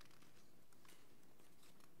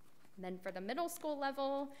 And then for the middle school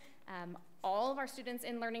level, all of our students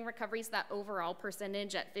in learning recovery, so that overall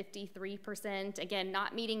percentage at 53%, again,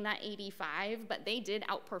 not meeting that 85, but they did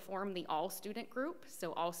outperform the all student group.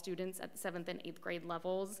 So all students at the 7th and 8th grade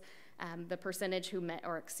levels, the percentage who met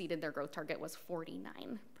or exceeded their growth target was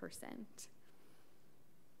 49%.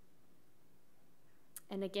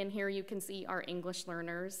 And again, here you can see our English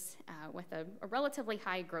learners with a relatively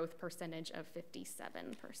high growth percentage of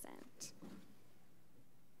 57%.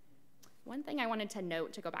 One thing I wanted to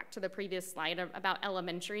note, to go back to the previous slide about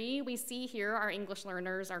elementary, we see here our English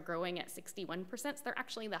learners are growing at 61%. So they're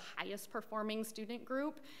actually the highest performing student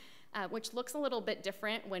group, which looks a little bit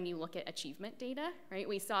different when you look at achievement data, right?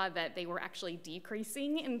 We saw that they were actually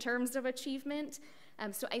decreasing in terms of achievement.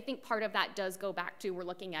 So I think part of that does go back to we're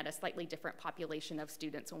looking at a slightly different population of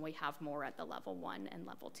students when we have more at the level 1 and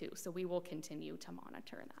level 2. So we will continue to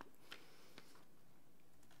monitor that.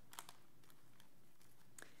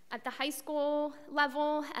 At the high school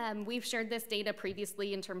level, we've shared this data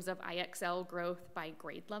previously in terms of IXL growth by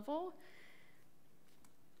grade level,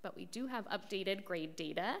 but we do have updated grade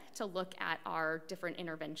data to look at our different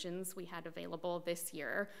interventions we had available this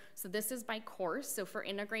year. So this is by course. So for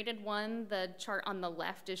integrated 1, the chart on the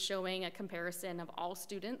left is showing a comparison of all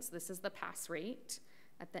students. This is the pass rate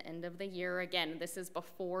at the end of the year. Again, this is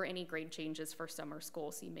before any grade changes for summer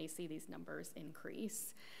school, so you may see these numbers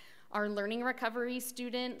increase. Our learning recovery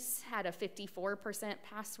students had a 54%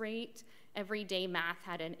 pass rate. Everyday math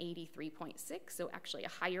had an 83.6, so actually a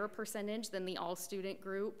higher percentage than the all student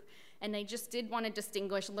group. And I just did want to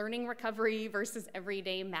distinguish learning recovery versus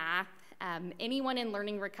everyday math. Anyone in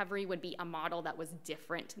learning recovery would be a model that was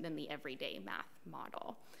different than the everyday math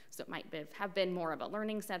model. So it might have been more of a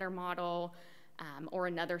learning center model or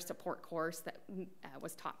another support course that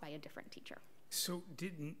was taught by a different teacher. So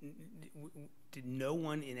did no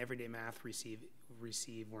one in everyday math receive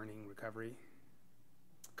learning recovery?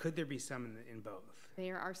 Could there be some in both?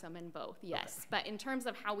 There are some in both, yes. Okay. But in terms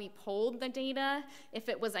of how we pulled the data, if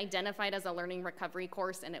it was identified as a learning recovery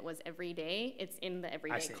course and it was everyday, it's in the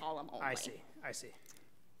everyday column only. I see.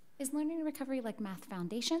 Is learning recovery like math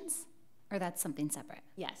foundations, or that's something separate?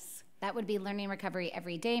 Yes. That would be learning recovery.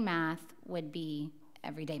 Everyday math would be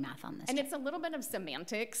everyday math on this. And it's a little bit of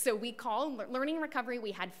semantics. So we call learning recovery,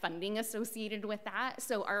 we had funding associated with that.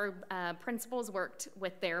 So our principals worked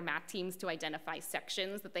with their math teams to identify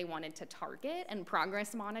sections that they wanted to target and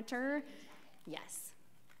progress monitor. Yes.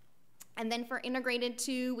 And then for integrated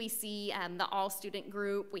 2, we see the all student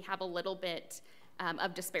group. We have a little bit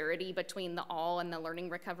of disparity between the all and the learning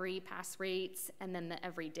recovery pass rates, and then the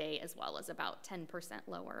everyday as well is about 10%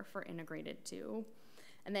 lower for integrated 2.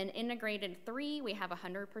 And then integrated 3, we have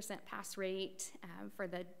 100% pass rate for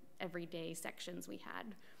the everyday sections we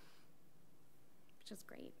had, which is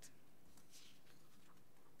great.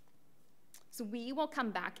 So we will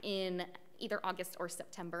come back in either August or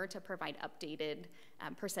September to provide updated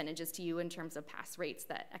percentages to you in terms of pass rates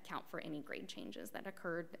that account for any grade changes that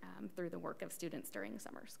occurred through the work of students during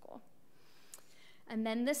summer school. And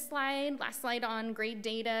then this slide, last slide on grade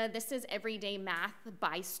data, this is everyday math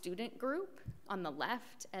by student group on the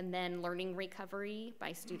left, and then learning recovery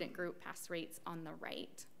by student group pass rates on the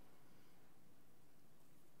right.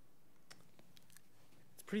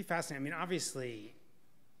 It's pretty fascinating. I mean, obviously,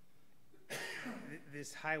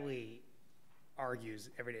 this highly argues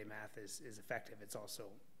everyday math is effective. It's also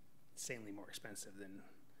insanely more expensive than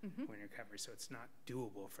learning recovery, so it's not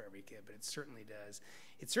doable for every kid, but it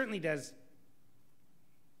certainly does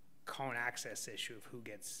call an access issue of who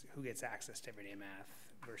gets access to everyday math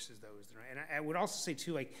versus those that are. And I would also say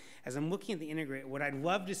too, like, as I'm looking at the integrate, what I'd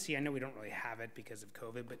love to see, I know we don't really have it because of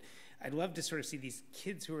COVID, but I'd love to sort of see these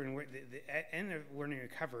kids who are in the end of learning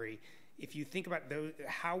recovery. If you think about those,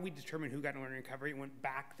 how we determine who got in learning recovery, it went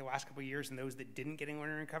back the last couple of years, and those that didn't get in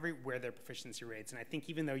learning recovery, where their proficiency rates. And I think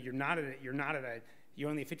even though you're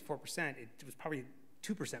only at 54%, it was probably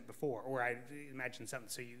 2% before, or I imagine something.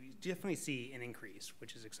 So you definitely see an increase,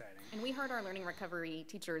 which is exciting. And we heard our learning recovery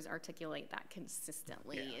teachers articulate that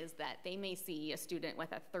consistently, is that they may see a student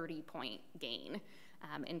with a 30-point gain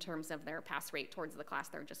in terms of their pass rate towards the class.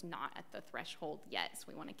 They're just not at the threshold yet, so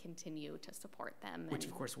we want to continue to support them. Which,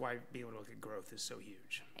 of course, why being able to look at growth is so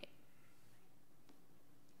huge. Right.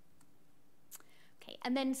 Okay,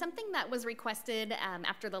 and then something that was requested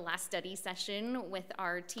after the last study session with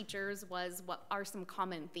our teachers was what are some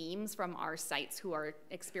common themes from our sites who are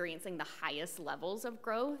experiencing the highest levels of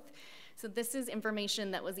growth. So this is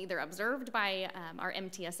information that was either observed by our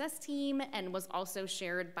MTSS team and was also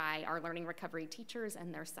shared by our learning recovery teachers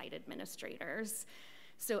and their site administrators.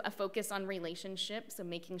 So a focus on relationships, so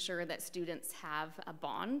making sure that students have a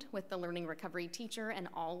bond with the learning recovery teacher and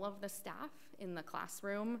all of the staff in the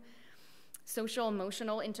classroom. Social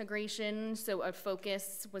emotional integration, so a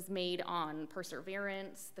focus was made on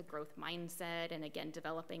perseverance, the growth mindset, and again,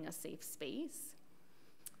 developing a safe space.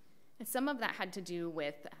 And some of that had to do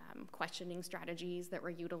with questioning strategies that were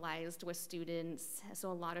utilized with students.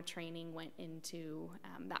 So a lot of training went into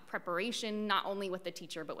that preparation, not only with the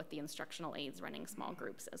teacher, but with the instructional aides running small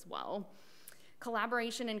groups as well.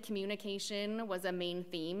 Collaboration and communication was a main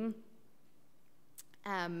theme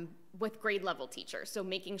with grade level teachers. So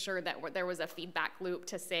making sure that there was a feedback loop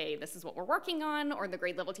to say, this is what we're working on, or the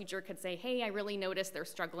grade level teacher could say, hey, I really noticed they're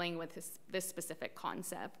struggling with this specific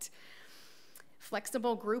concept.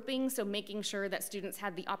 Flexible grouping, so making sure that students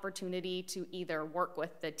had the opportunity to either work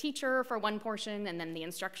with the teacher for one portion and then the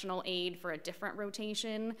instructional aide for a different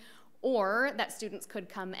rotation, or that students could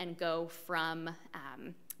come and go from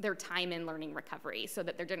their time in learning recovery, so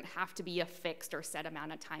that there didn't have to be a fixed or set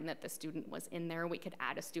amount of time that the student was in there. We could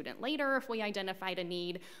add a student later if we identified a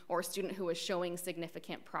need, or a student who was showing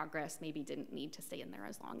significant progress maybe didn't need to stay in there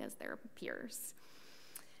as long as their peers.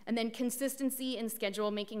 And then consistency in schedule,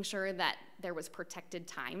 making sure that there was protected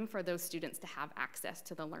time for those students to have access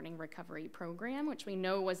to the learning recovery program, which we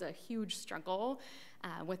know was a huge struggle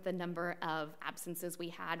with the number of absences we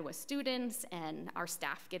had with students and our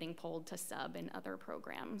staff getting pulled to sub in other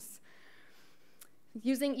programs.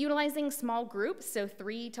 Utilizing small groups, so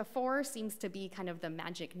 3 to 4 seems to be kind of the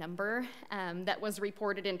magic number that was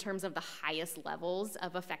reported in terms of the highest levels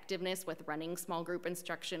of effectiveness with running small group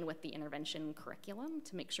instruction with the intervention curriculum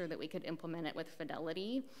to make sure that we could implement it with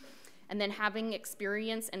fidelity. And then having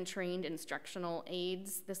experienced and trained instructional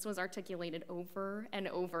aides, this was articulated over and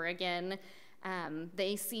over again.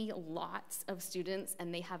 They see lots of students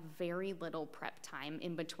and they have very little prep time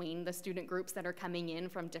in between the student groups that are coming in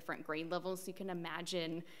from different grade levels. So you can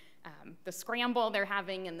imagine the scramble they're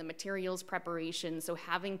having and the materials preparation. So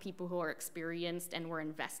having people who are experienced and we're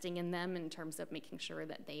investing in them in terms of making sure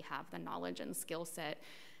that they have the knowledge and skill set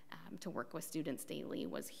to work with students daily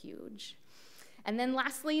was huge. And then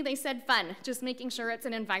lastly, they said fun, just making sure it's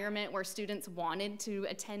an environment where students wanted to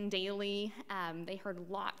attend daily. They heard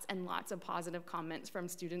lots and lots of positive comments from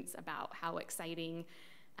students about how exciting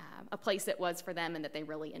a place it was for them and that they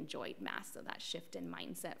really enjoyed math. So that shift in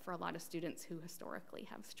mindset for a lot of students who historically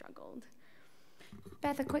have struggled.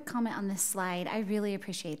 Beth, a quick comment on this slide. I really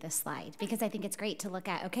appreciate this slide because I think it's great to look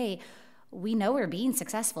at, okay, we know we're being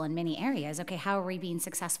successful in many areas. Okay, how are we being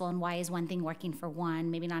successful and why is one thing working for one,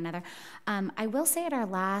 maybe not another? I will say at our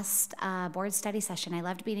last board study session, I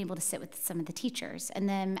loved being able to sit with some of the teachers and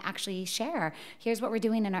then actually share, here's what we're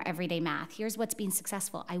doing in our everyday math. Here's what's being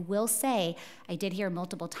successful. I will say, I did hear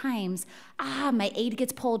multiple times, my aide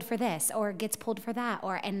gets pulled for this or gets pulled for that,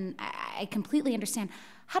 and I completely understand.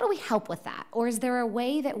 How do we help with that? Or is there a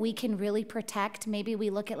way that we can really protect? Maybe we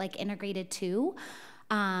look at like integrated 2.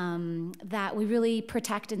 that we really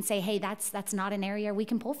protect and say, hey, that's not an area we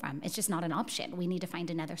can pull from. It's just not an option. We need to find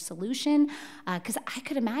another solution. Because I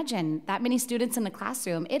could imagine that many students in the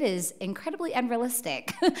classroom, it is incredibly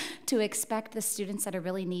unrealistic to expect the students that are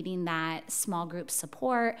really needing that small group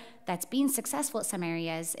support that's being successful at some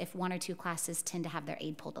areas if one or two classes tend to have their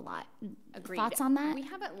aid pulled a lot. Agreed. Thoughts on that? We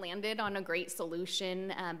haven't landed on a great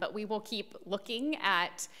solution, but we will keep looking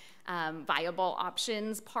at viable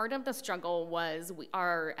options. Part of the struggle was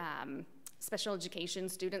our special education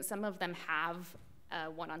students, some of them have a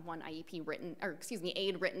one-on-one IEP written, or excuse me,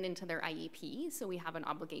 aid written into their IEP, so we have an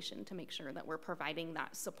obligation to make sure that we're providing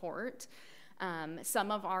that support.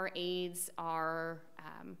 Some of our aides are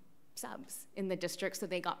subs in the district, so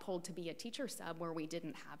they got pulled to be a teacher sub where we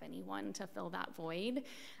didn't have anyone to fill that void.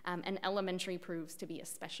 And elementary proves to be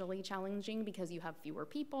especially challenging because you have fewer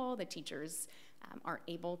people. The teachers aren't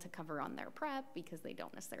able to cover on their prep because they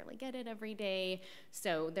don't necessarily get it every day.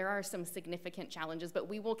 So there are some significant challenges, but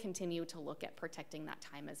we will continue to look at protecting that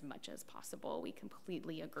time as much as possible. We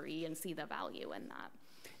completely agree and see the value in that.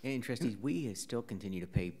 And trustees, we still continue to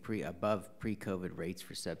pay above pre-COVID rates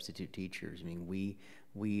for substitute teachers. I mean,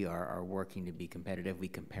 we are working to be competitive. We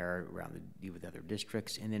compare around with other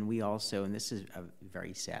districts, and then we also, and this is a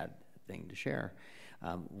very sad thing to share,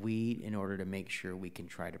 in order to make sure we can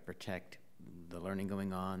try to protect the learning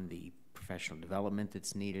going on, the professional development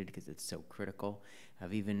that's needed because it's so critical.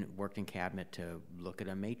 I've even worked in cabinet to look at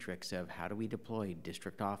a matrix of how do we deploy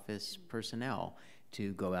district office personnel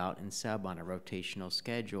to go out and sub on a rotational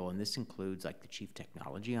schedule, and this includes like the chief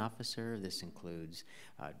technology officer, this includes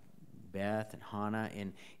Beth and Hannah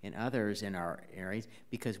and others in our areas,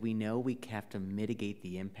 because we know we have to mitigate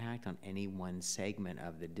the impact on any one segment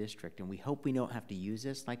of the district. And we hope we don't have to use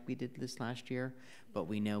this like we did this last year, but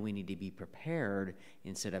we know we need to be prepared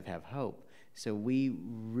instead of have hope. So we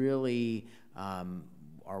really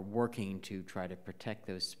are working to try to protect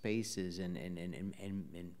those spaces and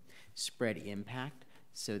spread impact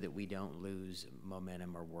so that we don't lose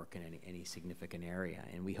momentum or work in any significant area.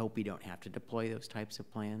 And we hope we don't have to deploy those types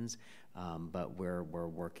of plans, but we're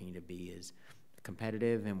working to be as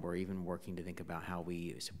competitive, and we're even working to think about how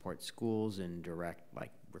we support schools and direct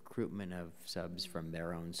like recruitment of subs from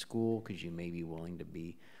their own school, because you may be willing to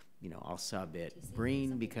be, I'll sub at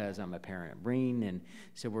Breen because I'm a parent at Breen. And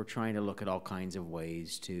so we're trying to look at all kinds of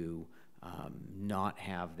ways to not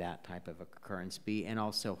have that type of occurrence be, and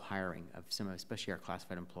also hiring of some, especially our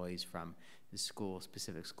classified employees from the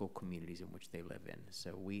specific school communities in which they live in.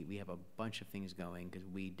 So we have a bunch of things going because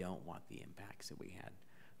we don't want the impacts that we had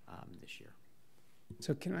this year.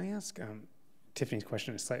 So can I ask Tiffany's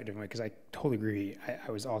question in a slightly different way, because I totally agree.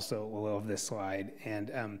 I was also a little of this slide,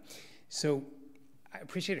 and so I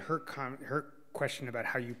appreciate her question about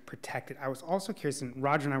how you protect it. I was also curious, and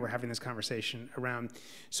Roger and I were having this conversation around,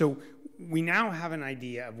 so we now have an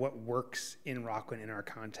idea of what works in Rocklin in our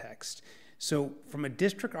context. So from a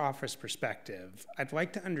district office perspective, I'd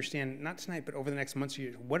like to understand, not tonight, but over the next months or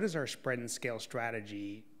years, what is our spread and scale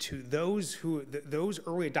strategy to those those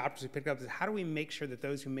early adopters who pick up this? How do we make sure that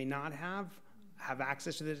those who may not have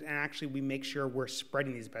access to this, and actually we make sure we're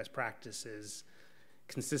spreading these best practices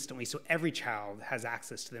consistently so every child has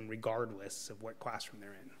access to them regardless of what classroom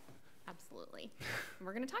they're in? Absolutely.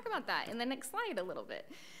 We're going to talk about that in the next slide a little bit.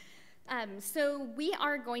 So we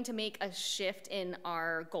are going to make a shift in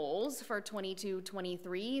our goals for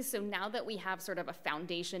 22-23. So now that we have sort of a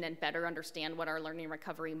foundation and better understand what our learning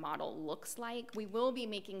recovery model looks like, we will be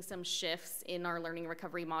making some shifts in our learning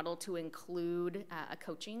recovery model to include a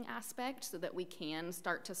coaching aspect so that we can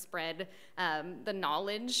start to spread the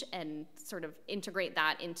knowledge and sort of integrate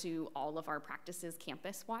that into all of our practices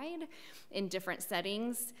campus-wide in different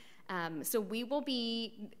settings. So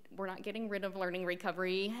we're not getting rid of learning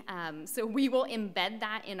recovery, so we will embed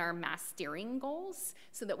that in our mass steering goals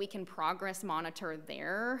so that we can progress monitor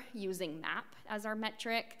there using MAP as our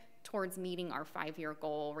metric towards meeting our 5-year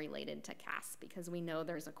goal related to CAS, because we know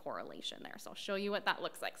there's a correlation there. So I'll show you what that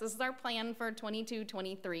looks like. So this is our plan for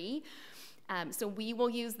 22-23. So we will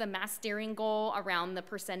use the mass steering goal around the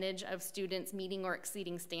percentage of students meeting or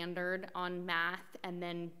exceeding standard on math, and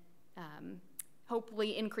then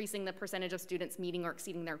hopefully increasing the percentage of students meeting or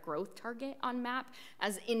exceeding their growth target on MAP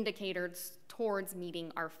as indicators towards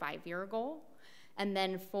meeting our 5-year goal. And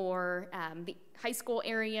then for the high school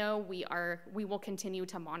area, we will continue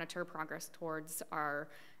to monitor progress towards our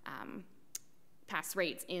pass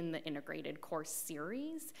rates in the integrated course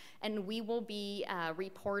series. And we will be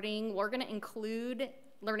reporting, we're gonna include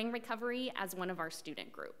learning recovery as one of our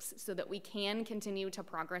student groups so that we can continue to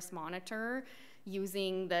progress monitor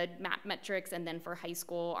using the MAP metrics, and then for high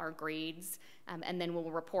school, our grades, and then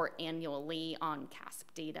we'll report annually on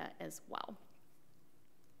CASP data as well.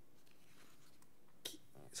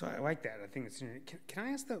 So I like that. I think it's, can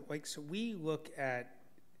I ask that, like, so we look at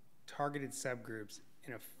targeted subgroups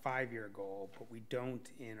in a 5-year goal, but we don't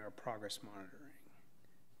in our progress monitoring.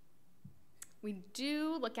 We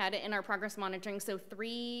do look at it in our progress monitoring, so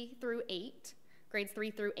 3 through 8, grades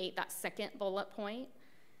 3 through 8, that second bullet point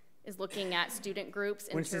is looking at student groups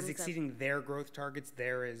in when it terms says exceeding their growth targets,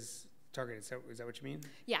 there is targeted, so is that what you mean?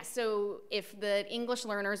 Yeah, so if the English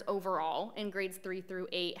learners overall in grades 3 through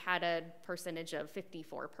 8 had a percentage of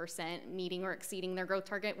 54% meeting or exceeding their growth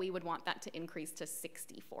target, we would want that to increase to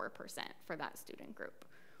 64% for that student group.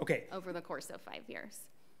 Okay. Over the course of 5 years.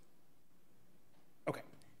 Okay.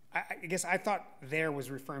 I guess I thought there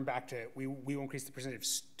was referring back to we will increase the percentage of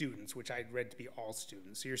students, which I read to be all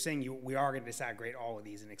students. So you're saying we are going to disaggregate all of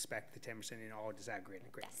these and expect the 10% in all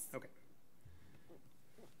disaggregated grades? Yes. Okay.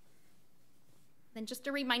 Then just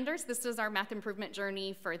a reminder, this is our math improvement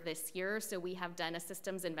journey for this year. So we have done a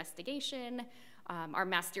systems investigation. Our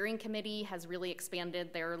math steering committee has really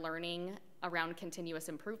expanded their learning around continuous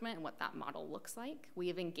improvement and what that model looks like. We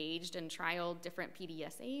have engaged and trialed different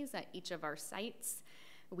PDSAs at each of our sites.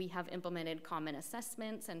 We have implemented common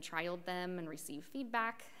assessments and trialed them and received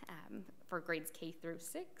feedback for grades K through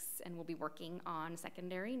 6, and we'll be working on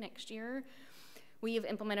secondary next year. We have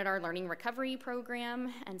implemented our learning recovery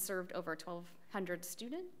program and served over 1,200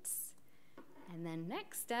 students. And then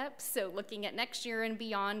next step, so looking at next year and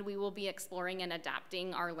beyond, we will be exploring and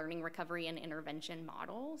adapting our learning recovery and intervention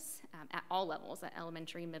models at all levels, at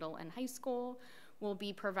elementary, middle, and high school. We'll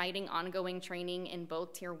be providing ongoing training in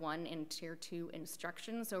both Tier 1 and Tier 2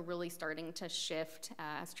 instruction, so really starting to shift,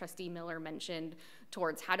 as Trustee Miller mentioned,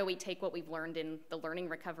 towards how do we take what we've learned in the learning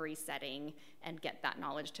recovery setting and get that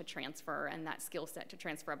knowledge to transfer and that skill set to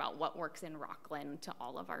transfer about what works in Rocklin to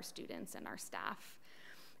all of our students and our staff.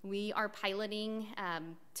 We are piloting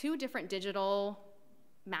 2 different digital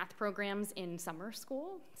math programs in summer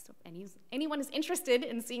school. So if anyone is interested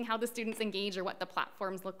in seeing how the students engage or what the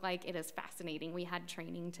platforms look like, it is fascinating. We had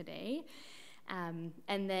training today. And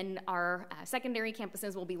then our secondary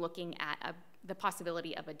campuses will be looking at the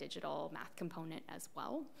possibility of a digital math component as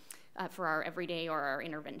well for our everyday or our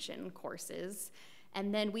intervention courses.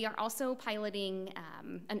 And then we are also piloting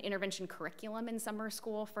an intervention curriculum in summer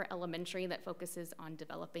school for elementary that focuses on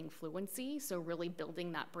developing fluency, so really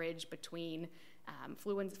building that bridge between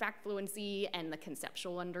fact fluency and the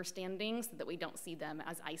conceptual understanding so that we don't see them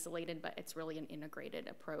as isolated, but it's really an integrated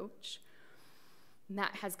approach. And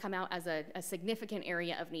that has come out as a significant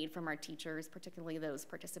area of need from our teachers, particularly those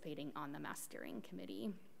participating on the Math Steering Committee.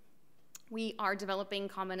 We are developing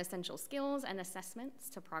common essential skills and assessments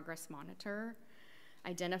to progress monitor,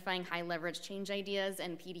 identifying high leverage change ideas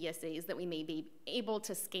and PDSAs that we may be able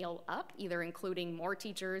to scale up, either including more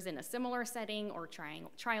teachers in a similar setting or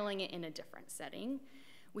trialing it in a different setting.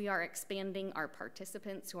 We are expanding our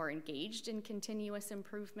participants who are engaged in continuous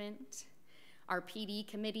improvement. Our PD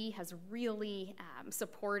committee has really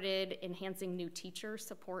supported enhancing new teacher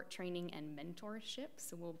support, training, and mentorship.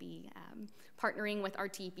 So we'll be partnering with our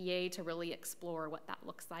TPA to really explore what that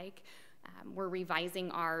looks like. We're revising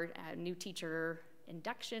our new teacher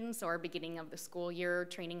induction, so our beginning of the school year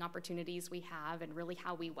training opportunities we have and really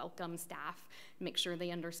how we welcome staff, make sure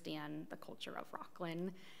they understand the culture of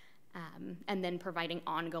Rocklin, and then providing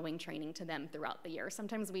ongoing training to them throughout the year.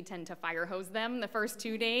 Sometimes we tend to fire hose them the first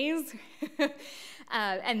 2 days,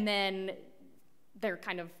 and then they're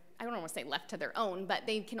kind of, I don't want to say left to their own, but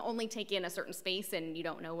they can only take in a certain space and you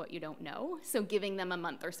don't know what you don't know. So giving them a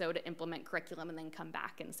month or so to implement curriculum and then come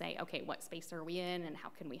back and say, okay, what space are we in and how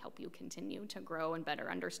can we help you continue to grow and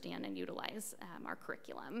better understand and utilize our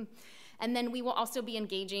curriculum. And then we will also be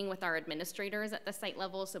engaging with our administrators at the site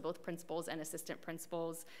level, so both principals and assistant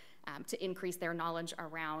principals, to increase their knowledge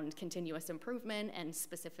around continuous improvement and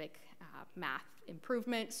specific math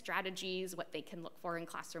improvement strategies, what they can look for in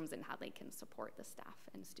classrooms and how they can support the staff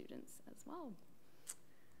and students as well.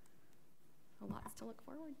 Lots to look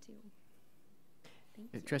forward to. Thank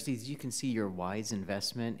you. Trustees, you can see your wise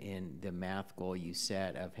investment in the math goal you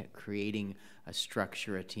set of creating a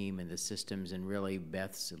structure, a team, and the systems, and really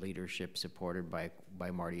Beth's leadership supported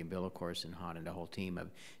by Marty and Bill, of course, and Han and the whole team of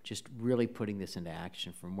just really putting this into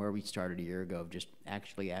action from where we started a year ago of just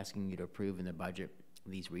actually asking you to approve in the budget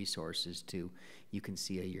these resources to, you can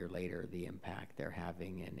see a year later the impact they're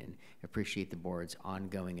having, and appreciate the board's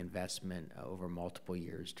ongoing investment over multiple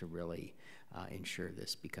years to really ensure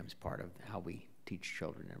this becomes part of how we teach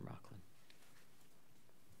children in Rocklin.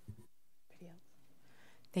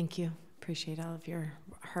 Thank you. Appreciate all of your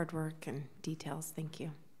hard work and details. Thank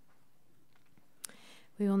you.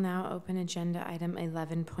 We will now open agenda item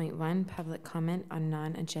 11.1, public comment on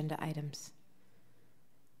non-agenda items.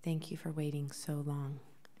 Thank you for waiting so long.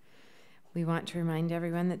 We want to remind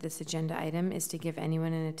everyone that this agenda item is to give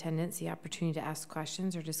anyone in attendance the opportunity to ask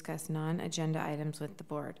questions or discuss non-agenda items with the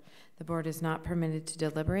board. The board is not permitted to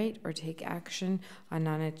deliberate or take action on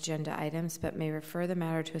non-agenda items, but may refer the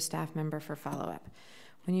matter to a staff member for follow-up.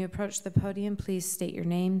 When you approach the podium, please state your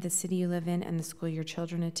name, the city you live in, and the school your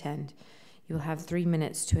children attend. You will have 3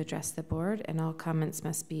 minutes to address the board, and all comments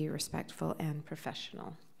must be respectful and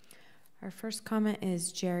professional. Our first comment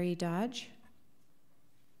is Jerry Dodge.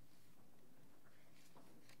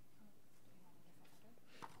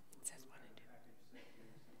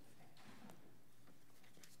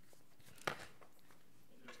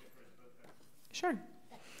 Sure.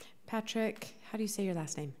 Patrick, how do you say your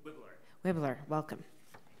last name? Wibbler, welcome.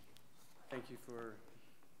 Thank you for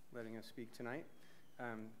letting us speak tonight.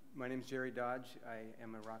 My name is Jerry Dodge. I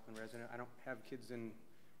am a Rocklin resident. I don't have kids in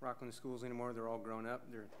Rocklin schools anymore. They're all grown up.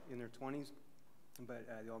 They're in their 20s, but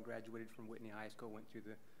they all graduated from Whitney High School, went through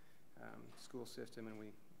the school system, and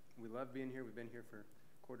we love being here. We've been here for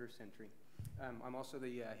a quarter century. I'm also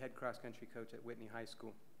the head cross-country coach at Whitney High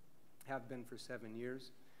School. Have been for 7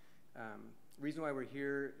 years. Reason why we're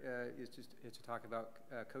here is to talk about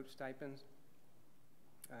coach stipends.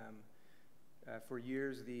 For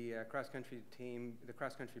years, the cross-country team, the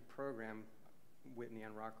cross-country program, Whitney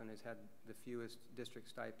and Rocklin, has had the fewest district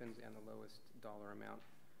stipends and the lowest dollar amount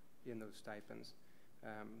in those stipends.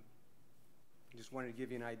 Just wanted to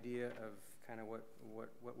give you an idea of kind of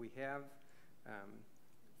what we have.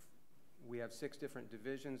 We have 6 different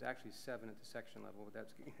divisions, actually 7 at the section level. But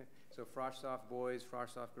that's so Frosh-Soft boys,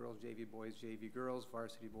 Frosh-Soft girls, JV boys, JV girls,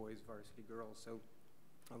 varsity boys, varsity girls. So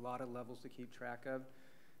a lot of levels to keep track of.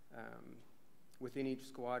 Within each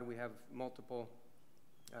squad, we have multiple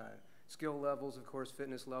skill levels, of course,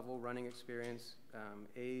 fitness level, running experience,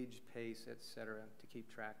 age, pace, etc., to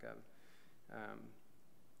keep track of.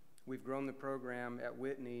 We've grown the program at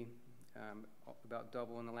Whitney about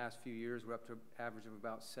double in the last few years. We're up to an average of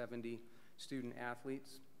about 70 student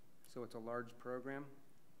athletes, so it's a large program.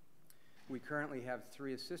 We currently have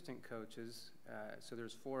 3 assistant coaches, so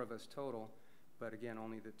there's 4 of us total, but again,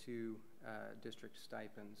 only the 2 district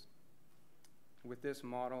stipends. With this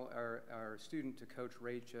model, our student to coach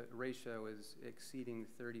ratio is exceeding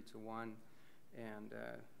 30 to 1 and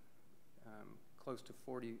close to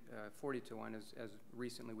 40 to 1, as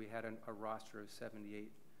recently we had a roster of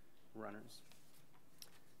 78 runners.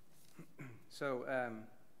 So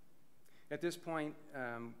at this point,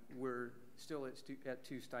 we're still at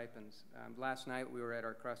 2 stipends. Last night we were at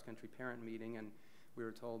our cross-country parent meeting, and we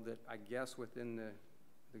were told that I guess within the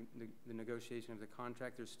negotiation of the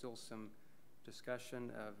contract, there's still some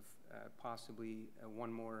discussion of possibly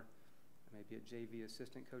one more, maybe a JV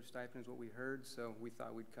assistant coach stipend is what we heard. So we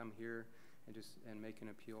thought we'd come here and make an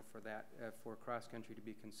appeal for that, for cross-country to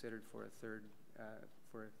be considered for a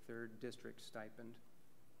third district stipend.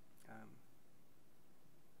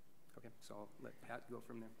 Okay, so I'll let Pat go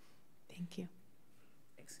from there. Thank you.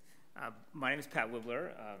 Thanks. My name is Pat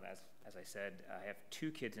Wibbler. As I said, I have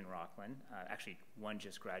 2 kids in Rocklin. Actually, one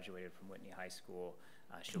just graduated from Whitney High School.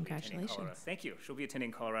 She'll be attending Colorado. Thank you. She'll be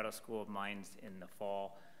attending Colorado School of Mines in the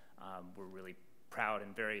fall. We're really proud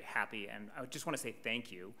and very happy, and I just want to say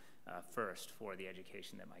thank you first for the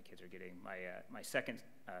education that my kids are getting. My second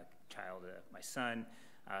child, my son,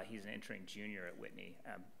 he's an entering junior at Whitney.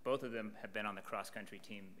 Both of them have been on the cross-country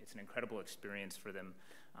team. It's an incredible experience for them.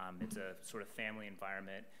 It's a sort of family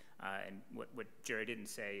environment. And what Jerry didn't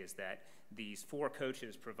say is that these 4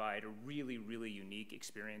 coaches provide a really, really unique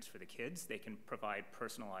experience for the kids. They can provide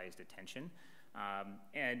personalized attention.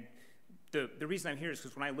 And the reason I'm here is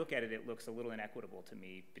because when I look at it, it looks a little inequitable to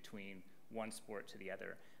me between one sport to the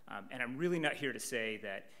other. And I'm really not here to say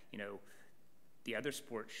that, the other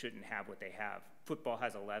sports shouldn't have what they have. Football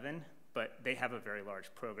has 11, but they have a very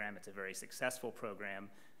large program. It's a very successful program.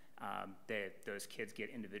 Those kids get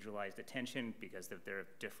individualized attention because of their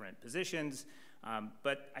different positions.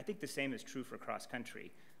 But I think the same is true for cross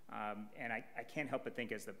country. And I can't help but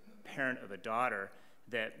think, as the parent of a daughter,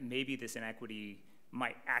 that maybe this inequity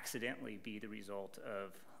might accidentally be the result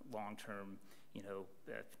of long-term,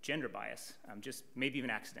 gender bias, just maybe even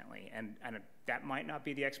accidentally. And that might not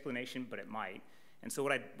be the explanation, but it might. And so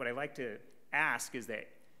what I like to ask is that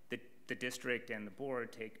the district and the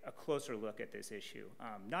board take a closer look at this issue,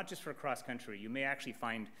 not just for cross country. You may actually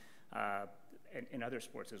find in other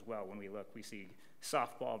sports as well. When we look, we see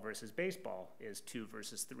softball versus baseball is 2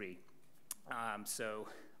 versus 3. So,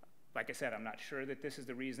 like I said, I'm not sure that this is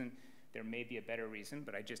the reason, there may be a better reason,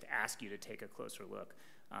 but I just ask you to take a closer look.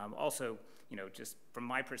 Also, just from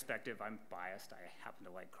my perspective, I'm biased. I happen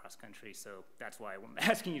to like cross country, so that's why I'm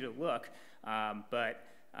asking you to look.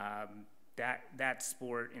 That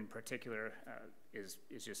sport in particular is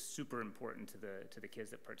just super important to the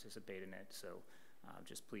kids that participate in it. So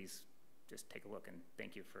just please just take a look, and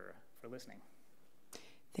thank you for listening.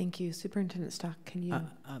 Thank you. Superintendent Stock, can you?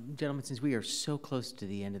 Gentlemen, since we are so close to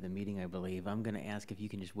the end of the meeting, I believe, I'm going to ask if you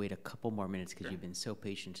can just wait a couple more minutes because you've been so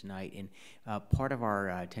patient tonight. And part of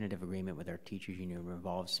our tentative agreement with our teachers union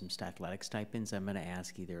involves some athletic stipends. I'm going to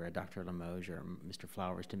ask either Dr. Limoges or Mr.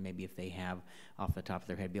 Flowers to maybe, if they have off the top of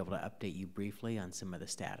their head, be able to update you briefly on some of the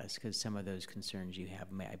status, because some of those concerns you have,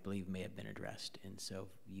 I believe, may have been addressed. And so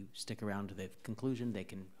if you stick around to the conclusion, they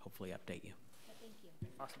can hopefully update you.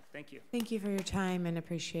 Awesome. Thank you. Thank you for your time and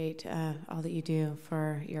appreciate all that you do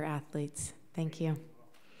for your athletes. Thank you.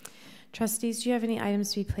 Trustees, do you have any items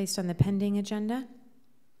to be placed on the pending agenda?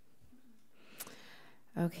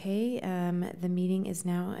 Okay, the meeting is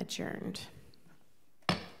now adjourned.